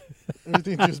 Shit.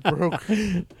 Everything just broke.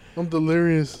 I'm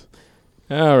delirious.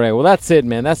 All right. Well, that's it,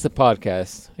 man. That's the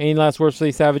podcast. Any last words for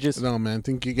these savages? No, man. I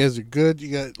think you guys are good.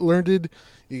 You got learned.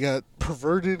 You got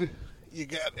perverted. You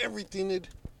got everything.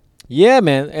 Yeah,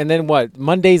 man. And then what?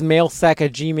 Monday's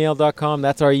mailsack@gmail.com.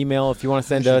 That's our email if you want to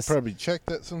send us. Probably check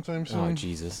that sometime soon. Oh,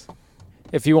 Jesus.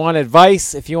 If you want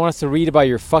advice, if you want us to read about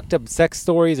your fucked up sex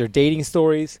stories or dating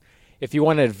stories, if you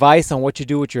want advice on what to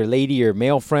do with your lady or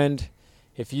male friend,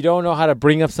 if you don't know how to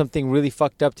bring up something really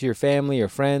fucked up to your family or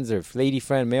friends or lady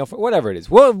friend, male friend, whatever it is,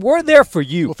 we're there for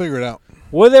you. We'll figure it out.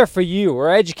 We're there for you. We're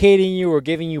educating you. We're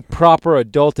giving you proper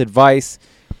adult advice.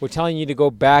 We're telling you to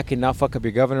go back and not fuck up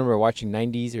your governor. We're watching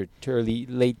 90s or early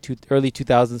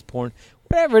 2000s porn.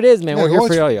 Whatever it is, man. Yeah, we're here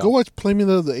for y'all. Go watch Planet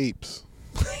of the Apes.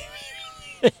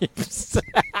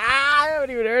 I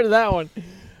haven't even heard of that one.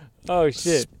 Oh,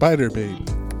 shit. Spider Baby.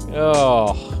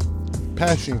 Oh.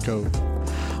 Passion Code.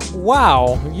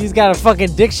 Wow. You've got a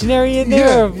fucking dictionary in there?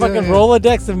 Yeah, a fucking yeah.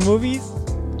 Rolodex of movies?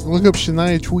 Look up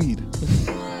Shania Tweed.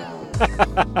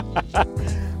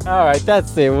 All right,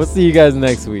 that's it. We'll see you guys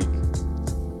next week.